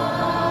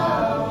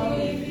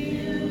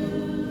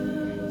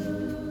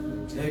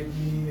 Take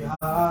me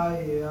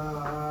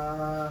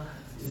higher,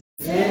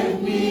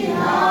 take me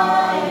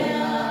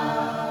higher,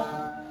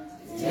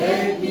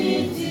 take me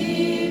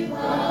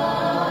deeper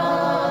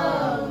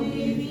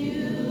with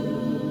you.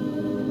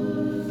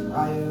 I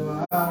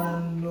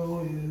wanna know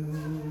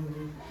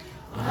you.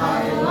 I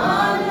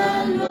wanna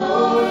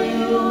know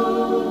you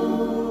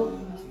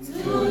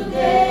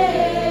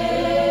today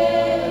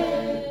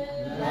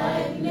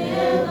like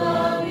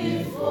never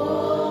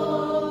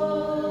before.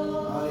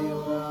 I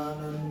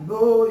wanna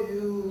know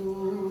you.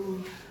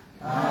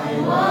 I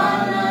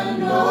wanna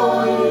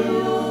know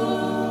you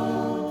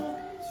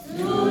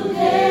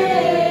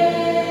today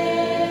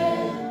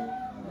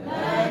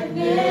like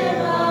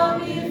never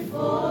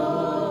before.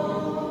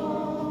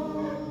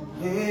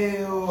 Lay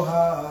your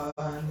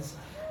hands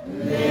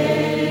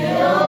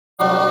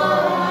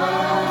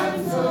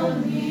on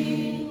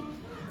me,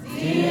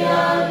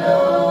 dear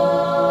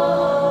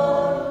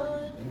Lord,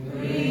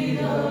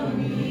 breathe on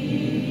me.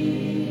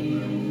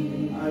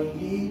 I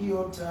need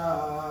your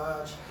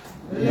touch.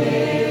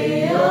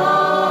 Lay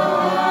your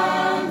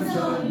hands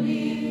on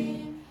me,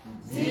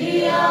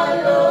 dear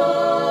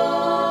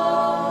Lord,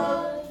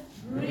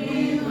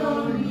 breathe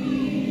on me.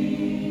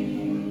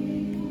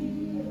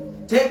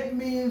 Take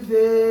me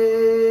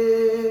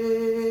there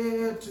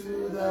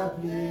to the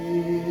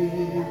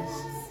place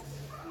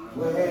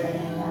where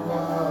you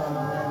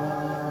are.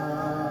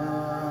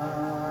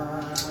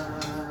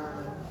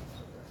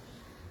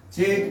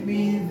 Take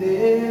me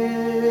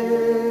there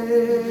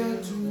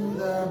to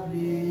the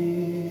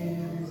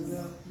place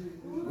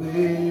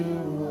where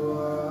you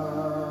are.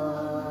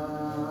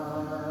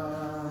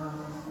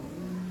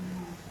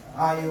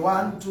 I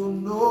want to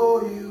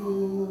know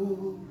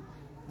you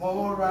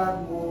more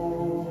and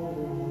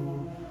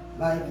more,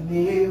 like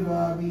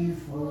never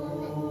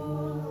before.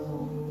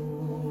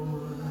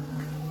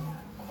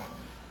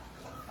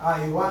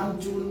 I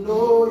want to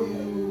know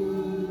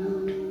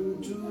you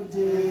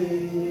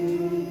today,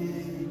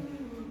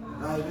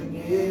 like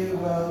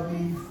never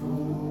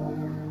before.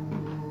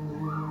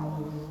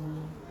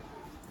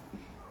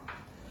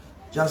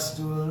 Just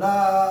to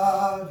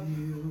love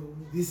you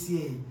this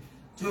year,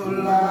 to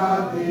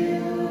love you,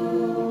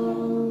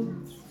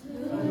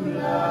 to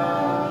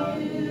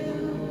love you,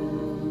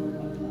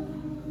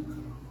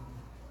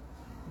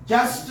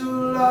 just to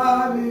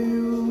love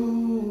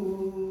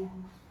you,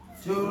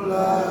 to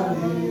love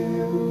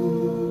you,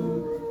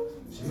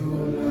 to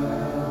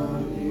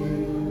love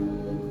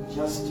you,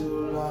 just to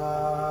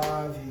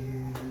love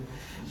you,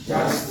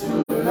 just to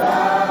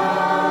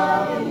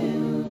love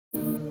you,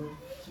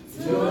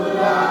 to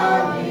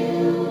love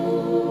you,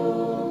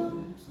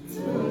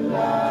 to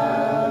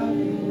love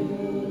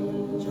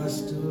you,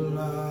 just to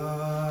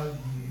love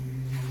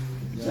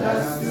you,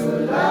 just to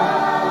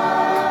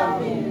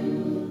love you,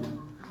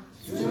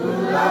 to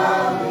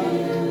love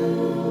you.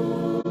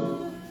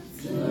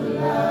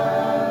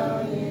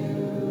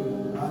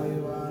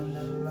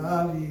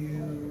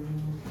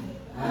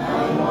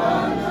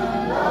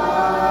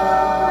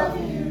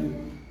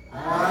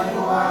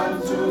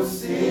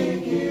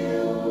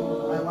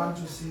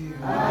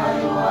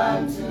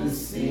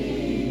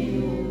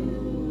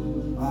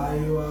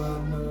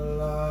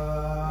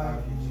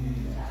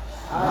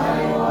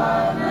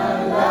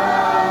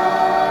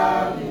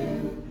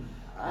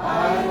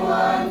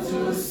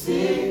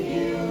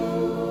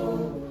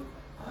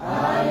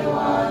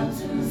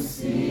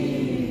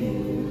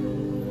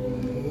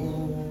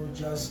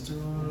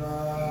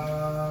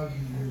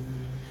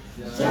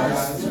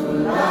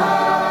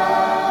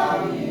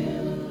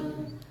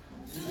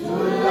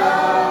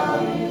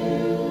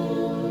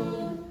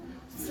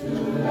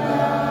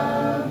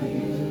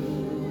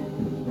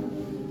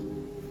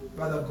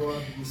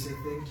 say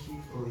thank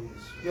you. Oh,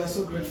 yes. We are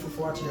so grateful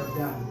for what you have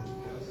done.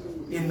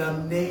 In the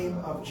name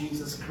of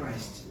Jesus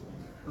Christ.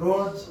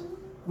 Lord,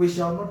 we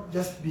shall not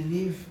just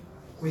believe,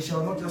 we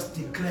shall not just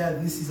declare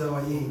this is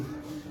our year.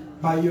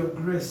 By your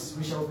grace,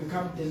 we shall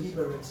become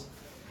deliberate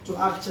to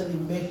actually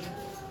make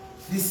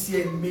this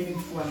year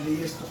meaningful and the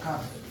years to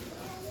come.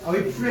 And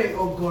we pray,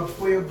 oh God,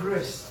 for your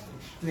grace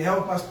to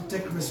help us to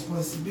take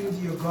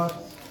responsibility, oh God,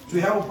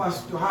 to help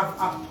us to have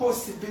a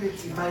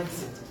possibility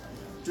mindset,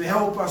 to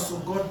help us, oh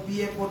God,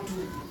 be able to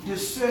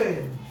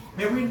discern.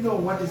 May we know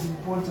what is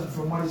important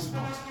from what is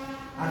not.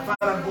 And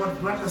Father God,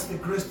 grant us the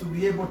grace to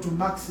be able to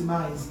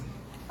maximize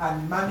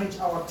and manage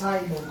our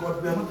time, oh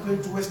God. We are not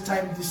going to waste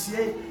time this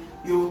year.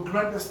 You will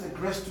grant us the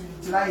grace to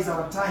utilize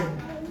our time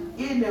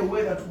in a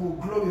way that will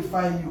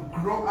glorify you,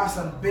 grow us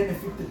and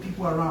benefit the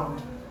people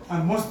around.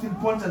 And most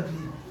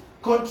importantly,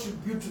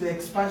 contribute to the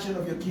expansion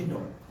of your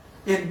kingdom.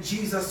 In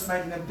Jesus'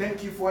 mighty name,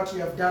 thank you for what you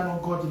have done,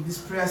 oh God, in this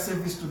prayer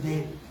service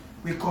today.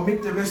 We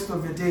commit the rest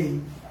of the day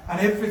and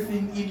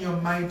everything in your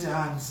mighty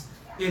hands.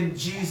 In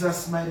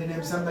Jesus' mighty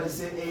name, somebody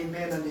say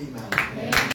amen and amen. Amen.